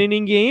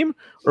 7-inning game,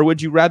 or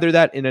would you rather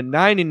that in a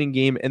 9-inning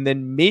game, and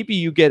then maybe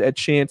you get a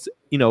chance,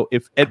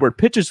 if Edward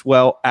pitches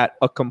well, at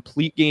a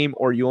complete game,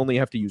 or you only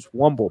have to use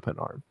 1 bullpen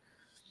arm?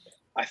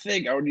 I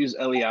think I would use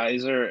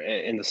Eliezer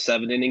in the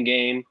 7-inning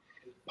game,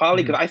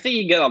 probably because I think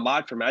you get a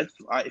lot from it.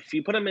 If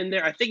you put him in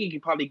there, I think he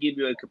could probably give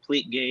you a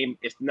complete game.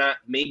 If not,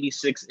 maybe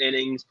 6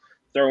 innings.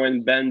 Throw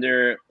in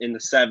Bender in the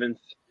 7th.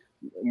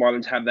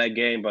 Marlins have that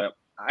game, but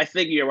I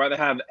think you'd rather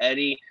have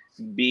Eddie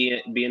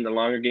be in the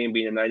longer game,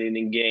 be in a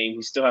 9-inning game.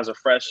 He still has a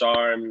fresh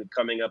arm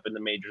coming up in the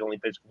majors. Only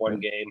pitched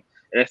 1 game,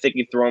 and I think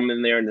you throw him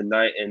in there in the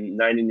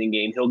 9-inning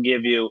game. He'll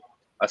give you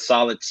a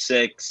solid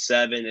 6,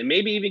 7, and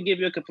maybe even give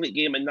you a complete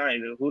game at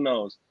 9. Who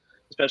knows?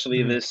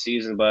 Especially this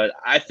season. But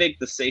I think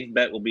the safe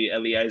bet will be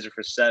Eliezer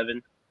for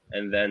 7,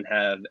 and then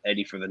have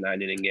Eddie for the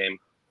 9-inning game.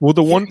 Well,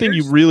 the one thing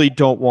you really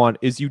don't want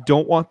is you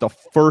don't want the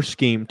first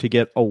game to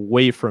get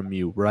away from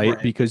you,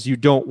 right? Because you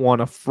don't want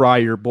to fry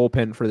your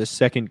bullpen for the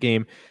second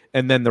game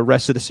and then the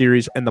rest of the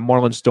series, and the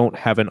Marlins don't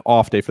have an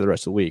off day for the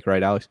rest of the week,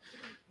 right, Alex?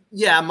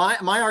 Yeah,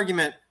 my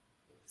argument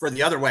for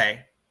the other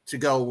way to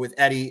go with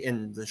Eddie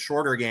in the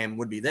shorter game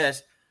would be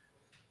this.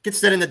 Get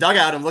sit in the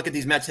dugout and look at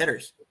these Mets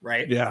hitters,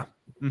 right? Yeah.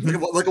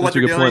 Mm-hmm. Look at what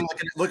they're doing.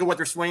 Look at what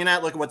they're swinging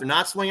at. Look at what they're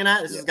not swinging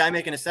at. This is a guy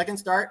making a second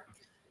start.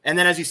 And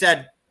then, as you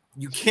said,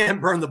 you can't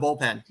burn the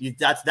bullpen.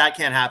 That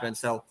can't happen.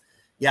 So,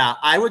 yeah,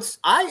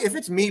 if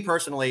it's me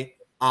personally,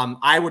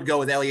 I would go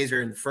with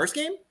Eliezer in the first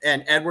game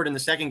and Edward in the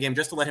second game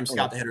just to let him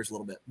scout the hitters a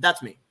little bit.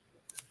 That's me.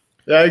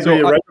 Yeah, I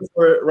agree.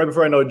 Right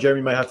before I know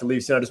Jeremy might have to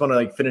leave soon, I just want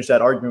to finish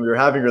that argument we were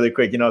having really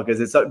quick, because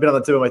it's been on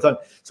the tip of my tongue.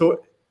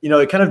 So,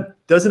 it kind of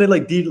doesn't it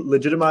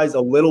delegitimize a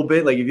little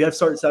bit? Like if you have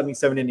started having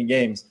 7-inning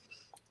games,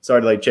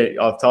 sorry to change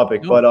off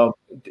topic, but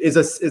is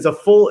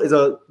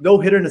a no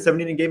hitter in a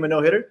 7-inning game a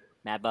no hitter?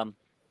 Mad bum.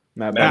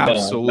 Matt Matt Bum. Bum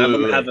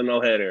Absolutely. has a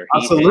no hitter.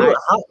 Absolutely.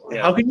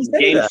 Yeah. How can you say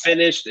Game that?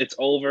 finished. It's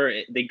over.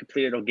 They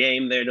completed a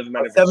game there. Doesn't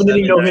matter. A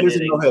 7-inning no-hitter is a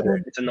innings,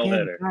 no-hitter. It's a no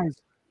hitter. Guys,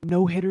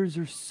 no hitters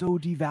are so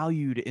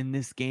devalued in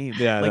this game.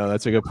 Yeah, Like, no,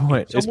 that's a good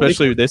point, someone-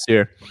 especially this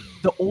year.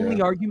 The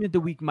only argument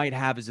that we might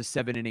have is a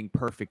 7-inning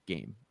perfect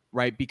game,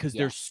 right? Because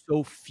there's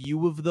so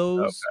few of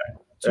those.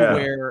 To Yeah.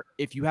 where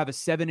if you have a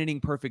 7-inning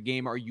perfect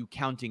game, are you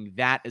counting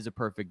that as a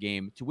perfect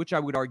game? To which I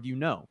would argue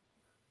no,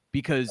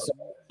 because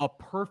a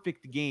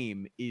perfect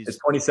game It's is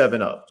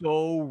 27 up.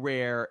 so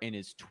rare and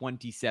is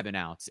 27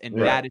 outs, and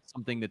Right. that is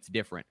something that's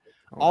different.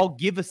 I'll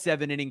give a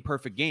 7-inning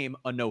perfect game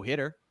a no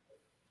hitter,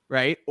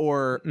 right?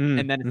 Or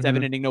and then a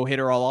 7-inning no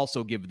hitter, I'll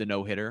also give the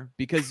no hitter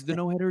because the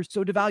no hitter is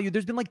so devalued.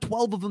 There's been like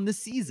 12 of them this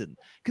season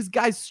because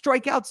guys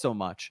strike out so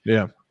much.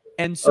 Yeah.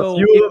 And so A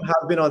few of them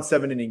have been on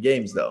 7-inning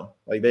games though.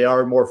 Like they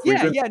are more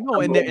frequent.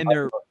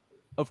 they're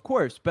of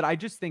course, but I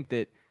just think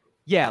that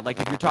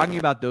like if you're talking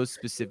about those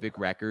specific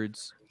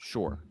records,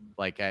 sure,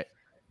 like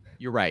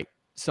you're right.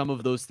 Some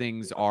of those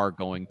things are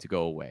going to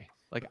go away.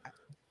 Like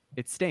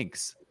it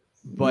stinks,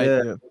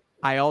 but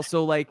I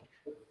also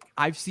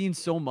I've seen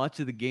so much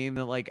of the game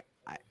that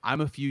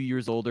I'm a few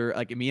years older.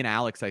 Like me and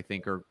Alex, I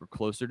think are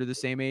closer to the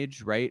same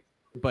age, right?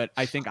 But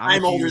I think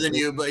I'm older than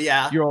you, but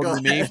yeah, you're older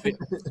than me.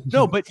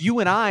 No, but you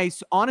and I,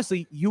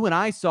 honestly,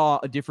 saw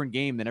a different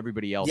game than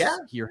everybody else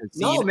here has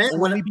seen. No, man,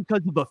 only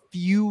because of a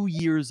few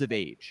years of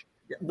age.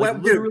 Well,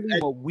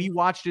 Literally, what we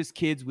watched as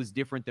kids was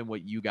different than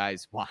what you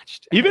guys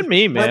watched. Even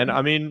me, man.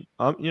 I mean,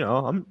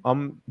 I'm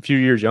a few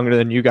years younger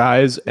than you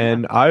guys,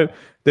 and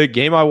the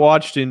game I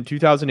watched in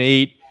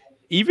 2008,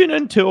 even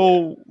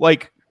until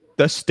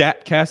the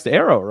StatCast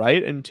era,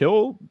 right?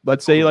 Until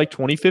let's say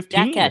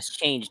 2015. StatCast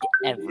changed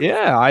everything.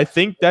 Yeah, I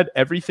think that's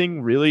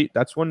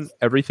when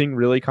everything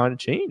really kind of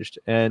changed,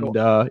 and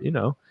when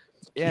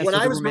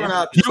I was growing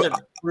up, just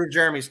to prove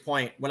Jeremy's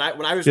point, when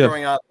I was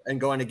growing up and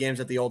going to games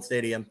at the old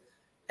stadium,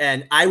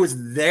 and I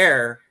was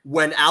there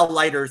when Al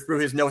Leiter threw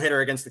his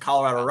no-hitter against the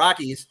Colorado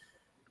Rockies,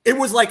 it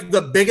was like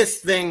the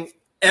biggest thing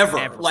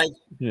ever.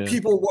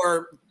 People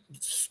were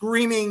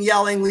screaming,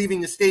 yelling,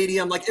 leaving the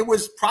stadium. Like it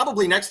was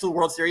probably next to the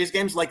World Series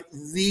games, like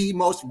the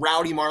most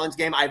rowdy Marlins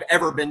game I've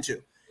ever been to.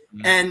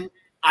 Mm-hmm. And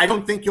I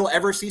don't think you'll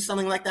ever see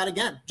something like that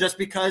again, just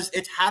because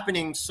it's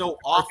happening so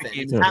often.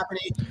 It's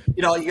happening,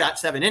 you got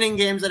 7-inning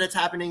games that it's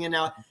happening in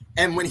now.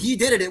 And when he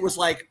did it, it was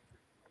like,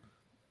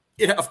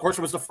 of course,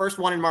 it was the first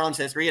one in Marlins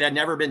history. It had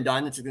never been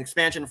done. It's an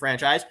expansion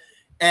franchise.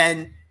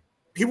 And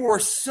people were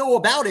so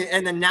about it.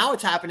 And then now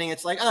it's happening.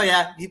 It's like, oh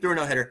yeah, he threw a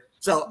no-hitter.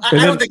 So I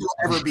don't think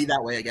it'll ever be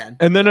that way again.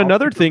 And then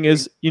another thing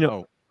is,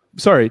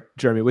 sorry,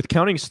 Jeremy, with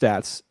counting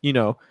stats,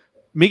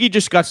 Miggy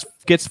just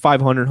gets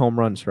 500 home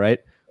runs, right?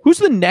 Who's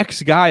the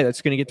next guy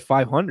that's going to get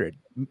 500?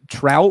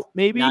 Trout,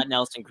 maybe? Not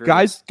Nelson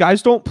Cruz.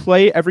 Guys don't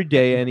play every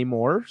day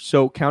anymore.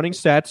 So counting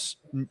stats,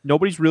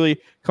 nobody's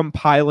really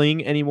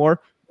compiling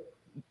anymore.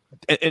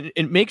 And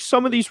it makes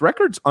some of these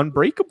records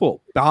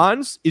unbreakable.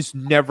 Bonds is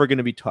never going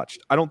to be touched.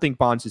 I don't think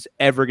Bonds is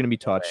ever going to be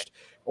touched.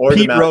 Or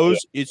Pete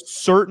Rose is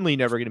certainly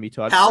never going to be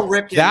touched. Cal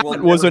Ripken that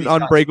was an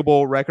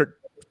unbreakable record.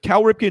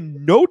 Cal Ripken,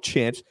 no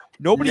chance.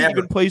 Nobody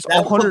even plays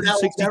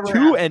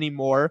 162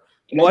 anymore.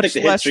 Much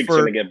less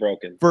get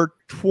broken for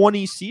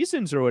 20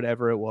 seasons or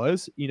whatever it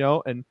was,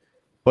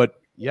 But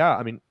yeah,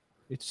 I mean,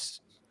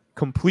 it's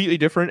completely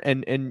different.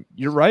 And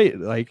you're right.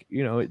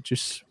 It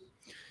just.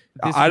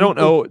 I don't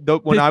know.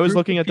 When I was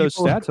looking at those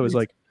stats, I was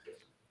like,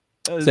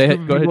 go ahead.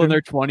 People in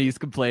their 20s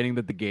complaining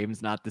that the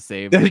game's not the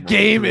same. The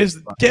game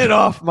is get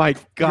off my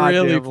god.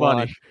 Really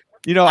funny.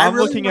 I'm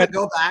really looking at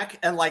go back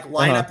and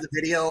line up the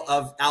video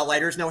of Al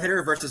Leiter's no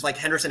hitter versus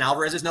Henderson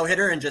Alvarez's no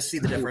hitter and just see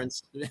the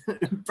difference.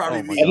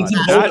 Probably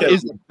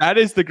that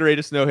is the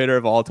greatest no hitter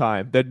of all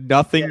time. The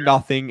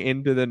nothing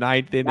into the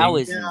ninth inning. That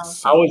was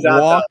I was at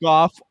walk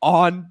off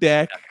on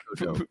deck.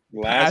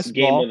 Last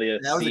game of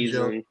the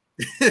season.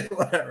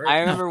 I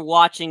remember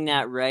watching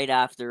that right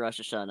after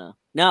Rosh Hashanah.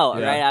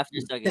 Right after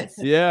Sukkot.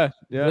 Yeah.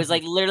 It was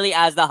literally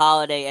as the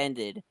holiday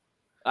ended.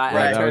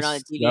 I turned on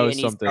the TV and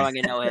he's throwing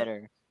a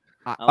no-hitter.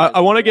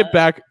 I want to get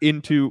back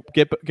into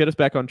get us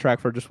back on track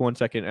for just 1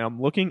 second. And I'm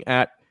looking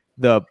at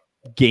the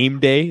game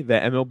day, the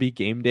MLB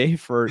game day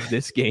for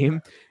this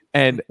game.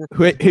 And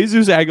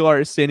Jesus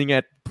Aguilar is standing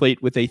at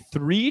plate with a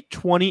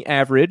 320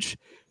 average,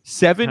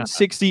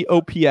 760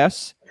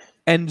 OPS,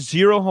 and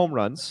 0 home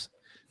runs.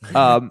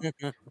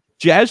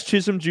 Jazz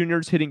Chisholm Jr.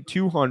 is hitting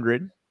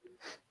 200.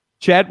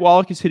 Chad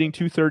Wallach is hitting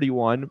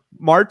 231.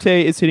 Marte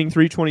is hitting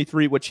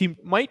 323, which he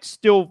might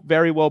still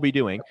very well be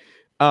doing.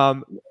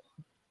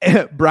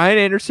 Brian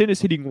Anderson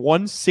is hitting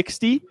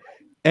 160,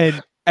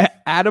 and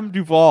Adam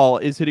Duvall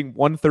is hitting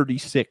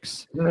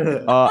 136.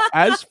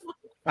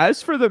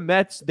 As for the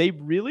Mets, they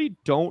really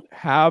don't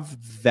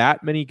have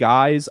that many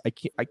guys.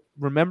 I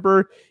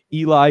remember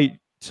Eli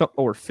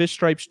or Fish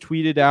Stripes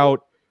tweeted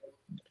out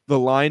the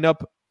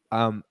lineup.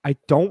 I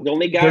don't. The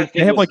only guy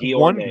they have one.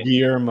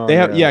 Guillermo. They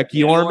have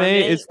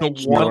Guillorme is the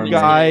one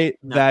guy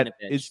not that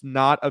is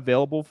not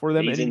available for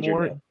them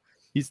anymore.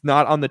 He's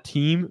not on the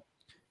team.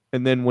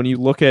 And then when you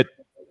look at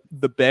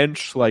the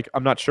bench, like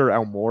I'm not sure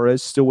Almora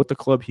is still with the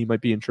club. He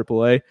might be in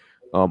AAA.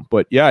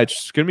 But yeah,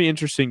 it's going to be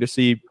interesting to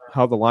see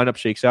how the lineup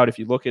shakes out. If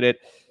you look at it,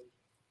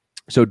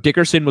 so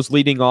Dickerson was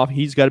leading off.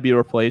 He's got to be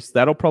replaced.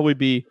 That'll probably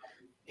be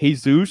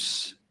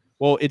Jesus.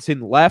 Well, it's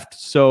in left,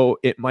 so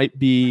it might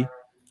be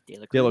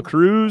De La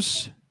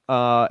Cruz.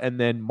 And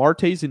then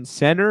Marte's in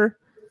center.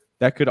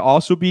 That could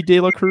also be De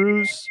La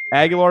Cruz.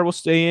 Aguilar will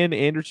stay in.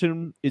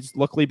 Anderson is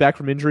luckily back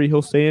from injury.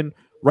 He'll stay in.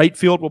 Right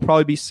field will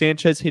probably be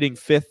Sanchez hitting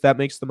 5th. That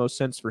makes the most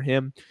sense for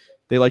him.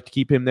 They like to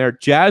keep him there.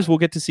 Jazz will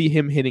get to see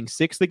him hitting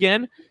 6th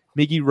again.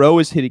 Miggy Rowe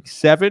is hitting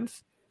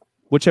 7th.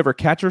 Whichever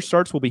catcher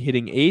starts will be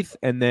hitting 8th,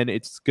 and then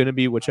it's going to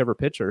be whichever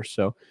pitcher.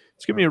 So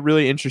it's going to be a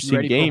really interesting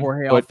ready game. for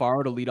Jorge but-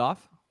 Alfaro to lead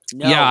off?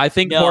 No, yeah, I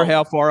think no, Jorge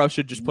Alfaro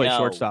should just play No.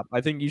 shortstop. I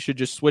think you should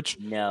just switch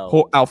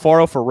no.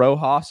 Alfaro for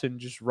Rojas and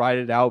just ride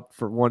it out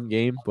for one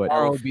game. But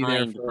Alfaro Oh, would be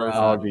there fine, for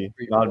bro.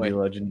 That'd be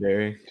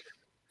legendary.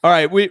 all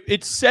right,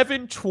 it's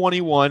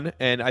 7:21,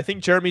 and I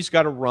think Jeremy's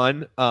got to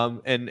run.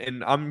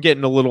 And I'm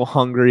getting a little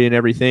hungry and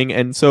everything,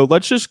 and so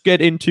let's just get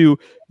into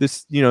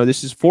this.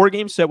 This is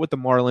 4-game set with the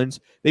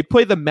Marlins. They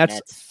play the Mets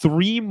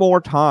 3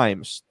 more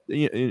times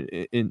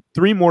in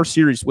 3 more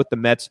series with the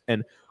Mets,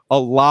 and a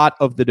lot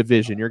of the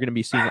division. You're going to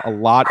be seeing a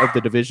lot of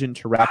the division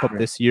to wrap up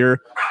this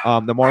year.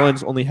 The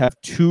Marlins only have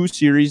 2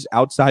 series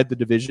outside the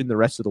division the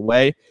rest of the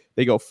way.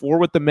 They go 4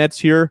 with the Mets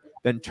here,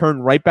 then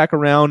turn right back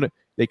around.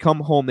 They come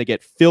home. They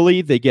get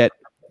Philly. They get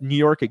New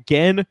York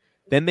again.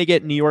 Then they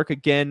get New York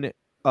again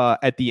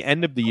at the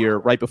end of the year,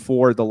 right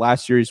before the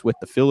last series with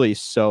the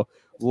Phillies. So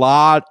a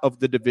lot of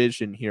the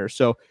division here.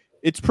 So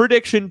it's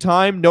prediction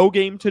time. No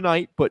game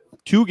tonight, but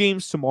 2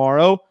 games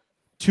tomorrow.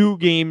 2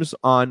 games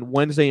on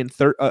Wednesday and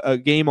a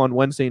game on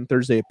Wednesday and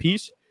Thursday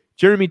apiece.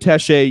 Jeremy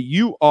Taché,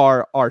 you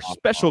are our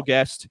special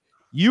guest.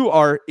 You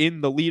are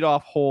in the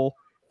leadoff hole.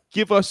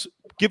 Give us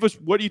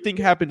what do you think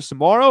happens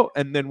tomorrow,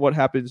 and then what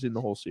happens in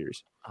the whole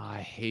series. I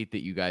hate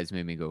that you guys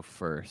made me go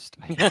first.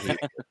 I hate it.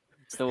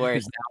 It's the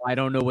worst. Now I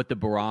don't know what the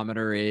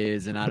barometer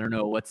is, and I don't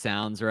know what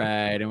sounds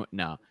right.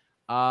 No,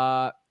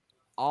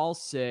 I'll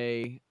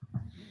say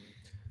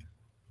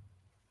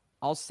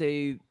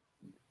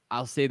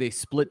they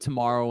split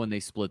tomorrow and they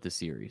split the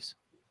series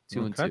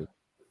 2 and 2.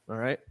 All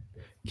right.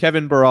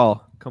 Kevin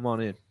Barral, come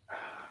on in.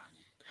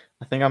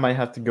 I think I might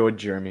have to go with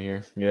Jeremy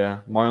here. Yeah,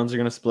 Marlins are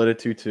gonna split it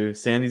 2-2.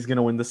 Sandy's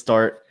gonna win the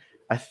start.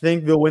 I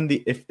think they'll win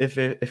the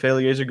if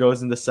Eliezer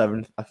goes in the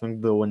 7th. I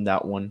think they'll win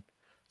that one.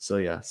 So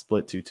yeah,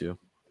 split 2-2.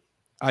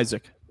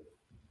 Isaac.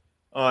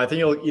 I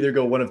think it'll either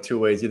go one of 2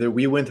 ways. Either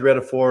we win 3 out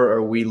of 4,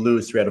 or we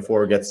lose 3 out of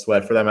 4 or get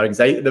swept for that matter.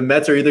 Because the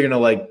Mets are either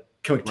gonna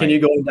continue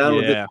going down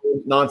with this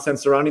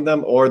nonsense surrounding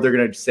them, or they're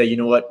gonna say, you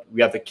know what,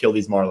 we have to kill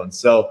these Marlins.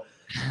 So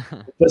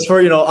just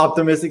for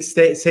optimistic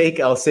sake,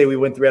 I'll say we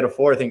win 3 out of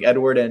 4. I think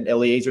Edward and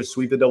Eliezer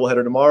sweep the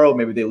doubleheader tomorrow.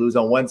 Maybe they lose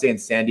on Wednesday, and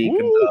Sandy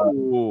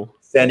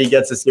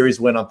gets a series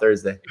win on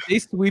Thursday. If they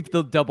sweep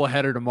the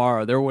doubleheader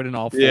tomorrow, they're winning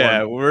all 4.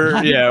 Yeah,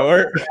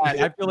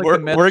 I feel like the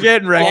Mets we're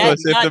getting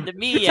reckless. You're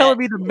telling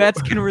me the Mets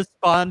can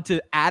respond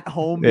to at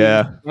home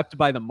being swept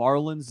by the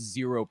Marlins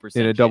 0%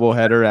 in a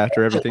doubleheader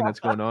after everything that's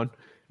going on.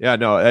 Yeah,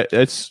 no,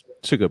 it's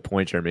a good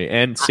point, Jeremy.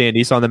 And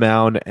Sandy's on the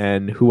mound,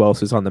 and who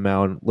else is on the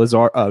mound?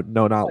 No,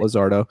 not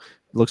Lizardo.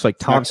 Looks like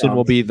Thompson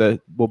will be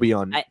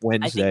on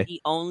Wednesday. I think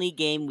the only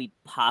game we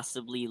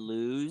possibly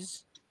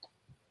lose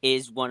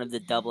is one of the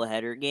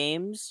doubleheader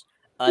games.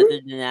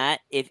 Other than that,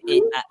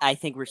 I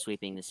think we're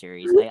sweeping the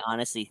series. I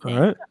honestly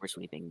think we're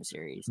sweeping the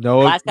series.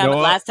 Last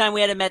time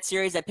we had a Mets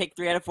series, I picked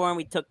 3 out of 4, and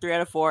we took 3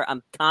 out of 4.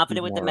 I'm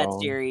confident with the Mets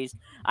series.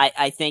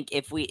 I think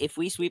if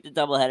we sweep the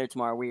doubleheader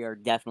tomorrow, we are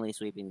definitely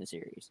sweeping the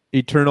series.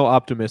 Eternal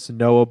optimist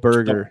Noah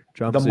Berger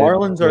jumps in. The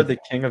Marlins are the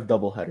king of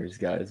doubleheaders,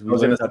 guys.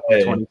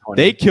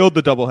 They killed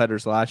the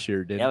doubleheaders last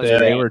year, didn't they?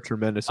 They were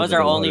tremendous. That was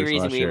our only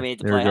reason we made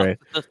the playoffs.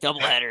 Those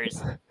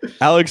doubleheaders.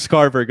 Alex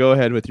Carver, go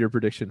ahead with your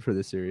prediction for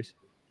the series.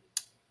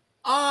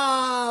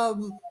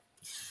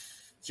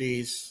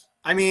 Geez.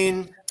 I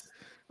mean,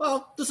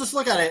 well, let's just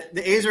look at it.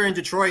 The A's are in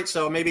Detroit,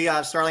 so maybe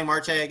Starling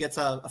Marte gets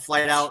a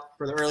flight out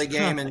for the early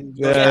game, and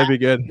that'd be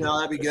good.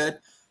 That'd be good.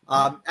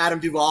 Adam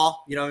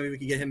Duvall, maybe we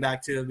could get him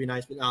back too. It'd be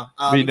nice, but no.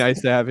 Be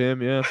nice to have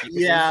him. Yeah.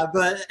 Yeah,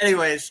 but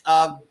anyways,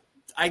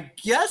 I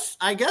guess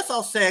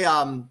I'll say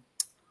I'll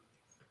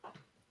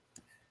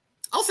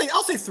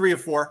say 3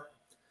 of 4.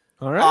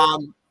 All right.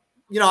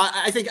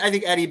 I think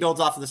Eddie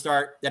builds off of the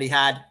start that he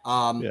had.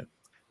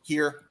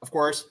 Here, of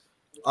course.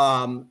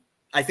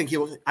 I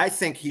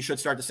think he should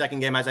start the second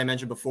game, as I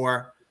mentioned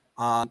before.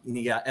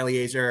 You got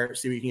Eliezer,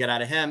 see what you can get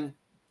out of him.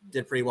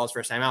 Did pretty well his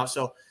first time out.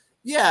 So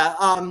yeah.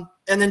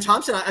 And then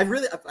Thompson,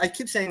 I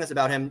keep saying this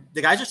about him.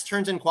 The guy just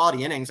turns in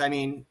quality innings. I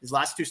mean, his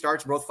last 2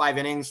 starts, both 5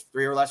 innings,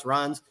 3 or less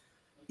runs.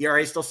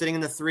 ERA still sitting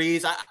in the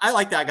 3s. I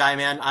like that guy,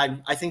 man.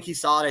 I think he's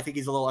solid. I think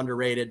he's a little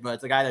underrated, but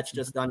it's a guy that's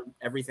just done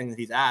everything that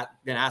he's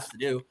been asked to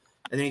do.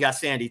 And then you got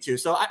Sandy too.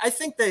 So I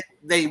think that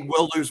they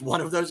will lose one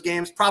of those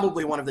games,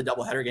 probably one of the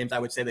doubleheader games. I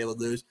would say they would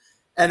lose,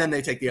 and then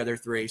they take the other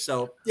 3.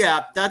 So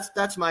yeah,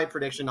 that's my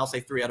prediction. I'll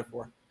say 3 out of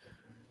 4.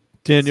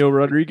 Daniel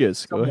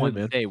Rodriguez, go Someone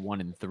ahead, man. say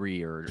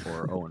 1-3 or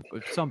 0.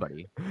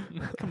 Somebody,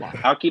 come on.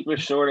 I'll keep it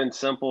short and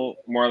simple.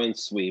 Marlins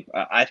sweep.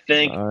 I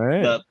think All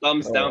right. the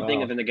thumbs down thing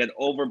wow. is going to get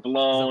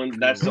overblown.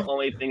 That's the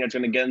only thing that's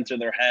going to get into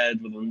their head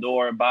with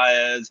Lindor,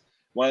 Baez.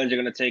 Marlins are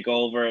going to take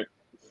over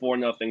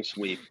 4-0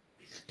 sweep.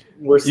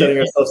 We're setting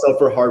ourselves up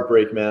for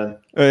heartbreak, man.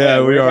 Oh, yeah,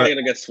 we we're are. probably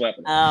going to get swept.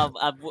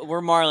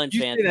 We're Marlins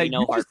You fans. say that, We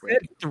know you just heartbreak.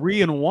 said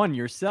 3-1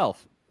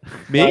 yourself.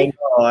 Me?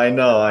 I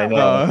know.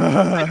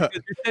 Uh, Because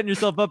you're setting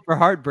yourself up for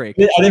heartbreak.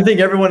 I didn't think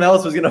everyone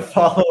else was going to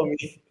follow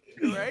me.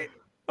 Right?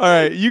 all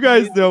right, you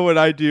guys know what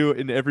I do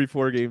in every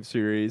 4-game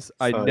series.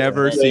 I Oh,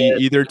 never yeah. see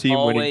either team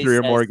winning Always 3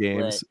 or more says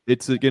games. split.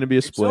 It's going to be a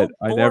It's so split.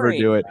 I never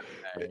do it.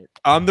 boring.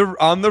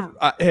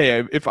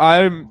 Hey, if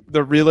I'm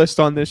the realist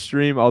on this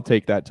stream, I'll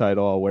take that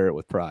title. I'll wear it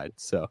with pride.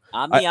 So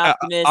I'm the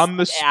optimist. I'm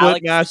the split Alex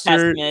is the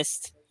master.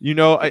 pessimist. You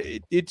know,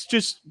 it's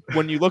just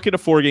when you look at a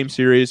 4-game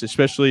series,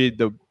 especially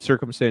the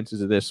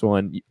circumstances of this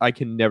one, I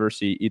can never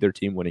see either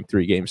team winning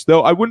 3 games.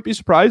 Though I wouldn't be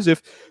surprised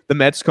if the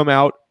Mets come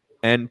out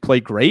and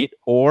play great,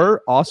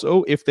 or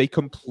also if they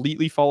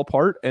completely fall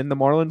apart and the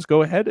Marlins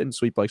go ahead and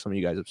sweep like some of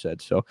you guys have said.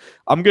 So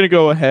I'm going to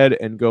go ahead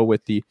and go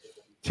with the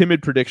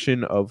timid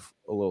prediction of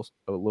a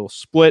little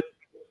split.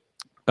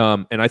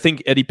 And I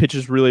think Eddie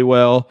pitches really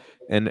well,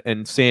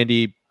 and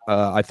Sandy.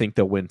 I think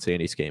they'll win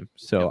Sandy's game.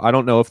 So I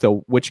don't know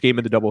which game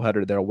of the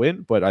doubleheader they'll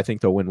win, but I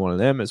think they'll win one of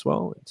them as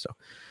well. And so,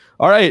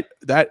 all right,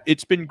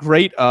 it's been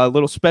great.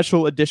 Little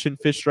special edition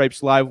Fish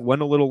Stripes Live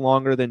went a little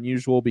longer than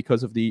usual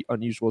because of the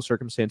unusual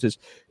circumstances.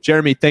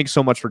 Jeremy, thanks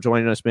so much for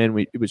joining us, man.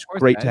 It was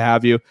great to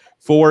have you.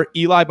 For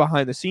Eli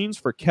behind the scenes,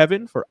 for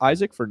Kevin, for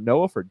Isaac, for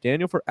Noah, for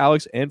Daniel, for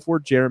Alex, and for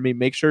Jeremy,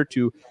 make sure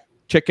to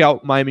check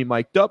out Miami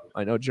Mic'd Up.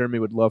 I know Jeremy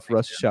would love for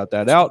us to shout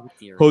that out.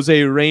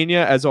 Jose Reina,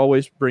 as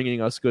always,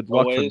 bringing us good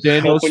luck from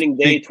Daniel's opening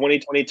day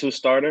 2022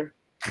 starter.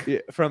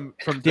 from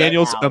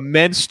Daniel's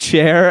immense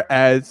chair,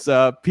 as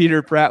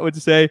Peter Pratt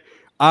would say.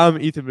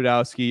 I'm Ethan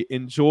Badowski.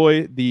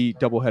 Enjoy the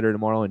doubleheader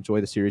tomorrow. Enjoy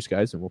the series,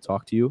 guys, and we'll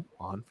talk to you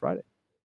on Friday.